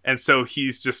Zeppelin." And so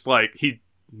he's just like,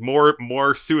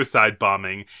 more suicide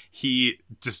bombing. He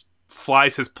just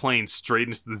flies his plane straight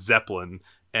into the Zeppelin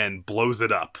and blows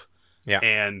it up. Yeah.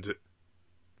 And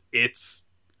it's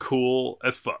cool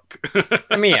as fuck.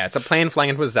 I mean, yeah, it's a plane flying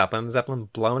into a Zeppelin, the Zeppelin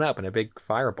blown up in a big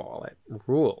fireball. It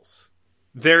rules.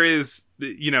 There is,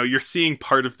 you're seeing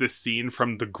part of this scene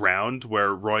from the ground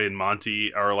where Roy and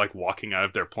Monty are like walking out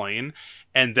of their plane,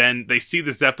 and then they see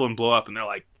the Zeppelin blow up and they're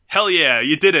like, "Hell yeah,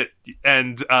 you did it!"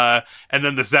 And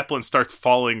then the Zeppelin starts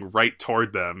falling right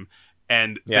toward them,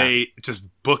 and they just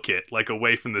book it like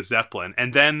away from the Zeppelin.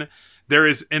 And then there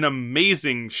is an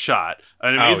amazing shot,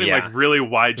 like really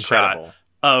wide shot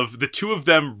of the two of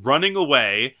them running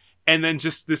away, and then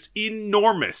just this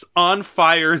enormous on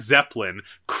fire Zeppelin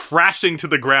crashing to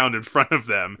the ground in front of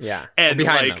them. Yeah, and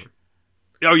behind them.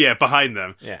 Oh yeah, behind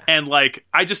them. Yeah, and like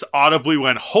I just audibly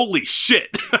went, "Holy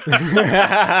shit!"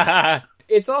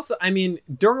 It's also, I mean,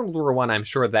 during World War One, I'm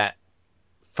sure that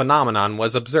phenomenon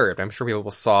was observed. I'm sure people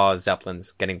saw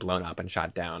Zeppelins getting blown up and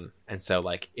shot down. And so,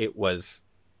 like,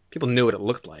 people knew what it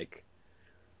looked like.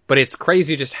 But it's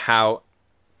crazy just how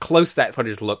close that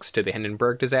footage looks to the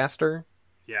Hindenburg disaster.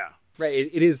 Yeah. Right.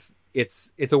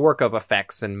 It's a work of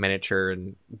effects and miniature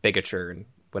and bigature and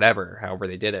whatever, however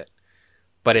they did it.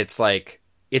 But it's like,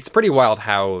 it's pretty wild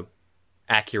how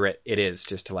accurate it is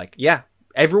just to like,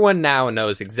 everyone now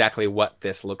knows exactly what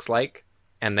this looks like,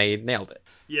 and they nailed it.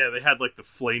 Yeah, they had like the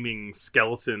flaming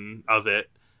skeleton of it.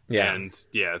 Yeah. And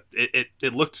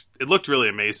it looked really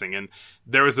amazing. And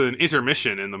there was an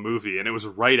intermission in the movie, and it was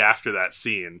right after that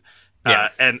scene. Yeah.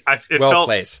 And it well felt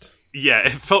placed. Yeah,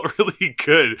 it felt really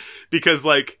good because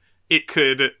like it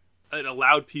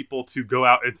allowed people to go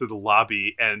out into the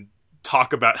lobby and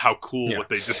talk about how cool what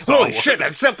they just saw. Holy shit,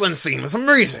 that Zeppelin scene was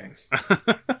amazing.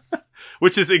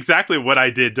 Which is exactly what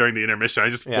I did during the intermission. I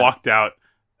just walked out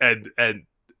and it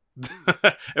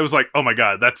was like, oh my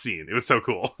god, that scene. It was so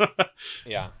cool.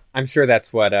 Yeah. I'm sure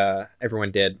that's what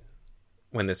everyone did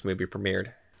when this movie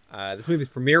premiered. This movie's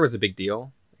premiere was a big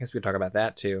deal. I guess we could talk about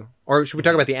that too. Or should we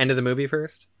talk about the end of the movie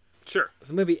first? Sure. So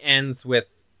the movie ends with,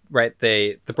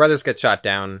 the brothers get shot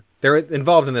down. They're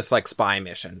involved in this like spy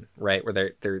mission, right? Where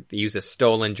they use a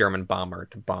stolen German bomber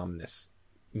to bomb this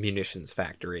munitions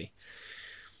factory.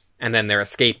 And then they're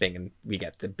escaping, and we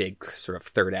get the big sort of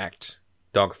third act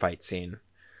dogfight scene.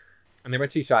 And they're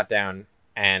eventually shot down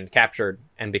and captured,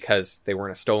 and because they were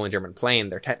in a stolen German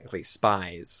plane, they're technically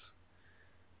spies.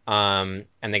 And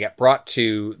they get brought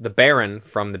to the Baron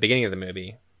from the beginning of the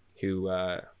movie, who,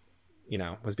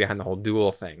 was behind the whole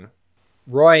duel thing.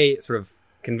 Roy sort of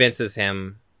convinces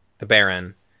him, the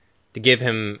Baron, to give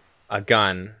him a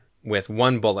gun with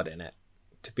one bullet in it.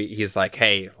 He's like,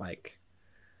 hey, like,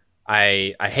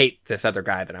 I hate this other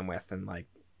guy that I'm with, and like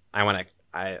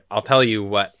I'll tell you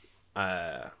what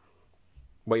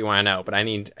you want to know, but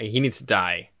he needs to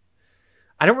die.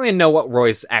 I don't really know what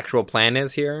Roy's actual plan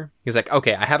is here. He's like,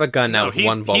 okay, I have a gun now with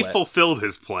one bullet. He fulfilled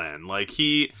his plan. Like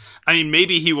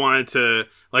maybe he wanted to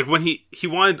Like, when he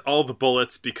wanted all the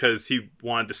bullets because he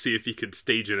wanted to see if he could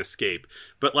stage an escape.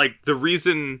 But, like, the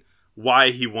reason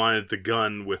why he wanted the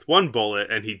gun with one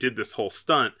bullet and he did this whole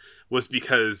stunt was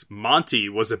because Monty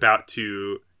was about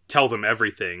to tell them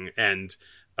everything and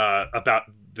about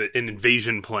an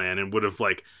invasion plan, and would have,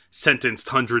 like, sentenced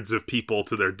hundreds of people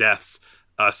to their deaths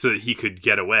so that he could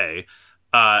get away.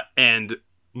 And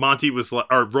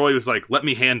Roy was like, let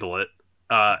me handle it.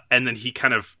 And then he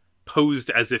kind of posed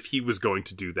as if he was going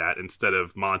to do that instead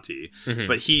of Monty. Mm-hmm.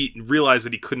 But he realized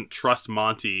that he couldn't trust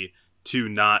Monty to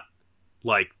not,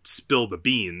 like, spill the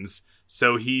beans.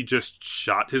 So he just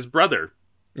shot his brother.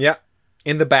 Yeah.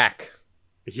 In the back.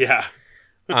 Yeah.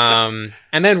 And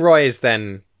then Roy is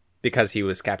then, because he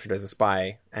was captured as a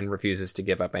spy and refuses to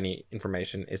give up any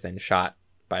information, is then shot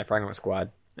by a Fragment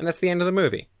Squad. And that's the end of the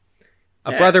movie.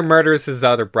 A brother murders his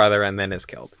other brother and then is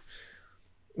killed.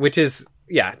 Which is,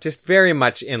 yeah, just very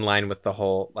much in line with the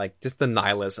whole, like, just the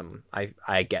nihilism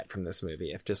I get from this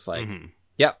movie. Of just like,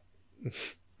 yep,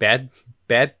 bad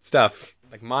stuff.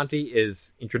 Like, Monty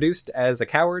is introduced as a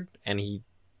coward and he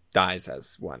dies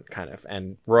as one, kind of.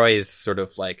 And Roy is sort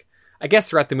of like, I guess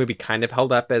throughout the movie, kind of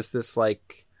held up as this,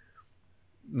 like,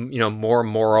 you know, more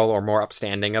moral or more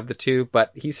upstanding of the two.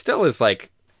 But he still is,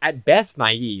 like, at best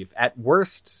naive, at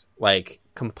worst, like,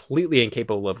 completely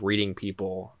incapable of reading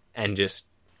people and just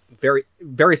very,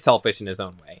 very selfish in his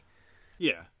own way.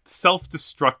 Yeah.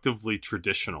 Self-destructively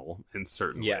traditional in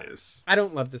certain ways. I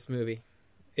don't love this movie.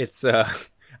 It's, I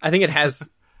think it has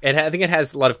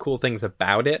a lot of cool things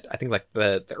about it. I think, like,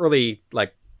 the early,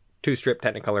 like, 2-strip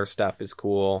Technicolor stuff is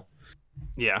cool.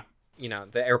 Yeah. You know,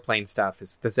 the airplane stuff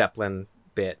is, the Zeppelin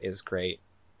bit is great.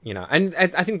 You know, and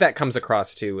I think that comes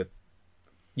across too with,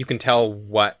 you can tell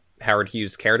what Howard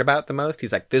Hughes cared about the most.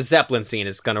 He's like, this Zeppelin scene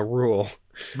is gonna rule.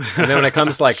 And then when it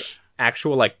comes to, like,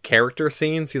 actual, like, character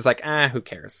scenes, he's like, who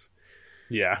cares?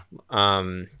 Yeah.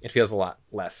 It feels a lot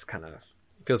less kind of,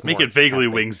 feels Make more it vaguely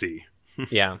epic. Wingsy.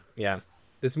 Yeah.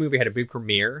 This movie had a big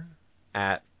premiere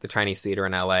at the Chinese Theater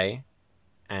in LA,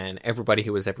 and everybody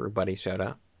who was everybody showed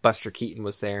up. Buster Keaton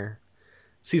was there.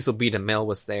 Cecil B. DeMille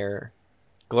was there.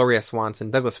 Gloria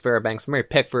Swanson, Douglas Fairbanks, Mary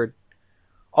Pickford.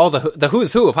 All the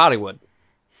who's who of Hollywood.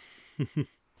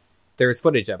 There's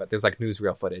footage of it. There's, like,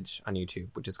 newsreel footage on YouTube,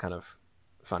 which is kind of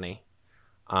funny.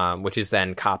 Which is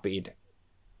then copied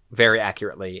very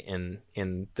accurately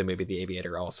in the movie The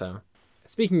Aviator also.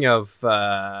 Speaking of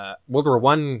World War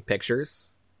I pictures.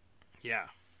 Yeah.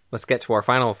 Let's get to our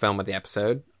final film of the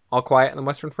episode, All Quiet on the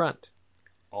Western Front.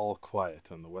 All Quiet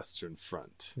on the Western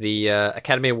Front. The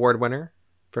Academy Award winner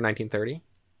for 1930.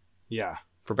 Yeah.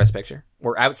 For Best Picture.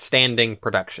 Or Outstanding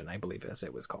Production, I believe, as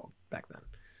it was called back then.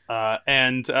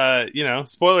 And you know,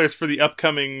 spoilers for the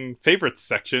upcoming favorites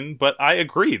section, but I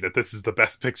agree that this is the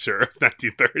best picture of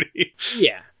 1930.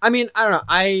 Yeah. I mean, I don't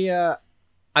know.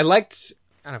 I liked...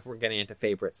 I don't know if we're getting into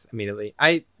favorites immediately.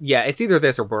 It's either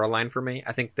this or Borderline for me.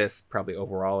 I think this probably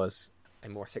overall is a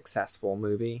more successful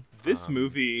movie. This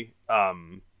movie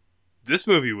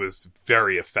was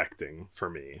very affecting for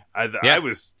me. I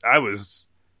was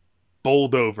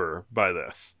bowled over by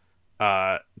this.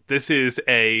 I've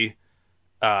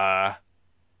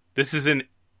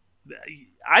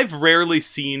rarely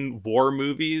seen war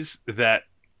movies that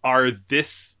are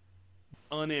this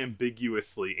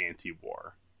unambiguously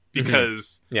anti-war.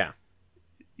 Because,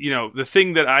 you know, the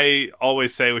thing that I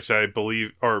always say, which I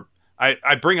believe, or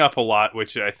I bring up a lot,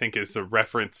 which I think is a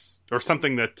reference, or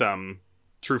something that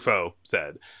Truffaut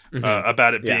said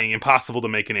about it being impossible to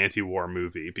make an anti-war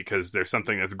movie, because there's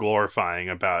something that's glorifying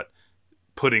about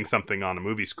putting something on a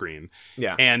movie screen.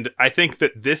 Yeah. And I think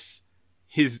that this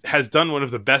has done one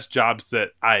of the best jobs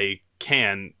that I've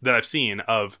seen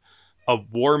of a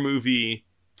war movie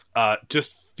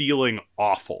just feeling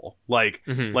awful. Like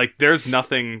there's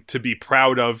nothing to be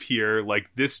proud of here. Like,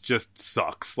 this just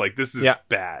sucks. Like, this is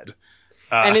bad.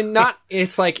 And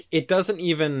it's like, it doesn't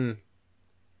even,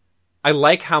 I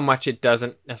like how much it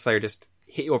doesn't necessarily just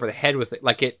hit you over the head with it.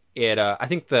 Like, I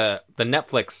think the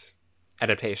Netflix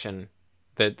adaptation,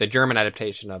 the German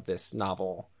adaptation of this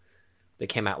novel that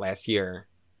came out last year,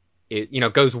 it, you know,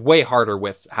 goes way harder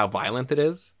with how violent it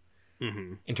is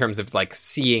in terms of, like,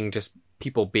 seeing just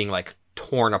people being, like,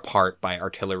 torn apart by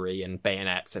artillery and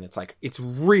bayonets, and it's like, it's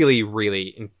really,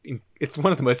 really, it's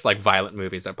one of the most, like, violent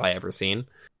movies I've probably ever seen.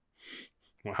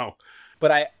 Wow.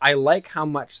 But I like how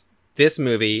much this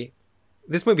movie's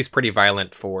pretty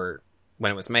violent for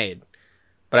when it was made,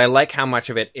 but I like how much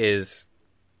of it is,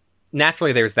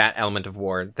 naturally there's that element of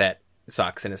war that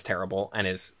sucks and is terrible and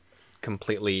is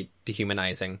completely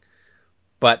dehumanizing,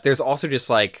 but there's also just,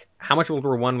 like, how much World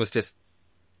War I was just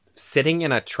sitting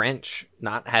in a trench,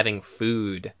 not having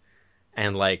food,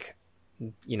 and like,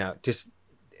 you know, just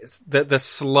the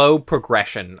slow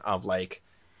progression of like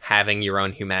having your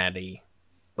own humanity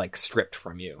like stripped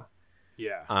from you.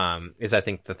 Yeah. Is I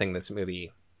think the thing this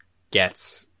movie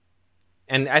gets,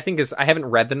 and I think I haven't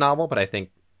read the novel, but I think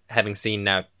having seen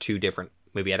now 2 different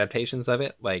movie adaptations of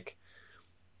it, like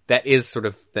that is sort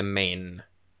of the main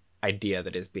idea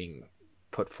that is being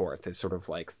put forth, is sort of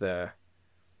like the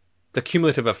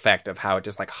cumulative effect of how it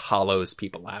just like hollows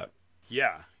people out.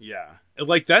 Yeah, yeah.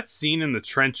 Like that scene in the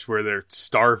trench where they're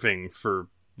starving for,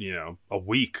 you know, a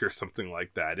week or something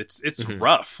like that. It's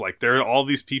rough. Like there are all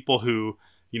these people who,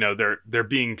 you know, they're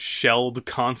being shelled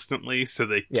constantly, so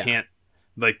they can't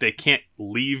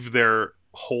leave their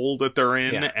hole that they're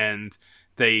in, and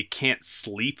they can't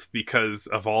sleep because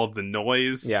of all of the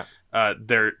noise. Yeah.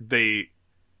 They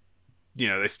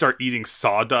start eating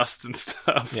sawdust and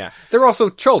stuff. Yeah. They're also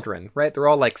children, right? They're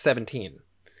all like 17.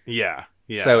 Yeah.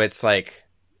 Yeah. So it's like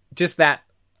just that,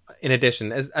 in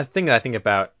addition, as a thing that I think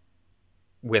about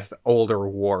with older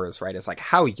wars, right, is like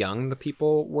how young the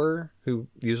people were who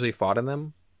usually fought in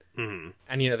them. Mm-hmm.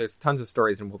 And, you know, there's tons of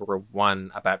stories in World War I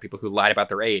about people who lied about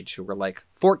their age, who were like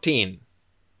 14,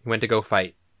 who went to go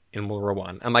fight in World War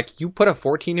I. I'm like, you put a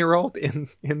 14-year-old in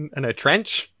a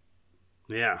trench?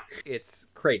 Yeah. It's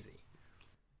crazy.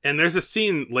 And there's a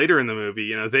scene later in the movie,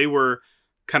 you know, they were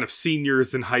kind of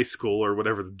seniors in high school or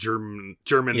whatever the German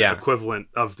equivalent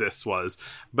of this was.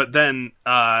 But then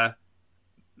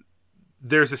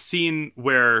there's a scene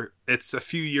where it's a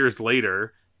few years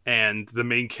later and the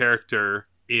main character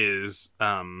is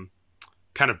kind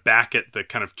of back at the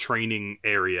kind of training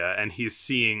area, and he's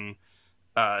seeing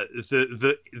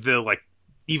the like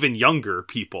even younger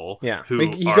people. Yeah, who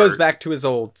he goes back to his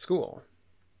old school.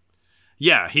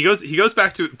 Yeah, he goes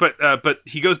back to but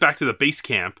he goes back to the base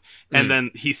camp, and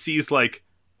then he sees like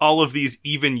all of these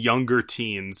even younger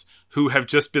teens who have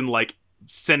just been like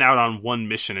sent out on one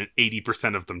mission, and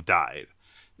 80% of them died.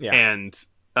 Yeah, and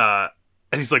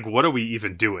he's like, what are we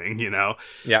even doing, you know?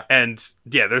 Yeah. And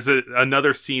yeah, there's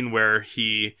another scene where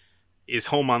he is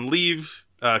home on leave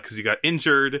because he got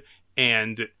injured,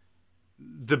 and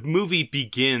the movie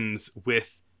begins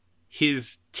with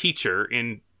his teacher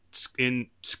in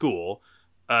school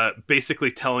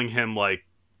basically telling him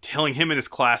and his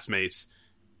classmates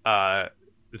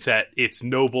that it's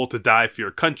noble to die for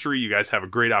your country. You guys have a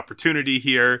great opportunity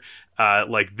here.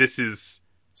 Like, this is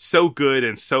so good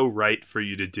and so right for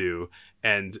you to do.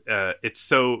 And it's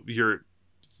so you're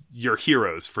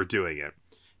heroes for doing it.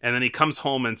 And then he comes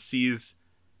home and sees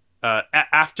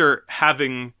after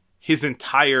having his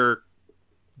entire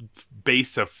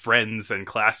base of friends and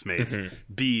classmates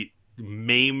be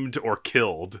maimed or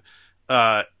killed,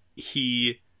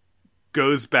 he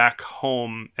goes back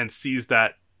home and sees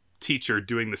that teacher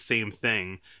doing the same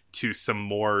thing to some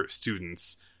more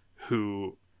students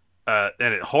who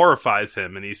and it horrifies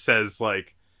him, and he says,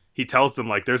 like, he tells them,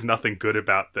 like, there's nothing good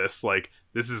about this. Like,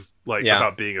 this is like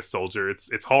about being a soldier.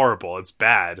 It's horrible. It's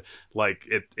bad. Like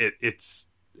it's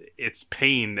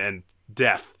pain and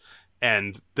death.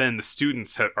 And then the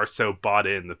students are so bought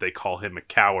in that they call him a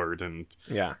coward and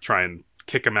try and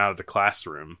kick him out of the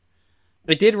classroom.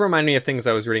 It did remind me of things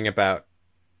I was reading about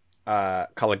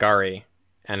Caligari,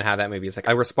 and how that movie is like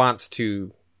a response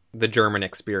to the German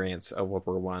experience of World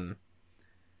War One.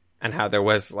 And how there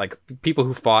was, like, people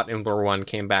who fought in World War I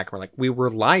came back and were like, we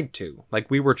were lied to. Like,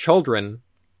 we were children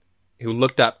who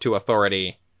looked up to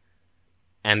authority,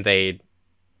 and they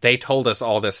told us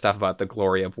all this stuff about the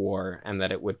glory of war, and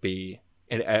that it would be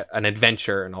an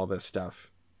adventure and all this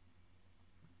stuff.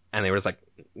 And they were just like,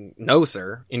 no,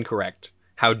 sir, incorrect.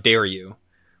 How dare you?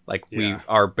 Like, we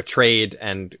are betrayed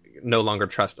and no longer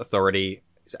trust authority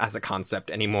as a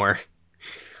concept anymore.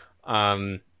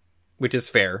 Which is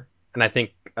fair. And I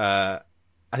think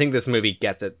this movie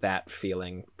gets at that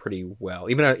feeling pretty well.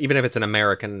 Even if it's an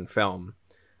American film,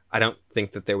 I don't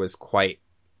think that there was quite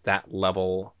that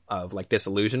level of, like,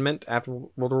 disillusionment after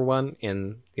World War I in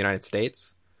the United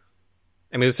States.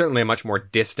 I mean, it was certainly a much more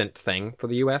distant thing for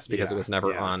the U.S. because it was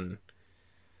never on,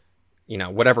 you know,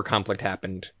 whatever conflict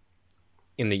happened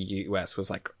in the U.S. was,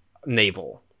 like,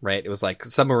 naval, right? It was, like,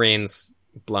 submarines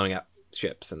blowing up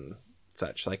ships and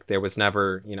such. Like, there was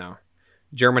never, you know,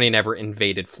 Germany never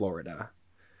invaded Florida.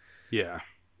 Yeah.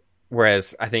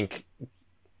 Whereas I think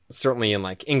certainly in,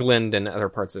 like, England and other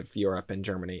parts of Europe and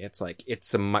Germany, it's like,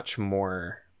 it's a much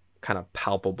more kind of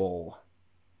palpable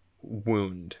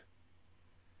wound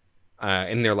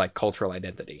in their, like, cultural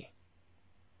identity.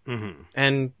 Mm-hmm.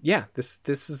 And yeah, this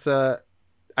is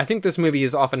I think this movie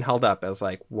is often held up as,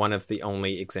 like, one of the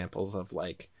only examples of,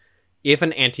 like, if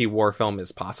an anti-war film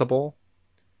is possible,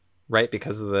 right?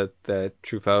 Because of the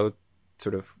Truffaut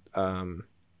sort of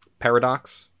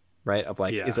paradox, right? Of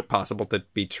like, Yeah. is it possible to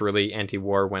be truly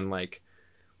anti-war when like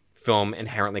film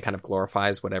inherently kind of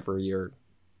glorifies whatever you're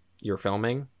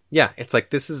filming? Yeah, it's like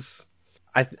this is.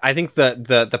 I think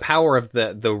the power of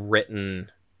the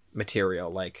written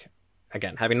material, like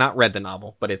again, having not read the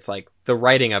novel, but it's like the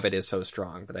writing of it is so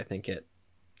strong that I think it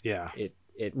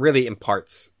really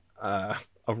imparts a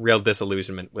real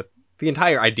disillusionment with the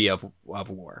entire idea of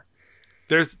war.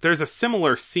 There's a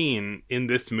similar scene in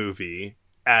this movie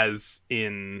as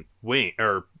in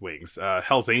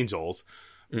Hell's Angels,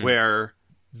 where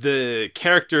the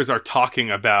characters are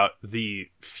talking about the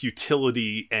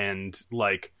futility and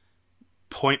like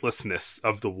pointlessness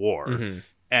of the war. Mm-hmm.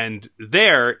 And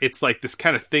there it's like this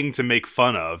kind of thing to make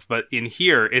fun of, but in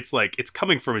here it's like it's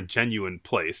coming from a genuine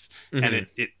place, and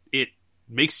it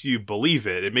makes you believe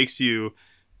it. It makes you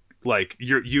like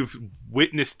you've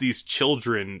witnessed these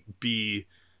children be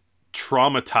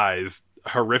traumatized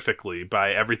horrifically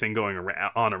by everything going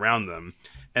on around them,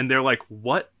 and they're like,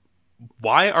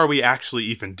 why are we actually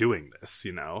even doing this,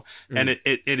 you know? And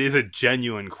it is a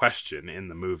genuine question in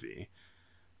the movie.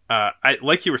 I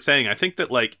like you were saying, I think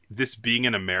that like this being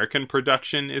an American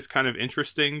production is kind of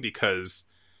interesting because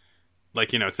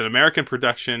like, you know, it's an American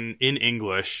production in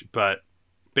English, but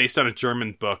based on a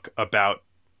German book about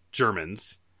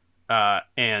Germans.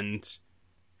 And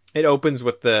it opens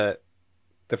with the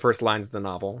first lines of the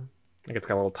novel. Like it's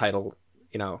got a little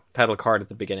title card at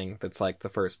the beginning that's like the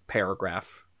first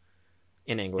paragraph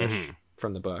in English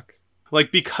from the book.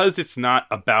 Like, because it's not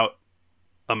about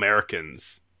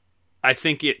Americans, I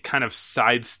think it kind of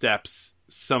sidesteps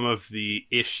some of the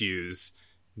issues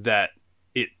that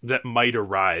might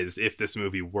arise if this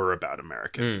movie were about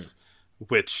Americans,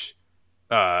 which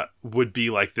would be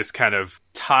like this kind of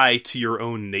tie to your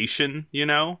own nation, you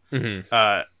know?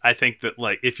 I think that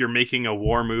like if you're making a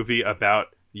war movie about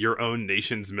your own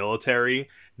nation's military,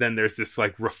 then there's this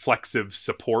like reflexive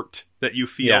support that you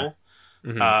feel.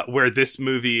 Where this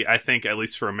movie, I think, at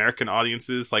least for American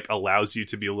audiences, like allows you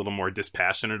to be a little more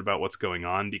dispassionate about what's going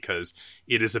on because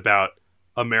it is about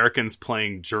Americans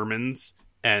playing Germans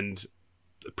and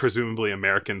presumably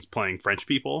Americans playing French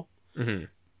people.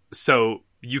 So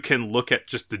you can look at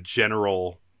just the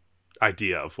general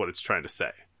idea of what it's trying to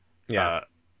say.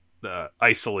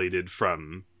 Isolated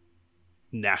from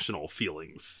national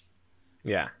feelings.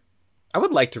 Yeah. I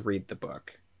would like to read the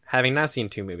book. Having now seen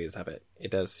 2 movies of it,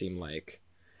 it does seem like...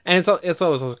 And it's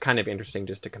always kind of interesting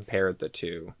just to compare the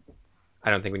two. I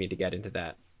don't think we need to get into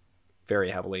that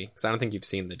very heavily, because I don't think you've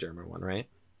seen the German one, right?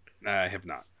 I have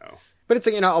not, no. But it's,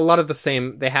 you know, a lot of the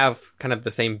same... They have kind of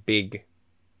the same big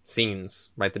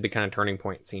scenes, right? The big kind of turning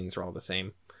point scenes are all the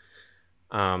same.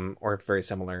 Or very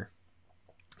similar.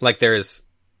 Like, there's...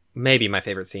 Maybe my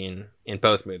favorite scene in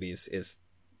both movies is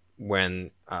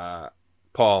when...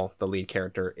 Paul, the lead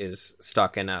character, is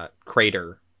stuck in a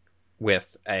crater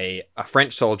with a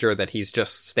French soldier that he's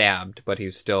just stabbed, but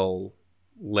he's still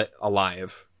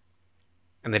alive.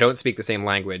 And they don't speak the same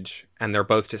language, and they're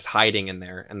both just hiding in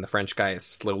there, and the French guy is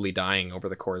slowly dying over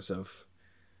the course of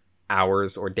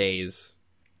hours or days.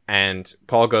 And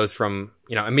Paul goes from,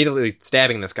 you know, immediately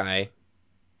stabbing this guy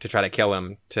to try to kill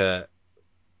him, to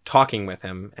talking with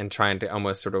him and trying to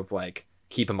almost sort of like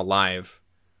keep him alive.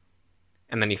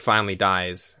 And then he finally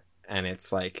dies, and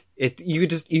it's like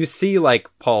you see like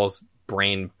Paul's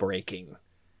brain breaking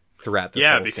throughout this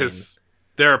whole because scene.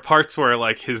 There are parts where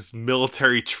like his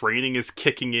military training is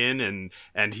kicking in,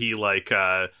 and he like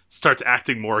starts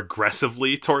acting more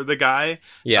aggressively toward the guy.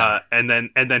 And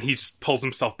then he just pulls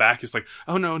himself back. He's like,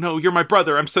 "Oh no, you're my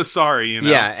brother. I'm so sorry." You know?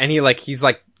 Yeah, and he's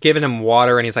like giving him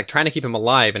water, and he's like trying to keep him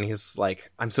alive, and he's like,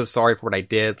 "I'm so sorry for what I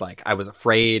did. Like I was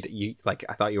afraid.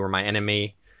 I thought you were my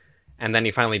enemy." And then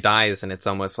he finally dies, and it's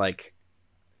almost like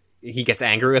he gets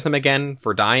angry with him again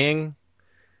for dying.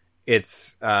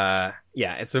 It's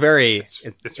it's a very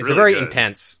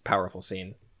intense, powerful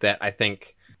scene that I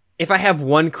think, if I have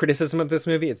one criticism of this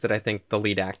movie, it's that I think the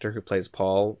lead actor who plays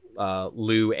Paul,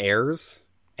 Lew Ayres,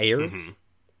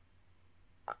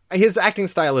 his acting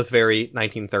style is very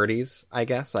 1930s, I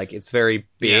guess. Like, it's very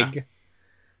big,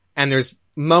 and there's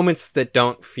moments that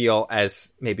don't feel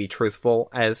as maybe truthful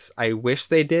as I wish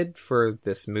they did for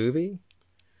this movie.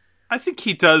 I think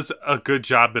he does a good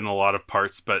job in a lot of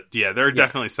parts, but yeah, there are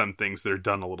definitely some things that are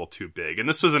done a little too big, and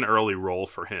this was an early role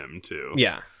for him too.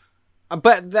 Yeah,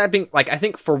 but that being like, I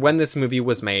think for when this movie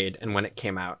was made and when it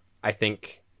came out, I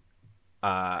think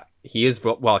he is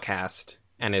well cast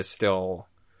and is still.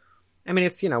 I mean,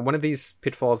 it's, you know, one of these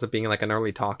pitfalls of being like an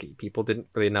early talkie. People didn't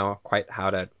really know quite how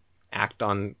to act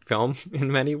on film in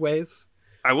many ways.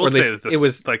 I will say that it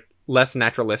was like less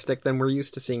naturalistic than we're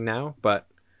used to seeing now, but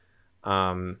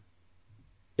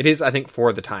It is, I think,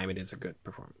 for the time, it is a good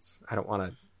performance. I don't want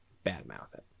to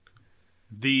badmouth it.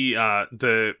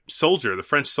 The soldier, the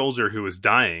French soldier who was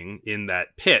dying in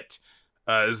that pit,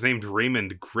 is named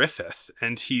Raymond Griffith,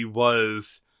 and he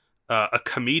was a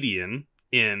comedian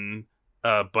in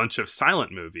a bunch of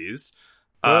silent movies.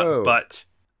 But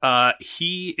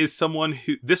he is someone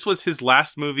who, this was his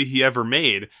last movie he ever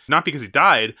made, not because he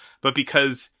died, but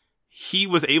because he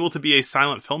was able to be a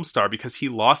silent film star because he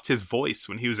lost his voice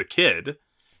when he was a kid.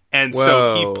 And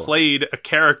so he played a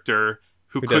character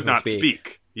who could not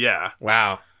speak. Yeah.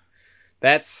 Wow.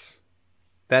 That's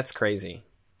crazy.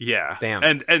 Yeah.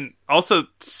 Damn. And also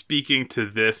speaking to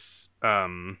this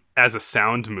as a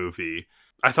sound movie,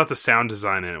 I thought the sound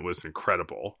design in it was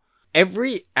incredible.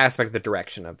 Every aspect of the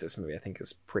direction of this movie I think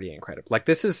is pretty incredible. Like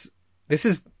this is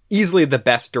easily the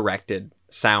best directed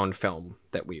sound film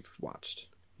that we've watched.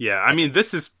 Yeah, I mean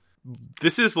this is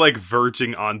like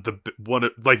verging on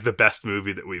the best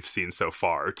movie that we've seen so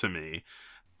far to me.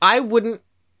 I wouldn't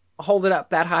hold it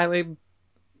up that highly,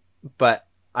 but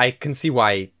I can see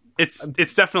why.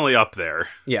 It's definitely up there.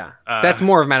 Yeah, that's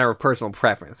more of a matter of personal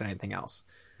preference than anything else.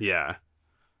 Yeah,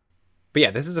 but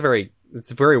yeah, it's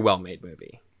a very well made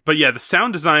movie. But yeah, the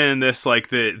sound design in this, like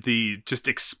the just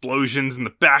explosions in the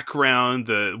background,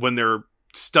 when they're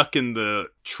stuck in the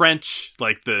trench,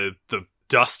 like the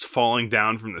dust falling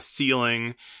down from the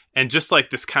ceiling, and just like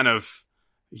this kind of,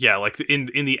 yeah, like in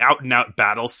the out and out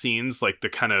battle scenes, like the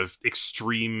kind of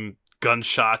extreme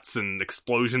gunshots and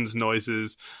explosions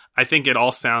noises, I think it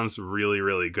all sounds really,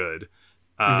 really good.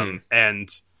 And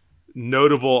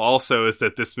notable also is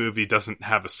that this movie doesn't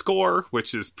have a score,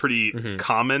 which is pretty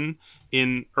common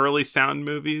in early sound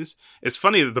movies. It's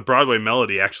funny that the Broadway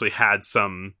Melody actually had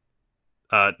some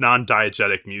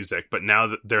non-diegetic music, but now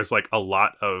that there's like a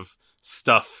lot of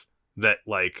stuff that,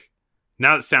 like,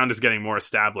 now that sound is getting more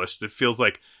established, it feels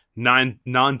like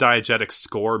non-diegetic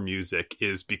score music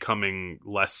is becoming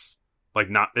less, like,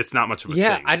 it's not much of a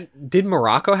thing. Did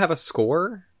Morocco have a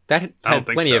score? That had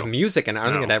plenty of music, and I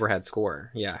don't think it ever had score.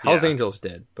 Yeah, Hell's Angels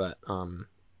did, but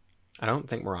I don't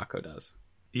think Morocco does.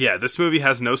 Yeah, this movie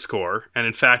has no score, and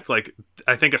in fact, like,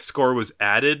 I think a score was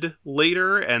added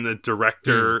later, and the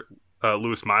director,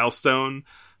 Louis Milestone,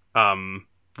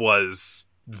 was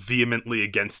vehemently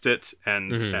against it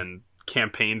and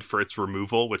campaigned for its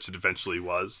removal, which it eventually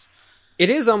was. It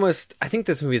is almost, I think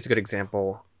this movie is a good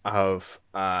example of,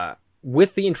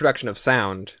 with the introduction of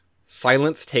sound,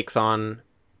 silence takes on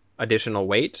additional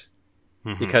weight,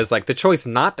 because like the choice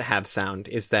not to have sound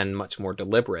is then much more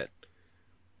deliberate.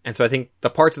 And so I think the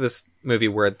parts of this movie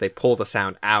where they pull the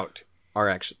sound out are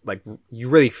actually, like, you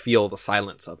really feel the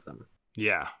silence of them.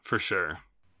 Yeah, for sure.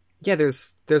 Yeah,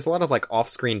 there's a lot of like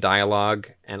off-screen dialogue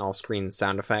and off-screen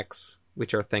sound effects,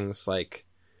 which are things like,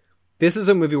 this is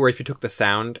a movie where if you took the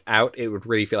sound out, it would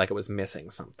really feel like it was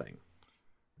missing something.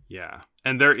 Yeah.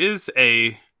 And there is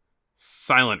a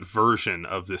silent version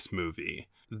of this movie.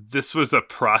 This was a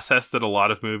process that a lot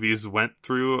of movies went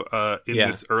through in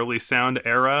this early sound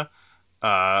era,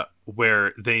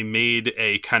 where they made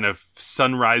a kind of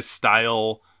Sunrise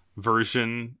style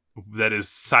version that is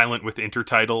silent with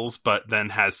intertitles, but then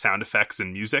has sound effects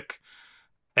and music.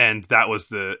 And that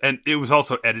was and it was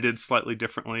also edited slightly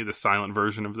differently, the silent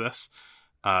version of this.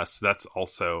 So that's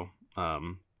also,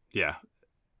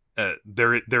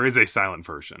 there is a silent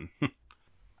version.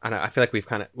 I don't know, I feel like we've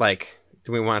kind of, like,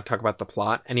 do we want to talk about the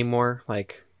plot anymore?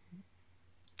 Like,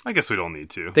 I guess we don't need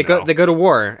to. They go to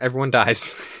war. Everyone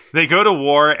dies. They go to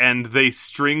war and they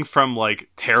string from like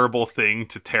terrible thing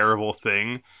to terrible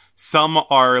thing. Some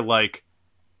are like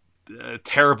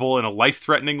terrible in a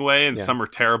life-threatening way, and some are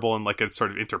terrible in like a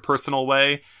sort of interpersonal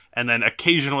way. And then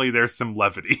occasionally there's some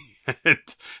levity,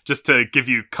 just to give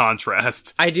you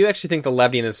contrast. I do actually think the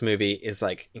levity in this movie is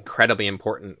like incredibly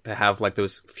important, to have like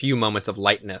those few moments of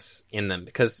lightness in them,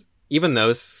 because even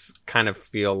those kind of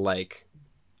feel like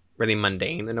really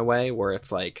mundane in a way, where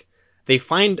it's like they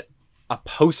find a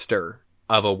poster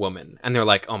of a woman and they're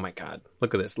like, oh my god,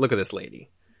 look at this lady.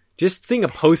 Just seeing a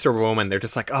poster of a woman, they're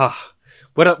just like, oh,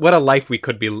 what a life we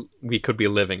could be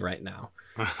living right now.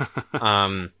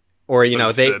 Or, you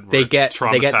know, they get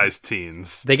traumatized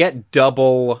teens. They get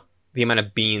double the amount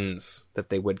of beans that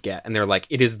they would get, and they're like,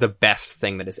 it is the best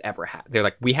thing that has ever happened. They're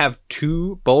like, we have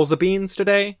 2 bowls of beans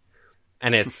today.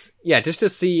 And it's, just to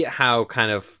see how kind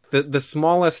of the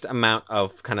smallest amount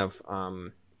of kind of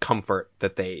comfort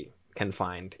that they can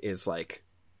find is like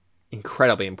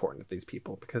incredibly important to these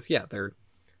people, because they're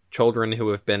children who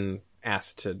have been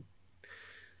asked to,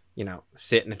 you know,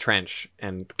 sit in a trench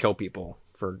and kill people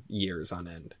for years on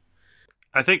end.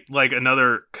 I think like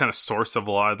another kind of source of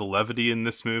a lot of the levity in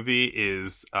this movie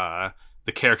is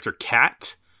the character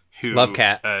Kat, who Love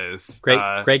Kat. Is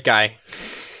Great guy.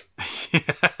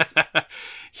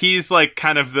 He's like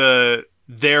kind of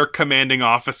their commanding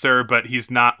officer, but he's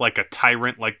not like a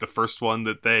tyrant like the first one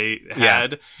that they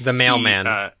had. The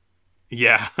mailman.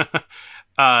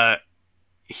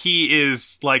 He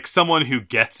is like someone who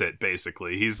gets it,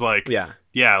 basically. He's like,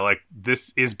 like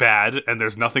this is bad and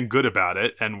there's nothing good about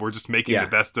it, and we're just making the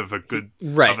best of of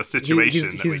a situation.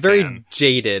 He's very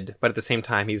jaded, but at the same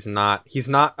time he's not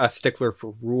a stickler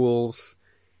for rules.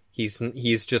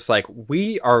 He's just like,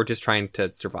 we are just trying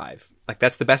to survive. Like,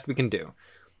 that's the best we can do.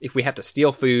 If we have to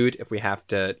steal food, if we have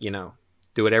to,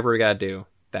 do whatever we gotta do,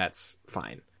 that's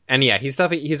fine. And yeah, he's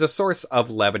a source of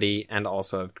levity and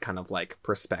also of kind of like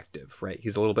perspective, right?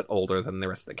 He's a little bit older than the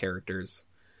rest of the characters.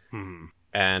 Hmm.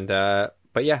 And,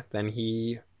 but yeah, then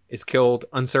he is killed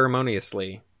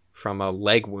unceremoniously from a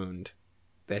leg wound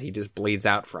that he just bleeds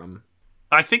out from.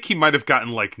 I think he might have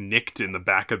gotten like nicked in the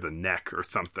back of the neck or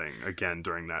something again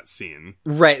during that scene.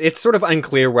 Right. It's sort of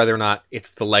unclear whether or not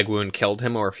it's the leg wound killed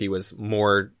him or if he was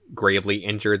more gravely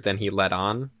injured than he let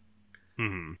on.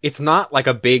 Mm-hmm. It's not like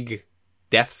a big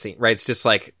death scene, right? It's just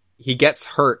like he gets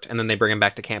hurt and then they bring him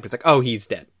back to camp. It's like, oh, he's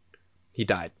dead. He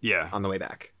died. Yeah. On the way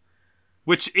back.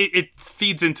 Which it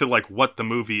feeds into like what the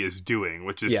movie is doing,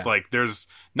 which is like there's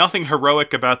nothing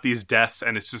heroic about these deaths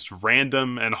and it's just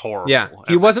random and horrible. Yeah.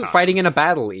 He wasn't fighting in a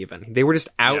battle even. They were just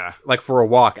out like for a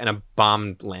walk and a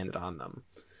bomb landed on them.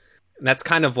 And that's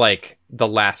kind of like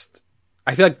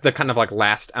I feel like the kind of like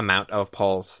last amount of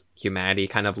Paul's humanity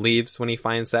kind of leaves when he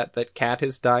finds that Kat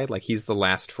has died. Like, he's the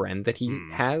last friend that he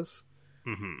has.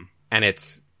 Mm-hmm. And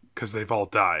it's... because they've all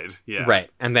died. Yeah.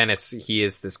 Right. And then he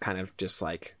is this kind of just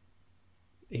like...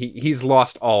 He's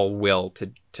lost all will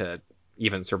to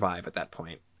even survive at that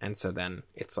point. And so then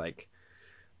it's like...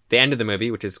 the end of the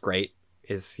movie, which is great,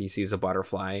 is he sees a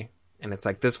butterfly. And it's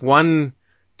like this one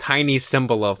tiny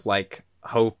symbol of like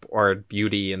hope or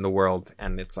beauty in the world.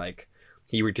 And it's like...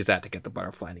 he reaches out to get the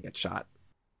butterfly and he gets shot.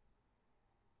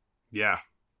 Yeah.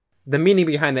 The meaning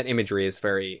behind that imagery is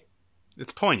very...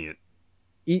 it's poignant.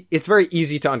 It's very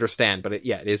easy to understand, but it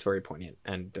is very poignant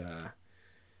and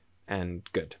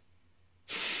good.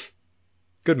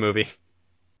 Good movie.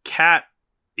 Kat,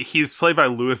 he's played by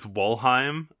Louis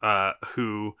Wolheim,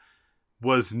 who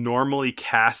was normally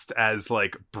cast as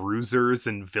like bruisers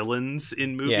and villains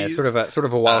in movies. Yeah, sort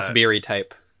of a Wallace Beery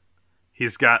type.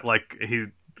 He's got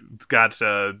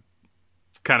a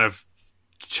kind of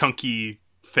chunky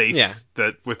face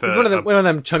that with he's one of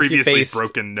them chunky previously face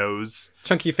broken nose,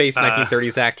 chunky face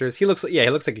 1930s actors. He looks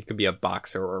like he could be a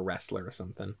boxer or a wrestler or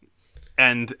something.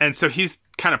 And so he's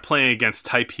kind of playing against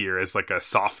type here as like a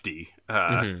softie,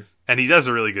 and he does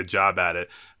a really good job at it.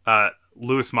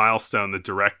 Louis Milestone, the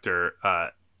director,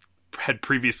 had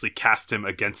previously cast him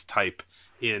against type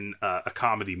in a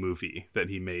comedy movie that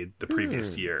he made the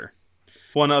previous year.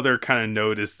 One other kind of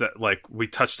note is that, like, we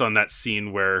touched on that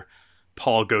scene where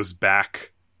Paul goes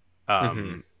back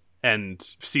and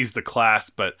sees the class,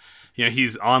 but,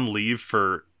 he's on leave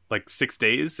for, like, 6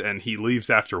 days, and he leaves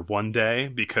after 1 day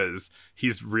because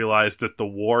he's realized that the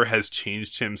war has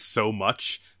changed him so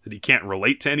much that he can't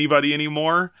relate to anybody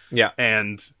anymore. Yeah.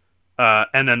 And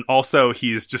then also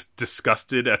he's just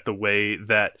disgusted at the way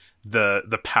that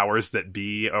the powers that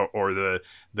be or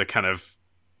the kind of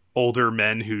older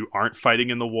men who aren't fighting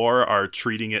in the war are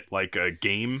treating it like a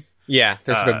game. Yeah,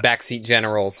 they're sort of backseat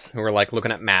generals who are like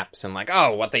looking at maps and like,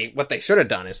 oh, what they should have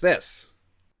done is this.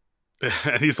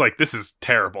 And he's like, this is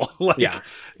terrible. Like, yeah.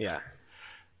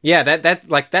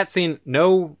 That scene,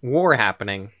 no war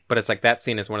happening, but it's like that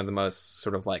scene is one of the most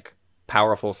sort of like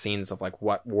powerful scenes of like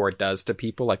what war does to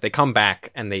people. Like, they come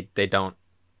back and they don't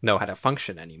know how to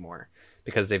function anymore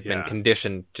because they've been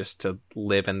conditioned just to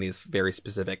live in these very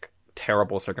specific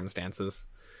terrible circumstances,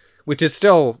 which is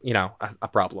still, a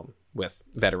problem with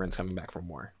veterans coming back from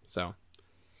war. So,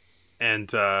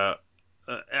 and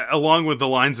along with the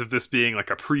lines of this being like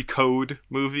a pre-code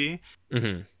movie,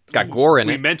 got gore in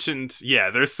it. We mentioned,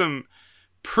 there's some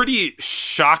pretty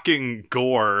shocking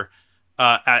gore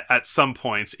at some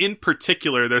points. In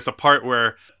particular, there's a part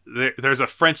where there's a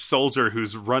French soldier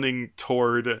who's running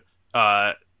toward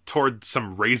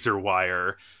some razor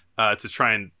wire to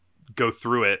try and go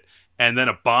through it. And then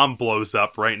a bomb blows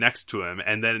up right next to him.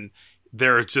 And then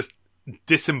there are just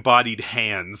disembodied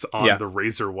hands on the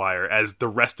razor wire as the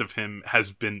rest of him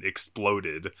has been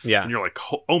exploded. Yeah. And you're like,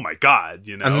 oh my God,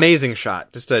 Amazing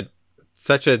shot. Just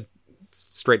such a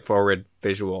straightforward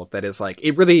visual that is like,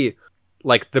 it really,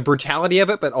 like the brutality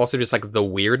of it, but also just like the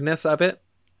weirdness of it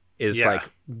is Yeah. like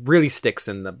really sticks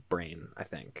in the brain, I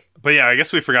think. But yeah, I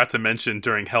guess we forgot to mention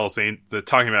during talking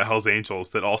about Hell's Angels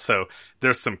that also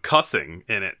there's some cussing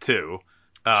in it too.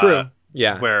 True.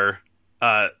 Yeah. Where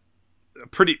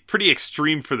pretty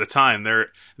extreme for the time. There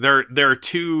are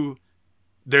two.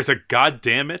 There's a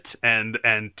goddammit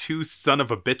and two son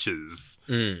of a bitches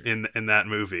in that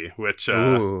movie, which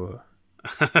Ooh.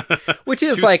 Which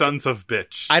is two like sons of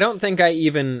bitch. I don't think I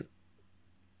even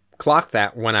clocked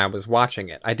that when I was watching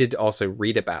it. I did also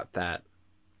read about that.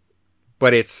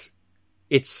 But it's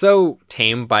so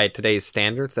tame by today's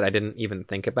standards that I didn't even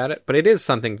think about it. But it is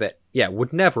something that, yeah,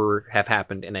 would never have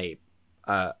happened in a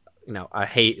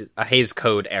Hays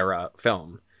Code era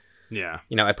film. Yeah.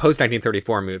 You know, a post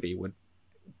 1934 movie would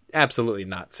absolutely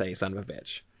not say "son of a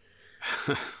bitch."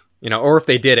 You know, or if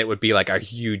they did, it would be like a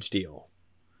huge deal.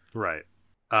 Right.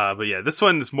 But yeah, this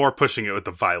one is more pushing it with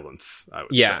the violence, I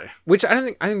would say. Which I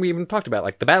think we even talked about.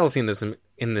 Like the battle scenes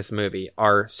in this movie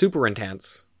are super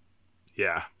intense.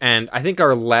 Yeah. And I think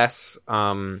are less,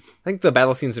 I think the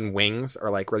battle scenes in Wings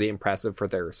are like really impressive for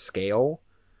their scale.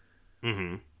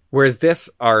 Mm-hmm. Whereas this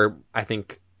I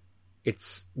think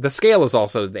the scale is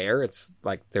also there. It's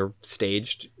like they're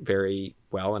staged very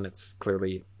well and it's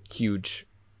clearly huge,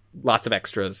 lots of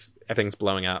extras, everything's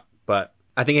blowing up. But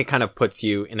I think it kind of puts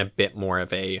you in a bit more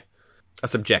of a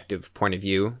subjective point of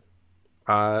view,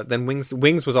 than Wings.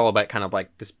 Wings was all about kind of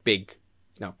like this big,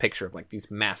 picture of like these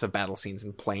massive battle scenes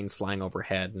and planes flying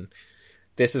overhead, and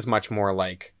this is much more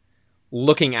like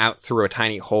looking out through a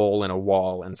tiny hole in a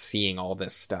wall and seeing all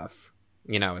this stuff.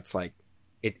 It's like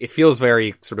it feels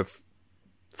very sort of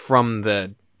from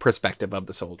the perspective of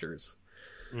the soldiers.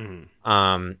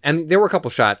 Mm-hmm. And there were a couple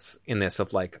shots in this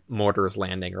of like mortars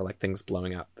landing or like things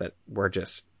blowing up that were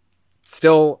just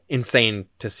still insane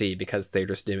to see because they're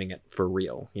just doing it for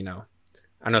real. I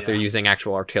don't know if they're using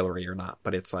actual artillery or not,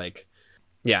 but it's like,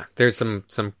 yeah, there's some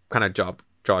kind of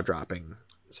jaw-dropping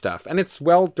stuff. And it's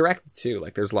well directed, too.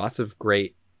 Like, there's lots of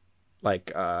great,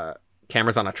 like,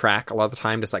 cameras on a track a lot of the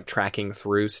time, just, like, tracking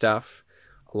through stuff.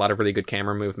 A lot of really good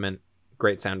camera movement,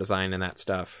 great sound design and that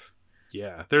stuff.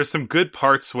 Yeah, there's some good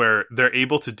parts where they're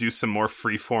able to do some more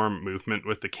freeform movement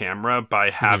with the camera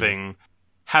by having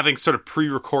sort of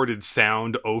pre-recorded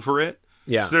sound over it.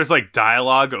 Yeah. So there's like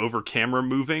dialogue over camera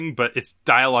moving, but it's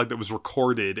dialogue that was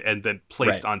recorded and then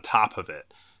placed on top of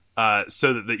it,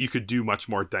 so that you could do much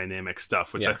more dynamic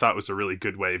stuff, which I thought was a really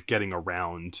good way of getting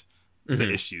around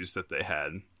the issues that they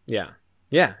had. Yeah.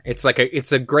 Yeah. It's like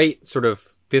it's a great sort of,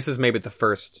 this is maybe the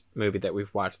first movie that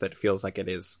we've watched that feels like it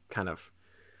is kind of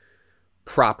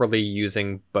properly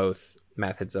using both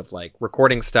methods of like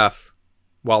recording stuff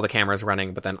while the camera's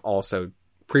running, but then also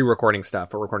pre-recording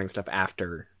stuff or recording stuff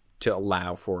after to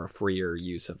allow for a freer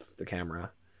use of the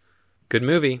camera. Good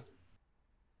movie.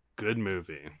 Good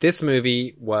movie. This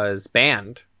movie was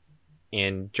banned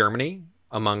in Germany,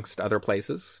 amongst other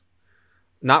places.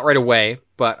 Not right away,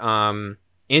 but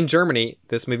in Germany,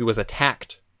 this movie was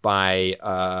attacked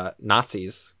by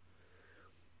Nazis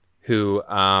who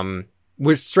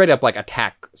would straight up like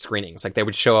attack screenings. Like they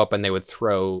would show up and they would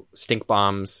throw stink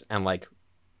bombs and like,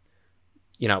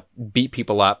 beat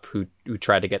people up who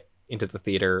tried to get into the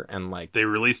theater, and like they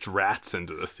released rats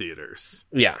into the theaters.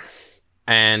 Yeah.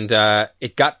 And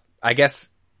it got, I guess,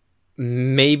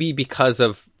 maybe because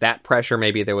of that pressure,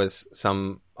 maybe there was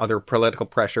some other political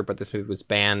pressure, but this movie was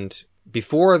banned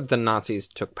before the Nazis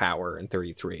took power in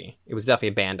 1933. It was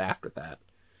definitely banned after that.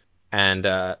 And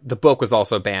the book was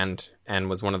also banned and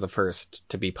was one of the first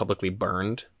to be publicly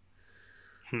burned.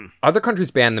 Other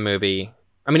countries banned the movie.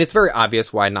 I mean, it's very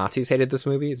obvious why Nazis hated this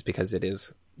movie. It's because it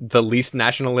is the least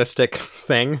nationalistic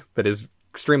thing that is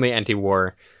extremely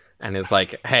anti-war and is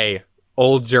like, hey,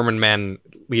 old German men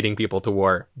leading people to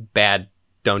war, bad,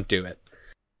 don't do it.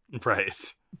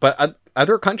 Right. But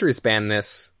other countries banned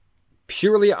this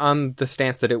purely on the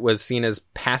stance that it was seen as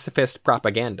pacifist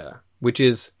propaganda, which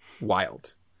is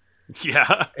wild.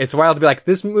 Yeah. It's wild to be like,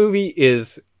 this movie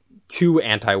is too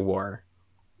anti-war.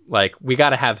 Like, we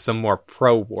gotta have some more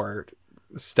pro-war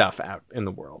stuff out in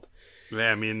the world.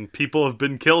 Yeah, I mean, people have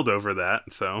been killed over that,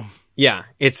 so... Yeah,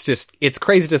 it's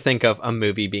crazy to think of a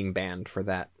movie being banned for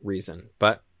that reason,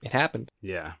 but it happened.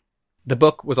 Yeah. The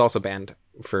book was also banned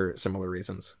for similar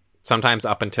reasons. Sometimes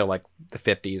up until, like, the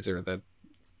 50s or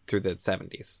through the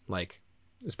 70s. Like,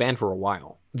 it was banned for a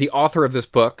while. The author of this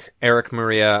book, Erich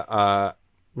Maria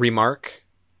Remarque,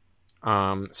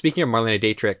 speaking of Marlene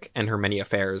Dietrich and her many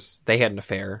affairs, they had an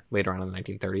affair later on in the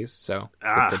 1930s, so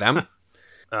good for them.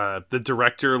 The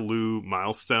director, Lou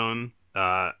Milestone,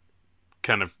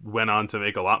 kind of went on to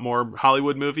make a lot more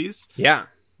Hollywood movies. Yeah,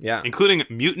 yeah. Including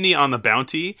Mutiny on the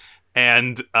Bounty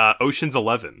and Ocean's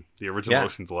 11, the original Yeah.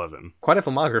 Ocean's 11. Quite a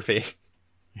filmography.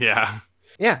 Yeah.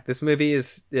 Yeah, this movie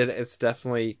it's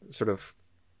definitely sort of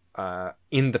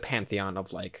in the pantheon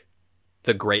of like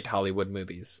the great Hollywood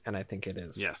movies, and I think it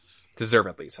is Yes.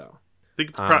 deservedly so. I think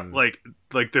it's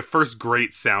like the first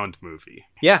great sound movie.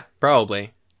 Yeah,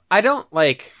 probably. I don't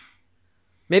like.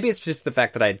 Maybe it's just the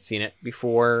fact that I'd seen it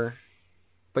before,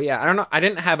 but yeah, I don't know. I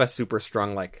didn't have a super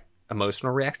strong like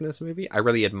emotional reaction to this movie. I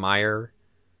really admire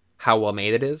how well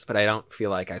made it is, but I don't feel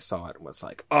like I saw it and was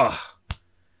like, oh,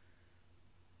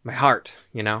 my heart,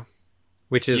 you know.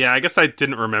 Which is Yeah, I guess I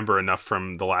didn't remember enough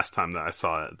from the last time that I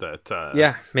saw it that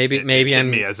yeah, maybe it hit I'm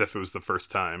me as if it was the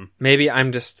first time. maybe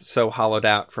I'm just so hollowed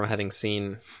out from having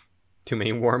seen too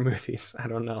many war movies. I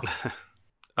don't know.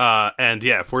 And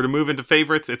yeah, if we're to move into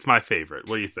favorites, it's my favorite.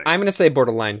 What do you think? I'm going to say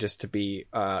Borderline just to be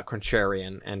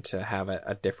contrarian and to have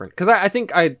a different, because I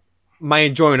think my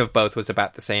enjoyment of both was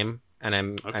about the same, and I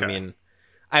Okay. mean,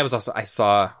 I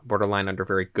saw Borderline under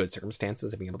very good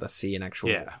circumstances of being able to see an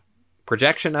actual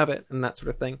projection of it and that sort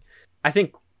of thing. I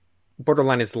think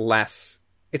Borderline is less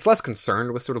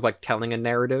concerned with sort of like telling a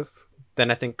narrative than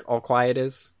I think All Quiet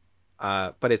is.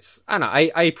 But it's, I don't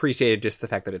know, I appreciated just the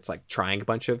fact that it's like trying a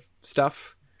bunch of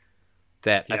stuff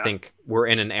that I think we're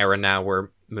in an era now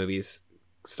where movies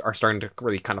are starting to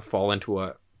really kind of fall into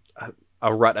a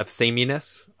rut of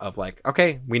sameness of like,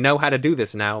 okay, we know how to do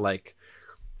this now. Like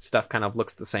stuff kind of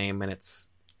looks the same, and it's,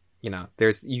 you know,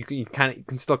 there's, you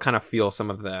can still kind of feel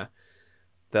some of the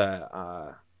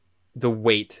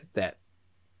weight that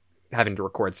having to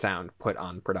record sound put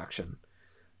on production,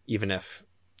 even if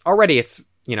already it's,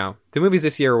 you know, the movies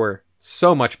this year were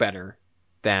so much better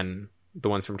than the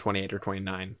ones from 28 or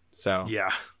 29. So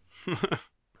yeah.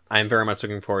 I'm very much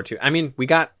looking forward to. I mean, we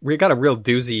got a real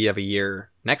doozy of a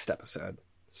year next episode.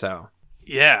 So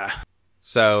Yeah.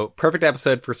 So perfect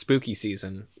episode for spooky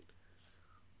season.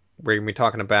 We're gonna be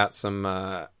talking about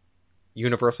some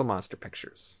Universal Monster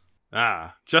Pictures.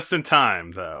 Just in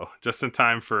time though. Just in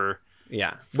time for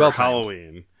well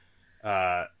Halloween.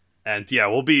 And yeah,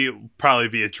 we'll probably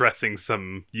be addressing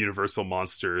some Universal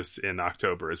monsters in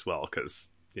October as well, because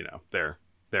you know they're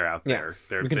out there.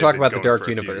 We can talk about the Dark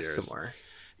Universe some more.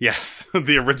 Yes,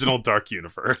 the original Dark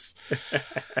Universe.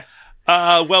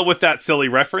 Well, with that silly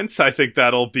reference, I think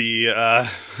that'll be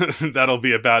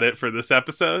about it for this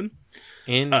episode.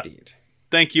 Indeed.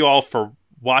 Thank you all for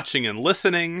watching and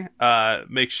listening.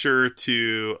 Make sure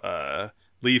to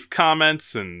leave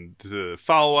comments and to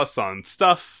follow us on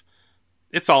stuff.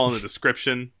 It's all in the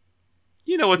description.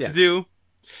 You know what to do.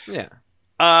 Yeah.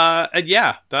 And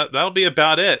yeah, that'll be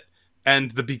about it.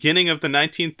 And the beginning of the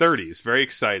 1930s. Very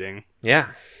exciting.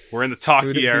 Yeah. We're in the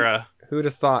talkie era. Who would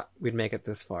have thought we'd make it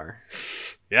this far?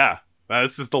 Yeah.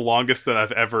 This is the longest that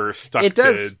I've ever stuck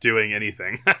to doing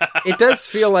anything. It does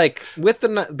feel like, with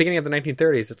the beginning of the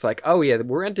 1930s, it's like, oh yeah,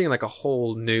 we're entering like a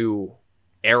whole new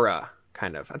era,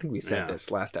 kind of. I think we said this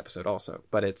last episode also.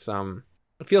 But it's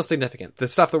it feels significant. The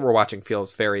stuff that we're watching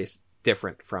feels very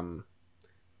different from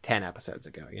 10 episodes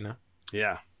ago, you know?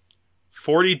 Yeah.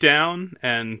 40 down,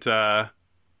 and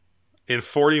in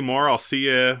 40 more, I'll see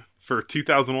you for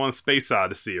 2001 Space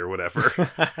Odyssey or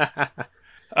whatever.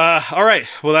 All right.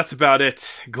 Well, that's about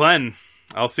it. Glenn,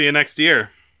 I'll see you next year.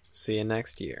 See you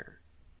next year.